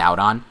they missed out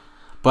on.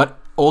 But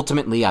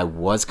ultimately, I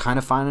was kind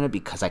of fine with it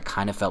because I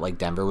kind of felt like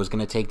Denver was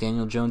going to take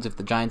Daniel Jones if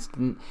the Giants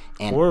didn't.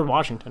 Or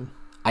Washington.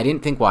 I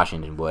didn't think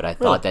Washington would. I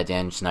thought that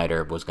Dan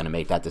Snyder was going to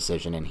make that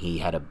decision, and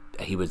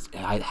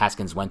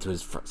Haskins went to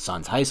his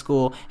son's high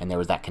school, and there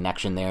was that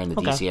connection there in the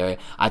DC area.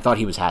 I thought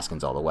he was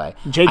Haskins all the way.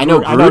 I know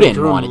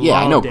Gruden wanted. Yeah,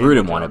 I know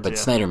Gruden wanted, but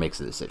Snyder makes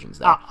the decisions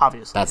there.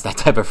 Obviously, that's that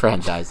type of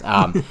franchise.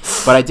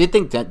 But I did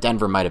think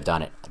Denver might have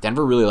done it.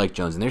 Denver really liked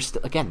Jones, and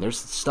there's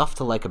stuff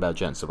to like about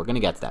Jones, so we're going to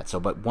get to that. So,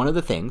 but one of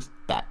the things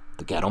that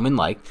the Gettleman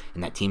liked,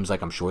 and that teams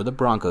like I'm sure the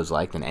Broncos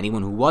liked, and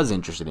anyone who was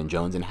interested in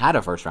Jones and had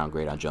a first-round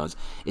grade on Jones,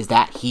 is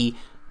that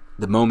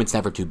the moment's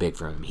never too big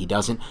for him. He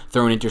doesn't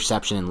throw an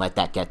interception and let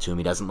that get to him.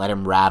 He doesn't let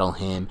him rattle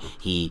him.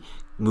 He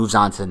moves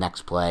on to the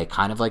next play,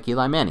 kind of like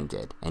Eli Manning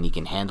did, and he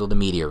can handle the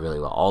media really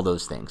well, all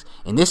those things.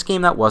 In this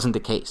game, that wasn't the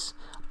case.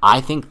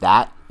 I think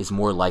that is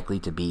more likely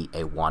to be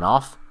a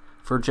one-off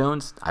for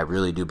Jones. I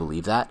really do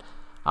believe that.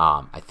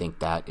 I think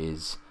that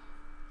is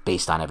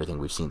based on everything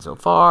we've seen so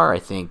far. I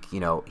think,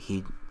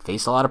 he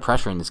faced a lot of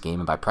pressure in this game,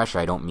 and by pressure,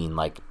 I don't mean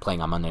like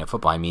playing on Monday Night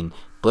Football. I mean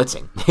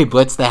blitzing. They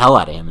blitzed the hell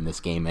out of him in this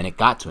game, and it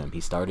got to him.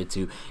 He started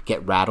to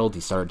get rattled.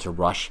 He started to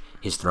rush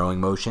his throwing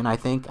motion, I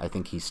think. I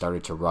think he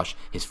started to rush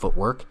his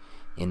footwork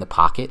in the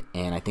pocket,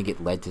 and I think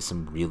it led to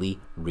some really,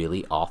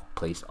 really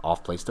off-place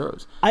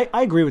throws. I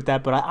agree with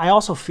that, but I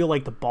also feel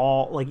like the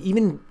ball, like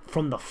even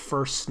from the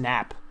first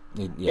snap,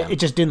 it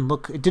just didn't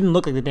look like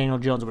the Daniel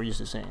Jones we're used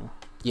to seeing.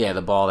 Yeah,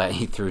 the ball that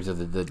he threw to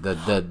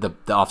the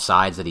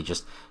offsides that he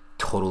just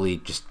totally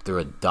just threw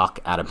a duck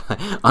out of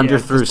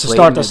underthrew to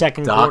start the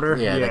second quarter.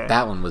 Yeah, like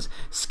that one was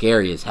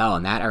scary as hell.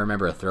 And that I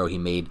remember a throw he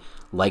made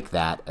like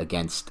that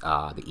against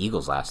the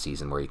Eagles last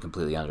season where he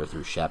completely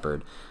underthrew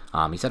Shepard.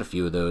 He's had a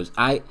few of those.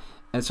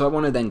 And so I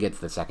want to then get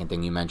to the second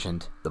thing you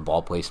mentioned, the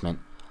ball placement.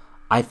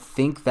 I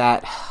think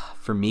that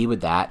for me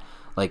with that,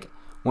 like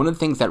one of the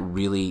things that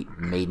really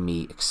made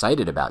me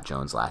excited about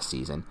Jones last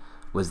season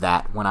was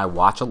that when I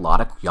watch a lot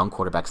of young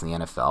quarterbacks in the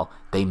NFL,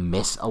 they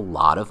miss a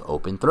lot of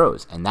open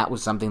throws. And that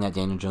was something that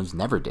Daniel Jones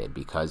never did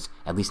because,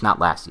 at least not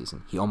last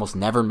season, he almost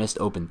never missed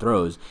open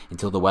throws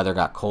until the weather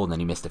got cold and then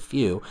he missed a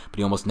few, but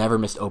he almost never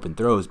missed open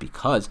throws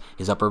because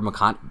his upper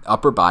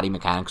body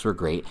mechanics were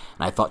great,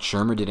 and I thought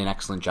Shurmur did an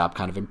excellent job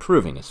kind of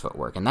improving his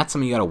footwork. And that's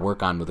something you got to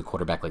work on with a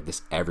quarterback like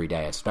this every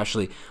day,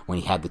 especially when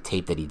he had the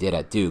tape that he did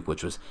at Duke,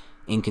 which was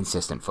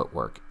inconsistent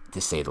footwork,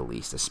 to say the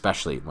least,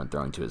 especially when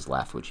throwing to his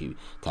left, which he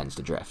tends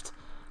to drift.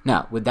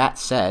 Now, with that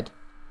said,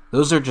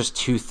 those are just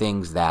two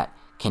things that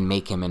can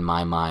make him, in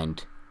my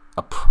mind,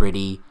 a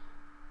pretty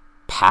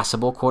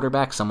passable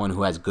quarterback, someone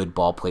who has good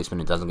ball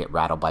placement and doesn't get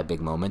rattled by big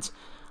moments.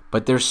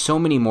 But there's so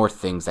many more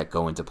things that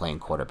go into playing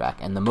quarterback,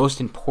 and the most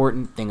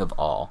important thing of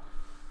all,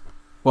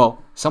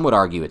 well, some would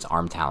argue it's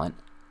arm talent.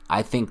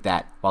 I think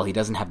that while he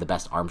doesn't have the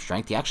best arm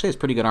strength, he actually has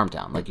pretty good arm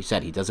talent. Like you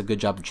said, he does a good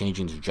job of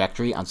changing the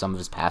trajectory on some of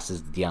his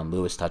passes, the Deion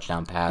Lewis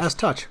touchdown pass. That's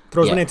touch.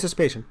 Throws in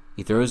anticipation.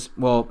 He throws,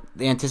 well,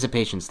 the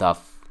anticipation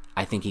stuff,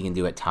 I think he can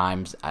do at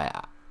times.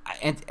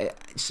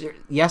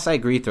 Yes, I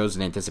agree. He throws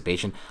in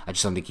anticipation. I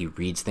just don't think he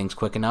reads things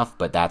quick enough.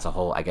 But that's a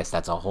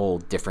whole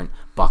different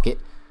bucket.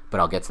 But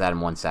I'll get to that in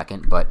 1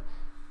 second. But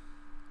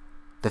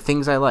the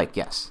things I like,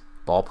 yes,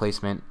 ball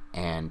placement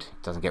and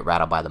doesn't get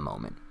rattled by the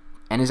moment,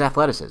 and his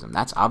athleticism.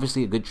 That's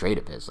obviously a good trait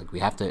of his. Like we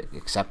have to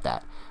accept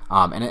that.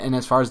 And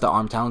as far as the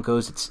arm talent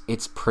goes,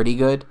 it's pretty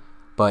good.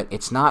 But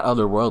it's not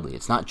otherworldly.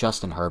 It's not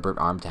Justin Herbert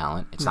arm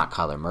talent. It's not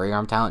Kyler Murray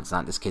arm talent. It's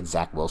not this kid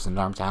Zach Wilson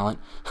arm talent.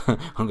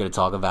 I'm going to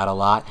talk about a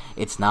lot.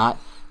 It's not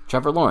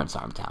Trevor Lawrence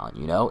arm talent,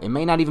 It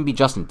may not even be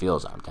Justin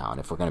Fields arm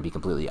talent if we're going to be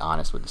completely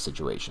honest with the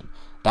situation.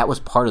 That was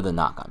part of the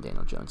knock on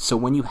Daniel Jones. So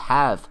when you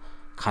have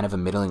kind of a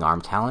middling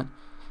arm talent,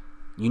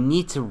 you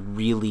need to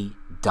really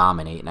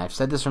dominate, and I've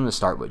said this from the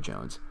start with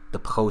Jones, the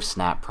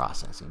post-snap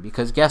processing.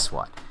 Because guess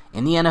what?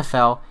 In the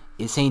NFL,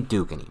 this ain't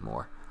Duke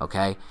anymore,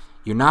 okay?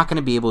 You're not going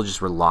to be able to just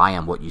rely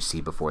on what you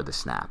see before the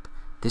snap.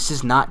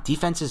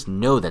 Defenses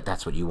know that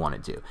that's what you want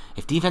to do.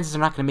 If defenses are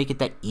not going to make it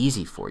that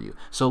easy for you.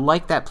 So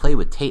like that play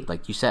with Tate,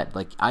 like you said,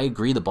 like I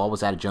agree the ball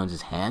was out of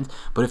Jones's hand,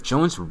 but if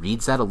Jones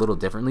reads that a little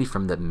differently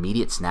from the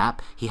immediate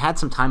snap, he had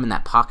some time in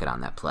that pocket on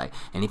that play.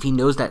 And if he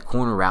knows that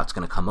corner route's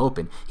going to come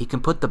open, he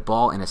can put the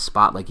ball in a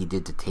spot like he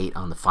did to Tate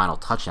on the final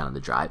touchdown of the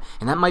drive,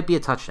 and that might be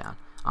a touchdown.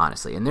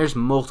 Honestly, and there's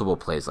multiple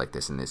plays like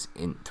this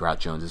throughout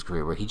Jones's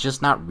career where he's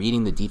just not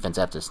reading the defense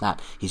after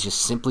snap. He's just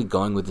simply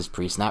going with his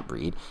pre-snap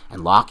read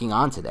and locking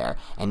onto there.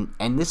 And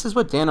this is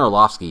what Dan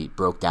Orlovsky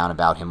broke down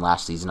about him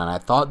last season, and I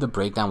thought the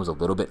breakdown was a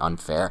little bit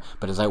unfair,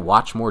 but as I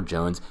watch more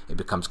Jones, it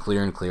becomes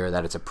clearer and clearer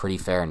that it's a pretty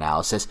fair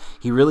analysis.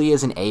 He really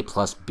is an A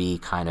plus B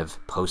kind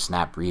of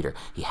post-snap reader.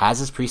 He has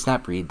his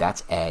pre-snap read,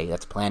 that's A,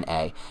 that's plan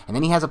A, and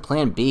then he has a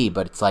plan B,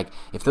 but it's like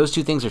if those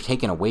two things are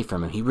taken away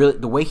from him,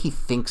 the way he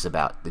thinks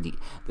about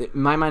in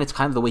my mind, it's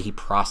kind of the way he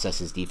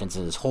processes defense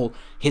and his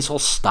whole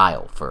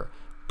style for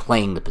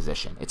playing the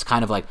position. It's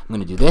kind of like, I'm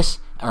going to do this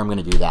or I'm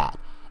going to do that.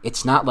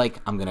 It's not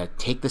like I'm going to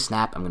take the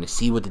snap, I'm going to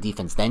see what the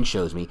defense then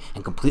shows me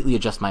and completely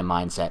adjust my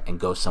mindset and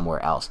go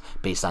somewhere else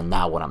based on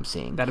now what I'm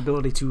seeing. That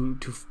ability to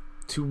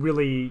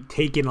really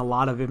take in a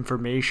lot of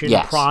information,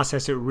 yes,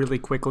 process it really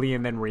quickly,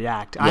 and then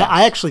react. Yes.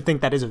 I actually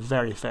think that is a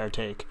very fair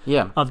take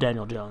of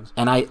Daniel Jones.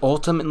 And I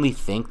ultimately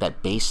think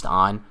that based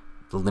on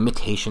the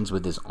limitations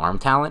with his arm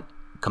talent,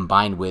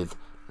 combined with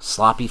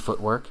sloppy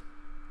footwork,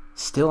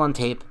 still on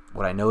tape,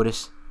 what I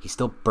notice, he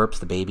still burps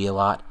the baby a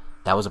lot.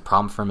 That was a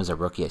problem for him as a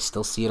rookie. I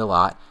still see it a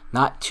lot.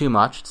 Not too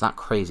much. It's not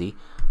crazy.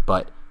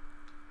 But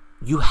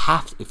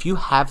if you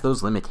have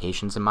those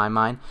limitations in my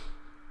mind,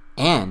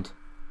 and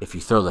if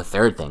you throw the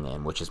third thing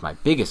in, which is my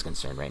biggest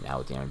concern right now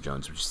with Daniel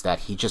Jones, which is that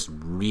he just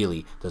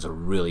really does a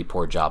really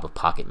poor job of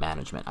pocket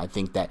management. I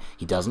think that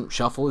he doesn't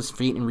shuffle his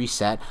feet and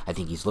reset. I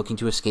think he's looking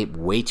to escape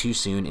way too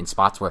soon in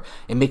spots where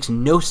it makes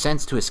no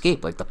sense to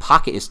escape. Like the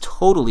pocket is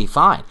totally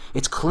fine.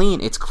 It's clean.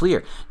 It's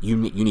clear. You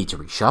need to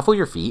reshuffle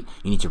your feet.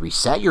 You need to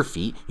reset your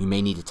feet. You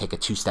may need to take a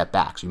 2-step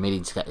back. So you may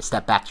need to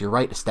step back to your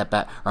right, step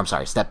back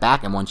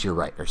and one to your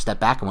right, or step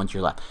back and one to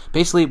your left.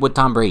 Basically what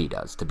Tom Brady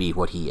does to be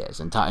what he is,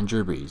 and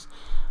Drew Brees.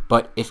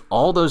 But if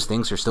all those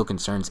things are still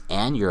concerns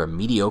and you're a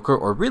mediocre,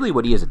 or really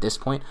what he is at this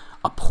point,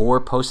 a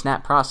poor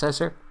post-snap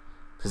processor,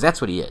 because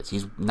that's what he is.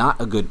 He's not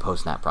a good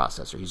post-snap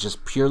processor. He's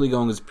just purely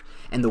going as...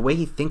 And the way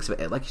he thinks of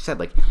it, like you said,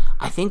 like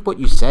I think what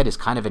you said is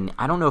kind of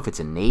I don't know if it's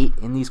innate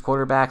in these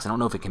quarterbacks. I don't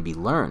know if it can be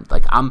learned.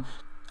 Like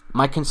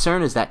my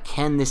concern is that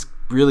can this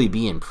really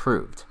be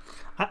improved?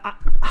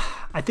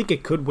 I think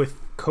it could with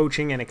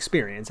coaching and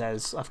experience,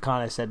 as I've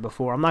kind of said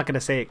before. I'm not going to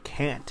say it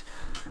can't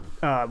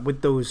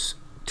with those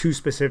two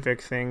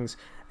specific things.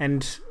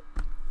 And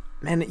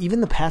man, even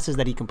the passes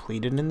that he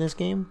completed in this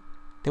game,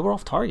 they were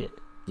off target.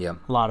 Yeah,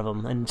 a lot of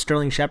them. And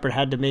Sterling Shepard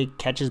had to make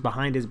catches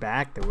behind his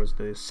back. There was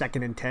the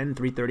 2nd and 10,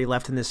 3:30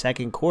 left in the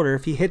second quarter.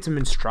 If he hits him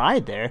in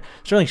stride there,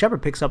 Sterling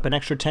Shepard picks up an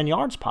extra 10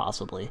 yards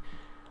possibly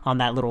on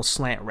that little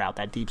slant route,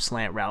 that deep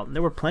slant route. And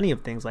there were plenty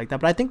of things like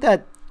that. But I think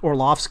that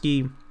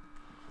Orlovsky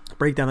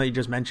breakdown that you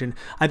just mentioned,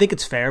 I think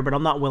it's fair, but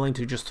I'm not willing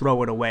to just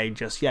throw it away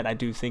just yet. I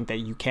do think that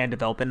you can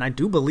develop it, and I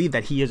do believe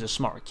that he is a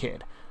smart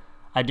kid.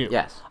 I do.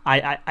 Yes.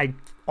 I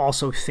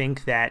also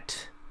think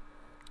that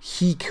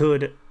he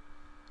could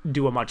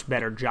do a much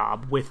better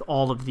job with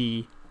all of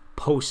the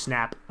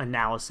post-snap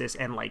analysis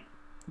and, like,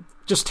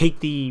 just take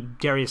the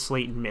Darius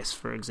Slayton miss,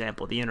 for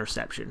example, the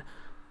interception.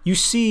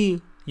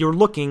 You're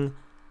looking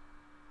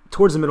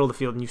towards the middle of the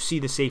field and you see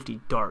the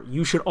safety dart.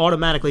 You should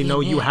automatically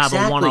know you have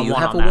a one-on-one. You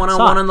have a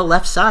one-on-one on the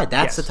left side.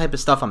 That's the type of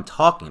stuff I'm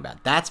talking about.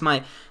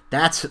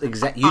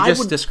 You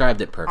just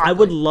described it perfectly. I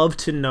would love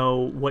to know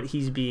what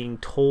he's being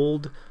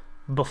told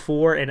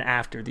before and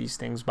after these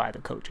things by the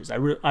coaches.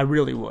 I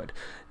really would.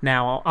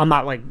 Now, I'm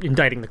not like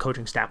indicting the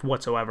coaching staff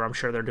whatsoever. I'm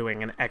sure they're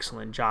doing an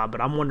excellent job,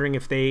 but I'm wondering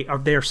if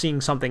they're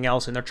seeing something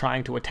else and they're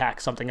trying to attack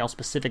something else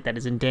specific that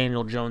is in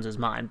Daniel Jones's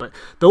mind. But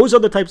those are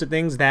the types of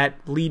things that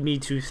lead me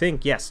to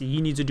think, yes,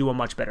 he needs to do a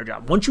much better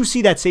job. Once you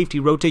see that safety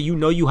rotate, you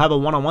know you have a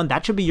one-on-one.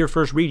 That should be your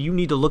first read. You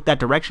need to look that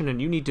direction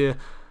and you need to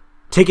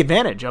take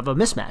advantage of a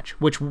mismatch,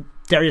 which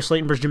Darius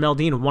Slayton versus Jamel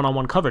Dean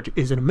one-on-one coverage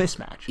isn't a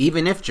mismatch.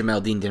 Even if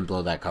Jamel Dean didn't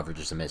blow that coverage,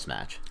 it's a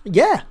mismatch.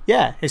 Yeah.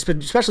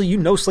 Especially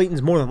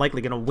Slayton's more than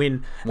likely going to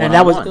win.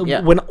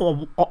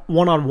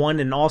 One-on-one,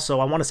 and also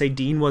I want to say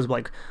Dean was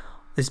like,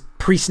 his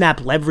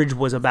pre-snap leverage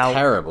was about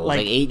terrible.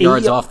 Like 8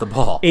 yards off the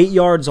ball. 8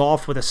 yards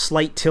off with a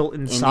slight tilt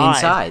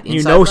inside.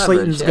 Inside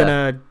Slayton's going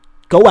to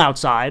go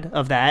outside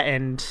of that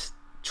and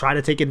try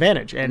to take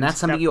advantage. And that's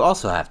something you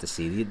also have to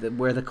see,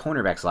 where the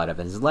cornerback slide up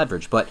and his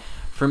leverage. But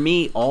for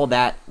me, all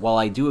that, while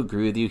I do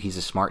agree with you, he's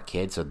a smart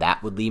kid, so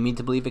that would lead me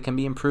to believe it can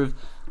be improved.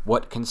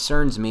 What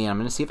concerns me, and I'm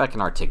going to see if I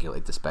can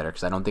articulate this better,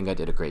 because I don't think I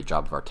did a great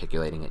job of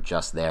articulating it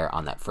just there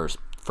on that first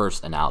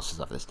analysis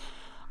of this.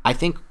 I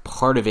think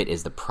part of it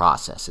is the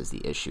process is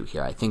the issue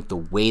here. I think the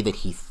way that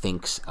he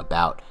thinks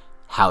about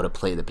how to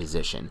play the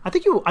position. I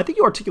think you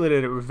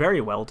articulated it very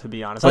well, to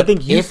be honest. But I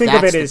think you think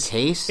of it as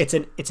it's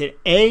an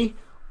A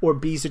or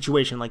B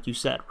situation, like you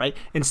said, right?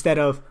 Instead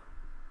of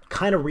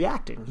kind of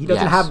reacting. He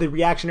doesn't have the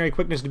reactionary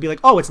quickness to be like,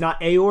 oh, it's not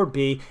A or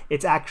B,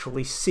 it's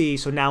actually C,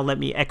 so now let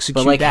me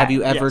execute that. But that. have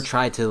you ever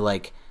tried to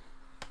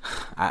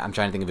I'm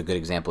trying to think of a good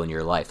example in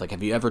your life.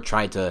 Have you ever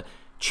tried to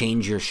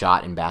change your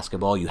shot in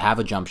basketball? You have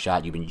a jump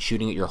shot, you've been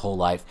shooting it your whole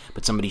life,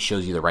 but somebody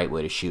shows you the right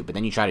way to shoot, but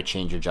then you try to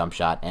change your jump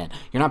shot and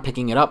you're not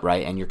picking it up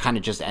right, and you're kind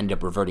of just end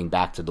up reverting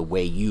back to the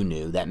way you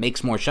knew. That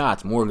makes more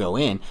shots, more go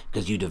in,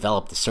 because you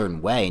developed a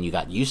certain way and you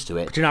got used to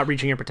it. But you're not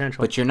reaching your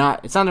potential. But you're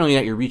not, it's not only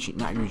that you're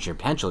not reaching your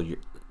potential,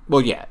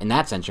 well, yeah, in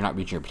that sense, you're not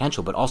reaching your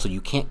potential, but also you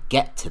can't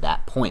get to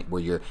that point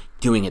where you're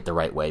doing it the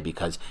right way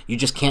because you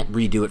just can't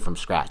redo it from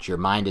scratch. Your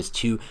mind is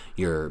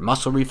your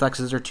muscle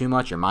reflexes are too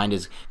much, your mind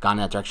has gone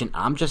in that direction.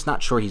 I'm just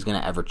not sure he's going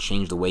to ever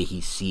change the way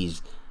he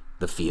sees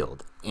the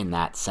field in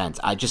that sense.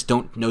 I just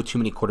don't know too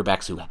many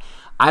quarterbacks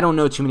I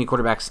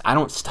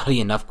don't study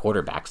enough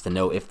quarterbacks to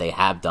know if they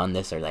have done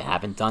this or they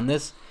haven't done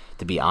this,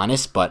 to be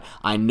honest, but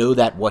I know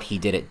that what he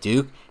did at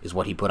Duke is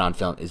what he put on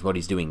film, is what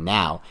he's doing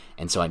now,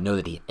 and so I know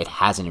that it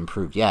hasn't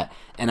improved yet,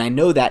 and I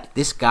know that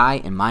this guy,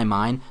 in my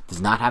mind,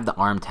 does not have the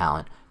arm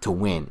talent to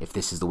win if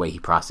this is the way he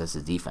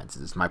processes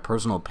defenses. It's my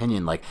personal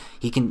opinion.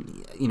 He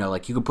can, you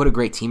can put a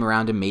great team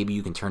around him, maybe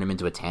you can turn him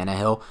into a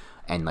Tannehill,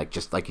 and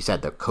just like you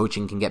said, the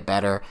coaching can get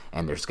better,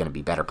 and there's going to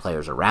be better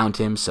players around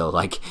him. So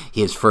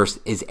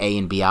his A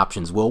and B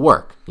options will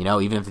work.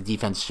 Even if the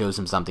defense shows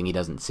him something he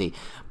doesn't see.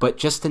 But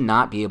just to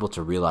not be able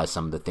to realize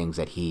some of the things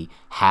that he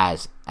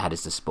has at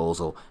his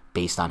disposal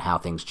based on how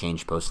things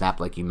change post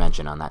snap, like you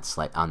mentioned on that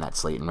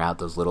Slayton route,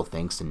 those little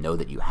things to know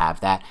that you have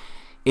that.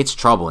 It's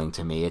troubling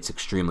to me. It's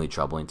extremely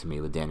troubling to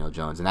me with Daniel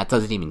Jones. And that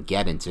doesn't even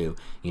get into,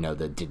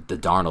 the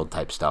Darnold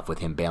type stuff with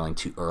him bailing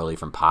too early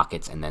from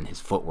pockets and then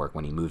his footwork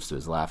when he moves to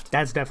his left.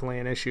 That's definitely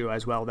an issue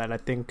as well that I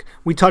think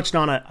we touched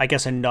on it, I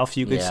guess, enough,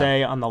 you could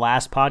say, on the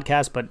last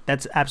podcast, but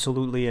that's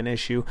absolutely an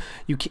issue.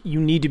 You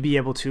need to be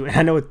able to, and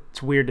I know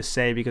it's weird to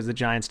say because the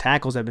Giants'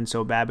 tackles have been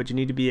so bad, but you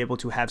need to be able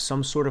to have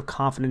some sort of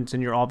confidence in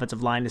your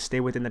offensive line to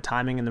stay within the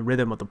timing and the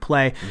rhythm of the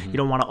play. Mm-hmm. You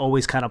don't want to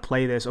always kind of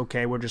play this,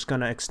 okay, we're just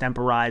going to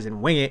extemporize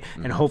and wing it,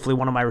 and hopefully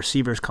one of my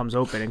receivers comes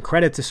open. And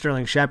credit to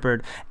Sterling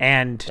Shepard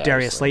and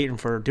Darius Slayton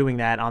for doing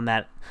that on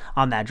that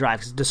drive.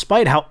 Because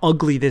despite how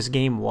ugly this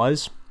game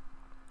was,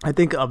 I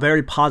think a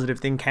very positive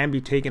thing can be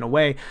taken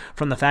away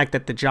from the fact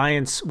that the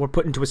Giants were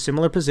put into a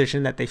similar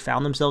position that they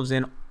found themselves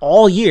in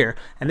all year,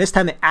 and this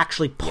time they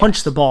actually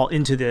punched the ball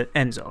into the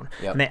end zone,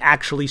 and they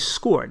actually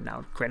scored.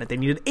 Now, granted, they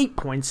needed 8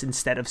 points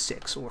instead of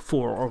 6 or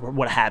 4 or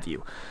what have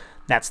you.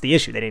 That's the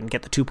issue. They didn't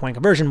get the 2-point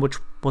conversion, which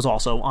was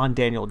also on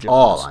Daniel Jones.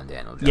 All on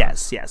Daniel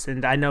Jones. Yes.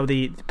 And I know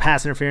the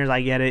pass interference,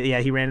 I get it. Yeah,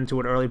 he ran into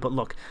it early. But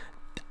look,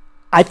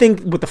 I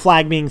think with the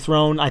flag being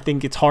thrown, I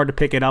think it's hard to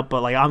pick it up.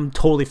 But I'm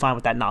totally fine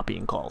with that not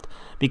being called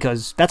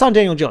because that's on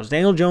Daniel Jones.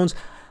 Daniel Jones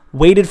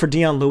waited for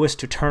Dion Lewis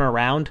to turn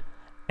around,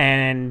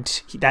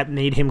 and that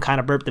made him kind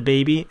of burp the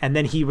baby, and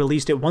then he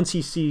released it once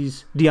he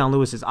sees Dion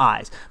Lewis's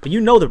eyes. But you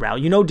know the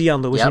route, you know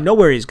Dion Lewis, you know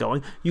where he's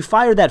going. You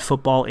fire that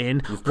football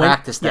in. You've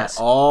practiced that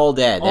all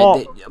day.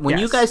 When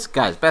you guys,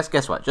 best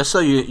guess what? Just so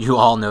you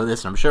all know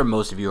this, and I'm sure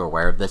most of you are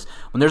aware of this,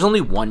 when there's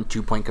only one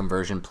 2-point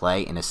conversion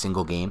play in a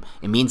single game,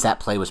 it means that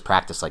play was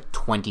practiced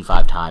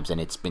 25 times,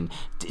 and it's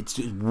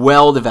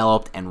well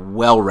developed and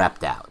well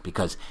repped out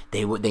because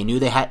they knew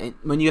they had.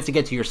 When you have to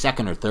get to your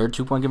second or third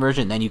 2-point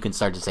conversion, then you can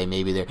start to say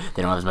maybe they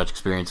don't have as much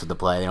experience with the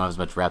play, they don't have as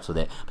much reps with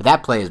it, but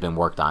that play has been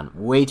worked on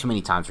way too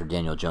many times for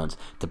Daniel Jones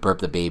to burp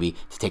the baby,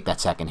 to take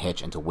that second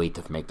hitch, and to wait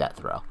to make that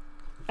throw.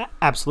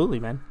 Absolutely,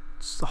 man.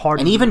 It's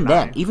hard. And even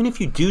then, even if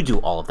you do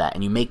all of that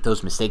and you make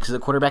those mistakes as a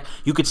quarterback,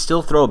 you could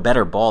still throw a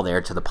better ball there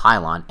to the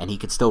pylon, and he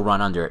could still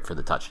run under it for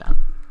the touchdown.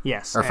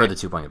 Yes, or for the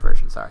 2-point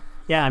conversion. Sorry.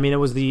 Yeah, I mean, it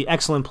was the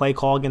excellent play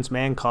call against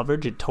man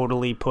coverage. It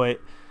totally put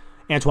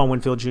Antoine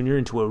Winfield Jr.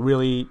 into a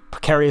really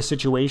precarious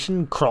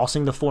situation,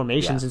 crossing the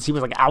formations, and he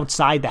was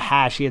outside the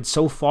hash. He had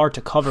so far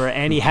to cover,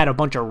 and he had a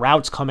bunch of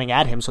routes coming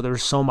at him, so there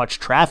was so much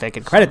traffic.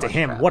 And credit to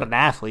him, what an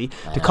athlete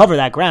to cover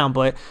that ground.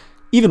 But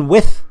even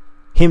with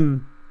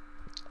him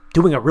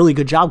doing a really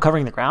good job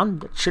covering the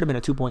ground, it should have been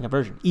a 2-point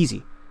conversion.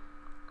 Easy.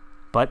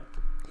 But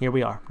here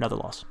we are, another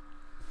loss.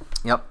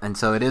 Yep, and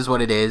so it is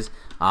what it is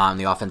on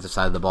the offensive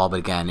side of the ball. But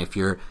again, if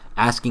you're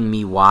asking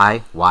me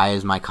why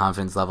is my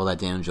confidence level that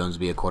Daniel Jones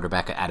will be a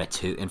quarterback at a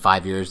 2 in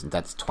 5 years,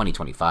 that's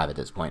 2025 at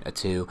this point, a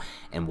 2,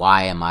 and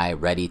why am I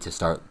ready to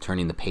start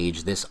turning the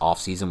page this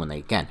offseason when they,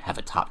 again, have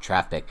a top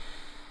draft pick?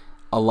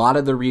 A lot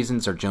of the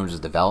reasons are Jones'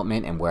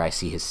 development and where I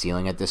see his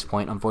ceiling at this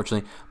point,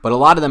 unfortunately, but a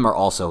lot of them are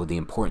also the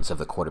importance of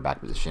the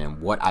quarterback position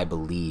and what I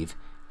believe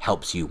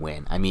helps you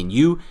win. I mean,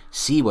 you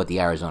see what the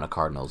Arizona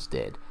Cardinals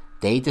did.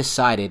 They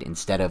decided,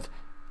 instead of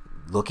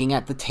looking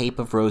at the tape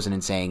of Rosen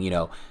and saying,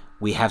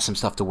 we have some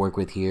stuff to work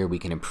with here, we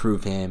can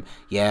improve him,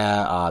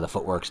 the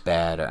footwork's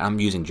bad. I'm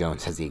using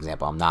Jones as the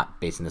example. I'm not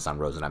basing this on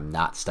Rosen. I've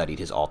not studied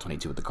his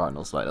all-22 with the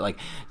Cardinals. But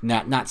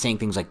not saying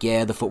things like,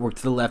 the footwork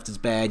to the left is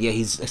bad,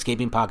 he's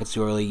escaping pockets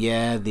too early,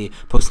 the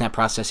post-snap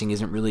processing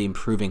isn't really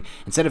improving.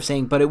 Instead of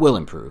saying, but it will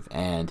improve,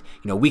 and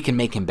we can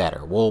make him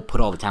better. We'll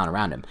put all the talent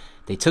around him.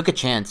 They took a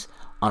chance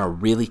on a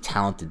really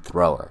talented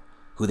thrower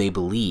who they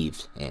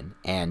believed in.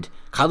 And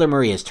Kyler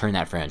Murray has turned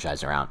that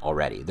franchise around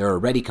already. They're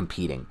already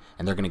competing,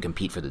 and they're going to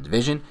compete for the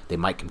division. They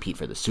might compete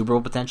for the Super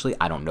Bowl potentially.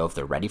 I don't know if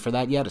they're ready for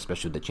that yet,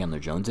 especially with the Chandler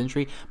Jones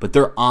injury, but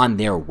they're on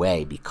their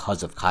way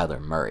because of Kyler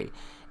Murray.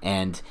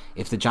 And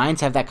if the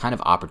Giants have that kind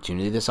of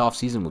opportunity this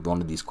offseason with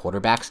one of these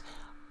quarterbacks,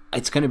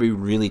 it's going to be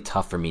really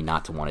tough for me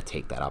not to want to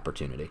take that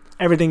opportunity.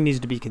 Everything needs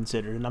to be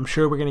considered, and I'm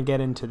sure we're going to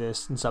get into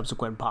this in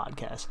subsequent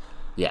podcasts.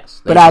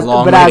 Yes. But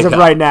as of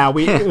right now,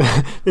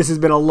 this has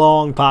been a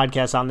long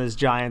podcast on this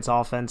Giants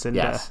offense. And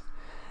yes.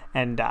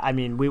 I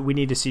mean, we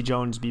need to see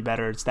Jones be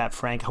better. It's that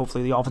frank.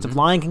 Hopefully the offensive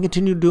line can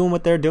continue doing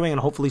what they're doing, and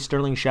hopefully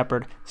Sterling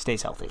Shepard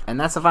stays healthy. And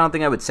that's the final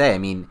thing I would say. I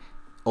mean,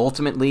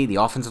 ultimately, the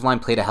offensive line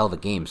played a hell of a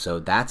game, so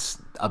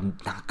that's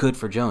not good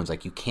for Jones.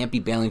 Like, you can't be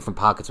bailing from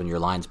pockets when your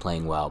line's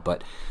playing well.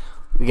 But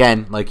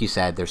again, like you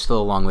said, there's still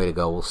a long way to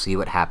go. We'll see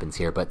what happens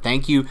here. But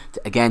thank you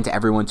again to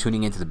everyone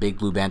tuning into the Big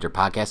Blue Banter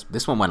podcast.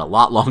 This one went a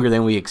lot longer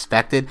than we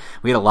expected.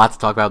 We had a lot to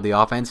talk about the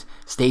offense.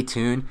 Stay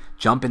tuned.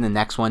 Jump in the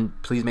next one.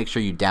 Please make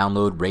sure you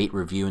download, rate,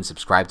 review, and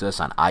subscribe to us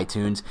on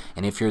iTunes.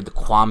 And if you're the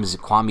Kwame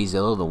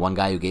Zillow, the one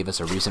guy who gave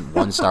us a recent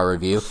 1-star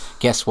review,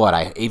 guess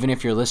what? Even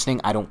if you're listening,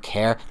 I don't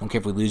care. I don't care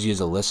if we lose you as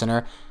a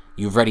listener.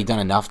 You've already done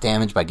enough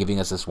damage by giving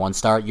us this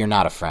 1-star. You're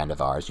not a friend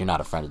of ours. You're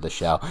not a friend of the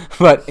show.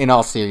 But in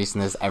all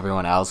seriousness,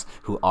 everyone else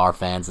who are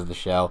fans of the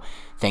show,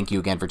 thank you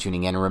again for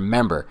tuning in. And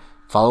remember,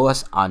 follow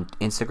us on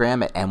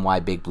Instagram at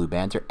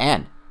NYBigBlueBanter.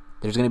 And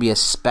there's going to be a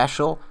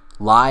special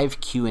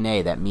live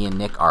Q&A that me and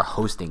Nick are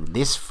hosting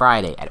this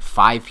Friday at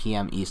 5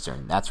 p.m.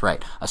 Eastern. That's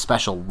right, a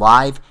special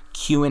live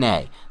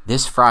Q&A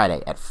this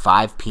Friday at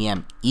 5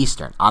 p.m.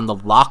 Eastern on the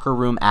Locker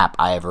Room app.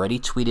 I have already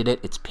tweeted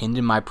it. It's pinned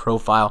in my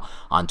profile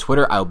on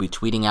Twitter. I will be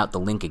tweeting out the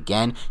link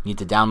again. You need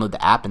to download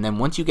the app, and then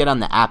once you get on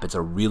the app, it's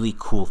a really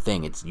cool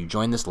thing. You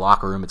join this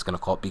locker room. It's going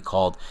to be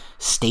called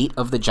State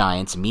of the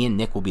Giants. Me and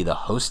Nick will be the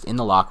host in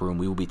the locker room.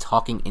 We will be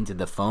talking into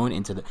the phone,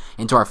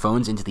 into our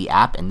phones, into the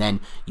app, and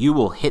then you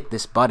will hit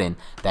this button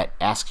that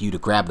asks you to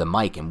grab the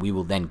mic, and we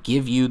will then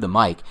give you the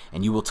mic,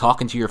 and you will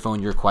talk into your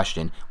phone your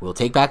question. We'll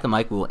take back the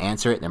mic. We will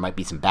answer it. There might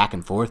be some back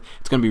and forth.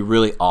 It's going to be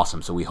really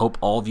awesome. So we hope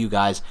all of you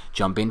guys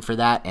jump in for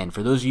that. And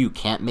for those of you who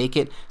can't make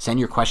it, send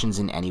your questions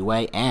in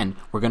anyway. And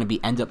we're going to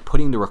end up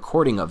putting the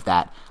recording of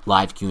that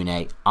live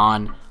Q&A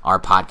on our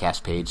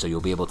podcast page, so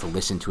you'll be able to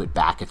listen to it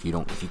back if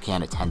you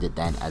can't attend it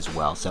then as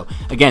well. So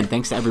again,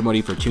 thanks to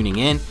everybody for tuning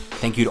in.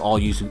 Thank you to all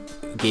you who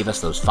gave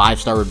us those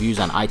 5-star reviews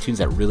on iTunes.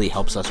 That really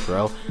helps us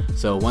grow.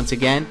 So once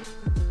again,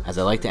 as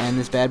I like to end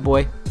this bad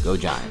boy, go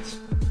Giants.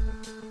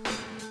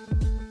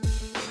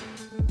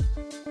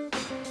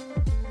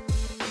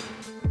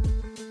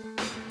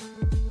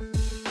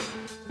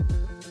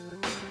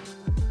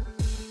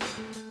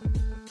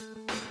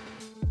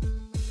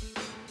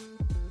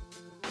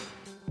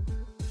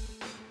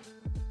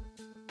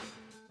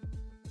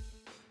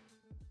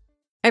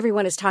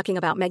 Everyone is talking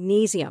about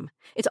magnesium.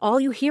 It's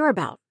all you hear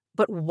about.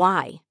 But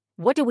why?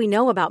 What do we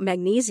know about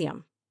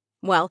magnesium?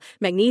 Well,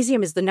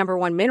 magnesium is the number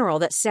one mineral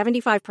that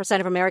 75%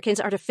 of Americans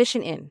are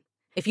deficient in.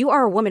 If you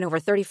are a woman over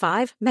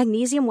 35,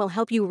 magnesium will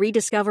help you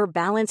rediscover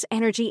balance,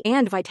 energy,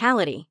 and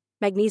vitality.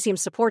 Magnesium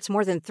supports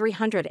more than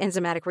 300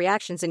 enzymatic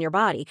reactions in your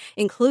body,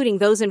 including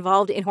those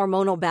involved in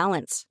hormonal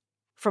balance.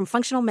 From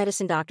functional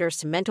medicine doctors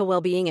to mental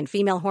well-being and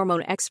female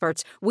hormone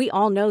experts, we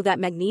all know that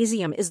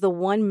magnesium is the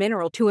one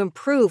mineral to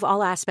improve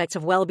all aspects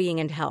of well-being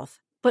and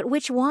health. But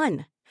which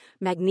one?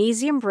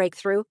 Magnesium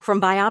Breakthrough from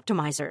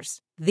Bioptimizers,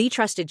 the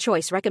trusted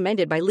choice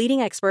recommended by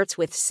leading experts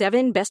with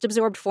 7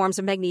 best-absorbed forms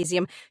of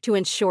magnesium to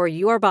ensure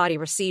your body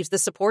receives the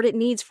support it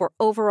needs for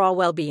overall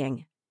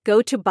well-being.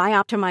 Go to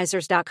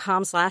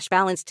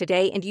bioptimizers.com/balance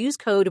today and use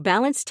code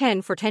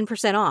BALANCE10 for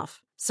 10%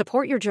 off.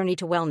 Support your journey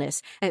to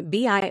wellness at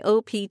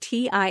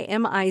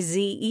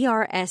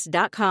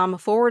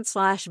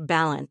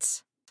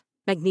bioptimizers.com/balance.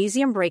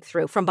 Magnesium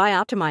Breakthrough from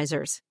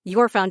Bioptimizers,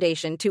 your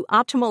foundation to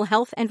optimal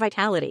health and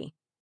vitality.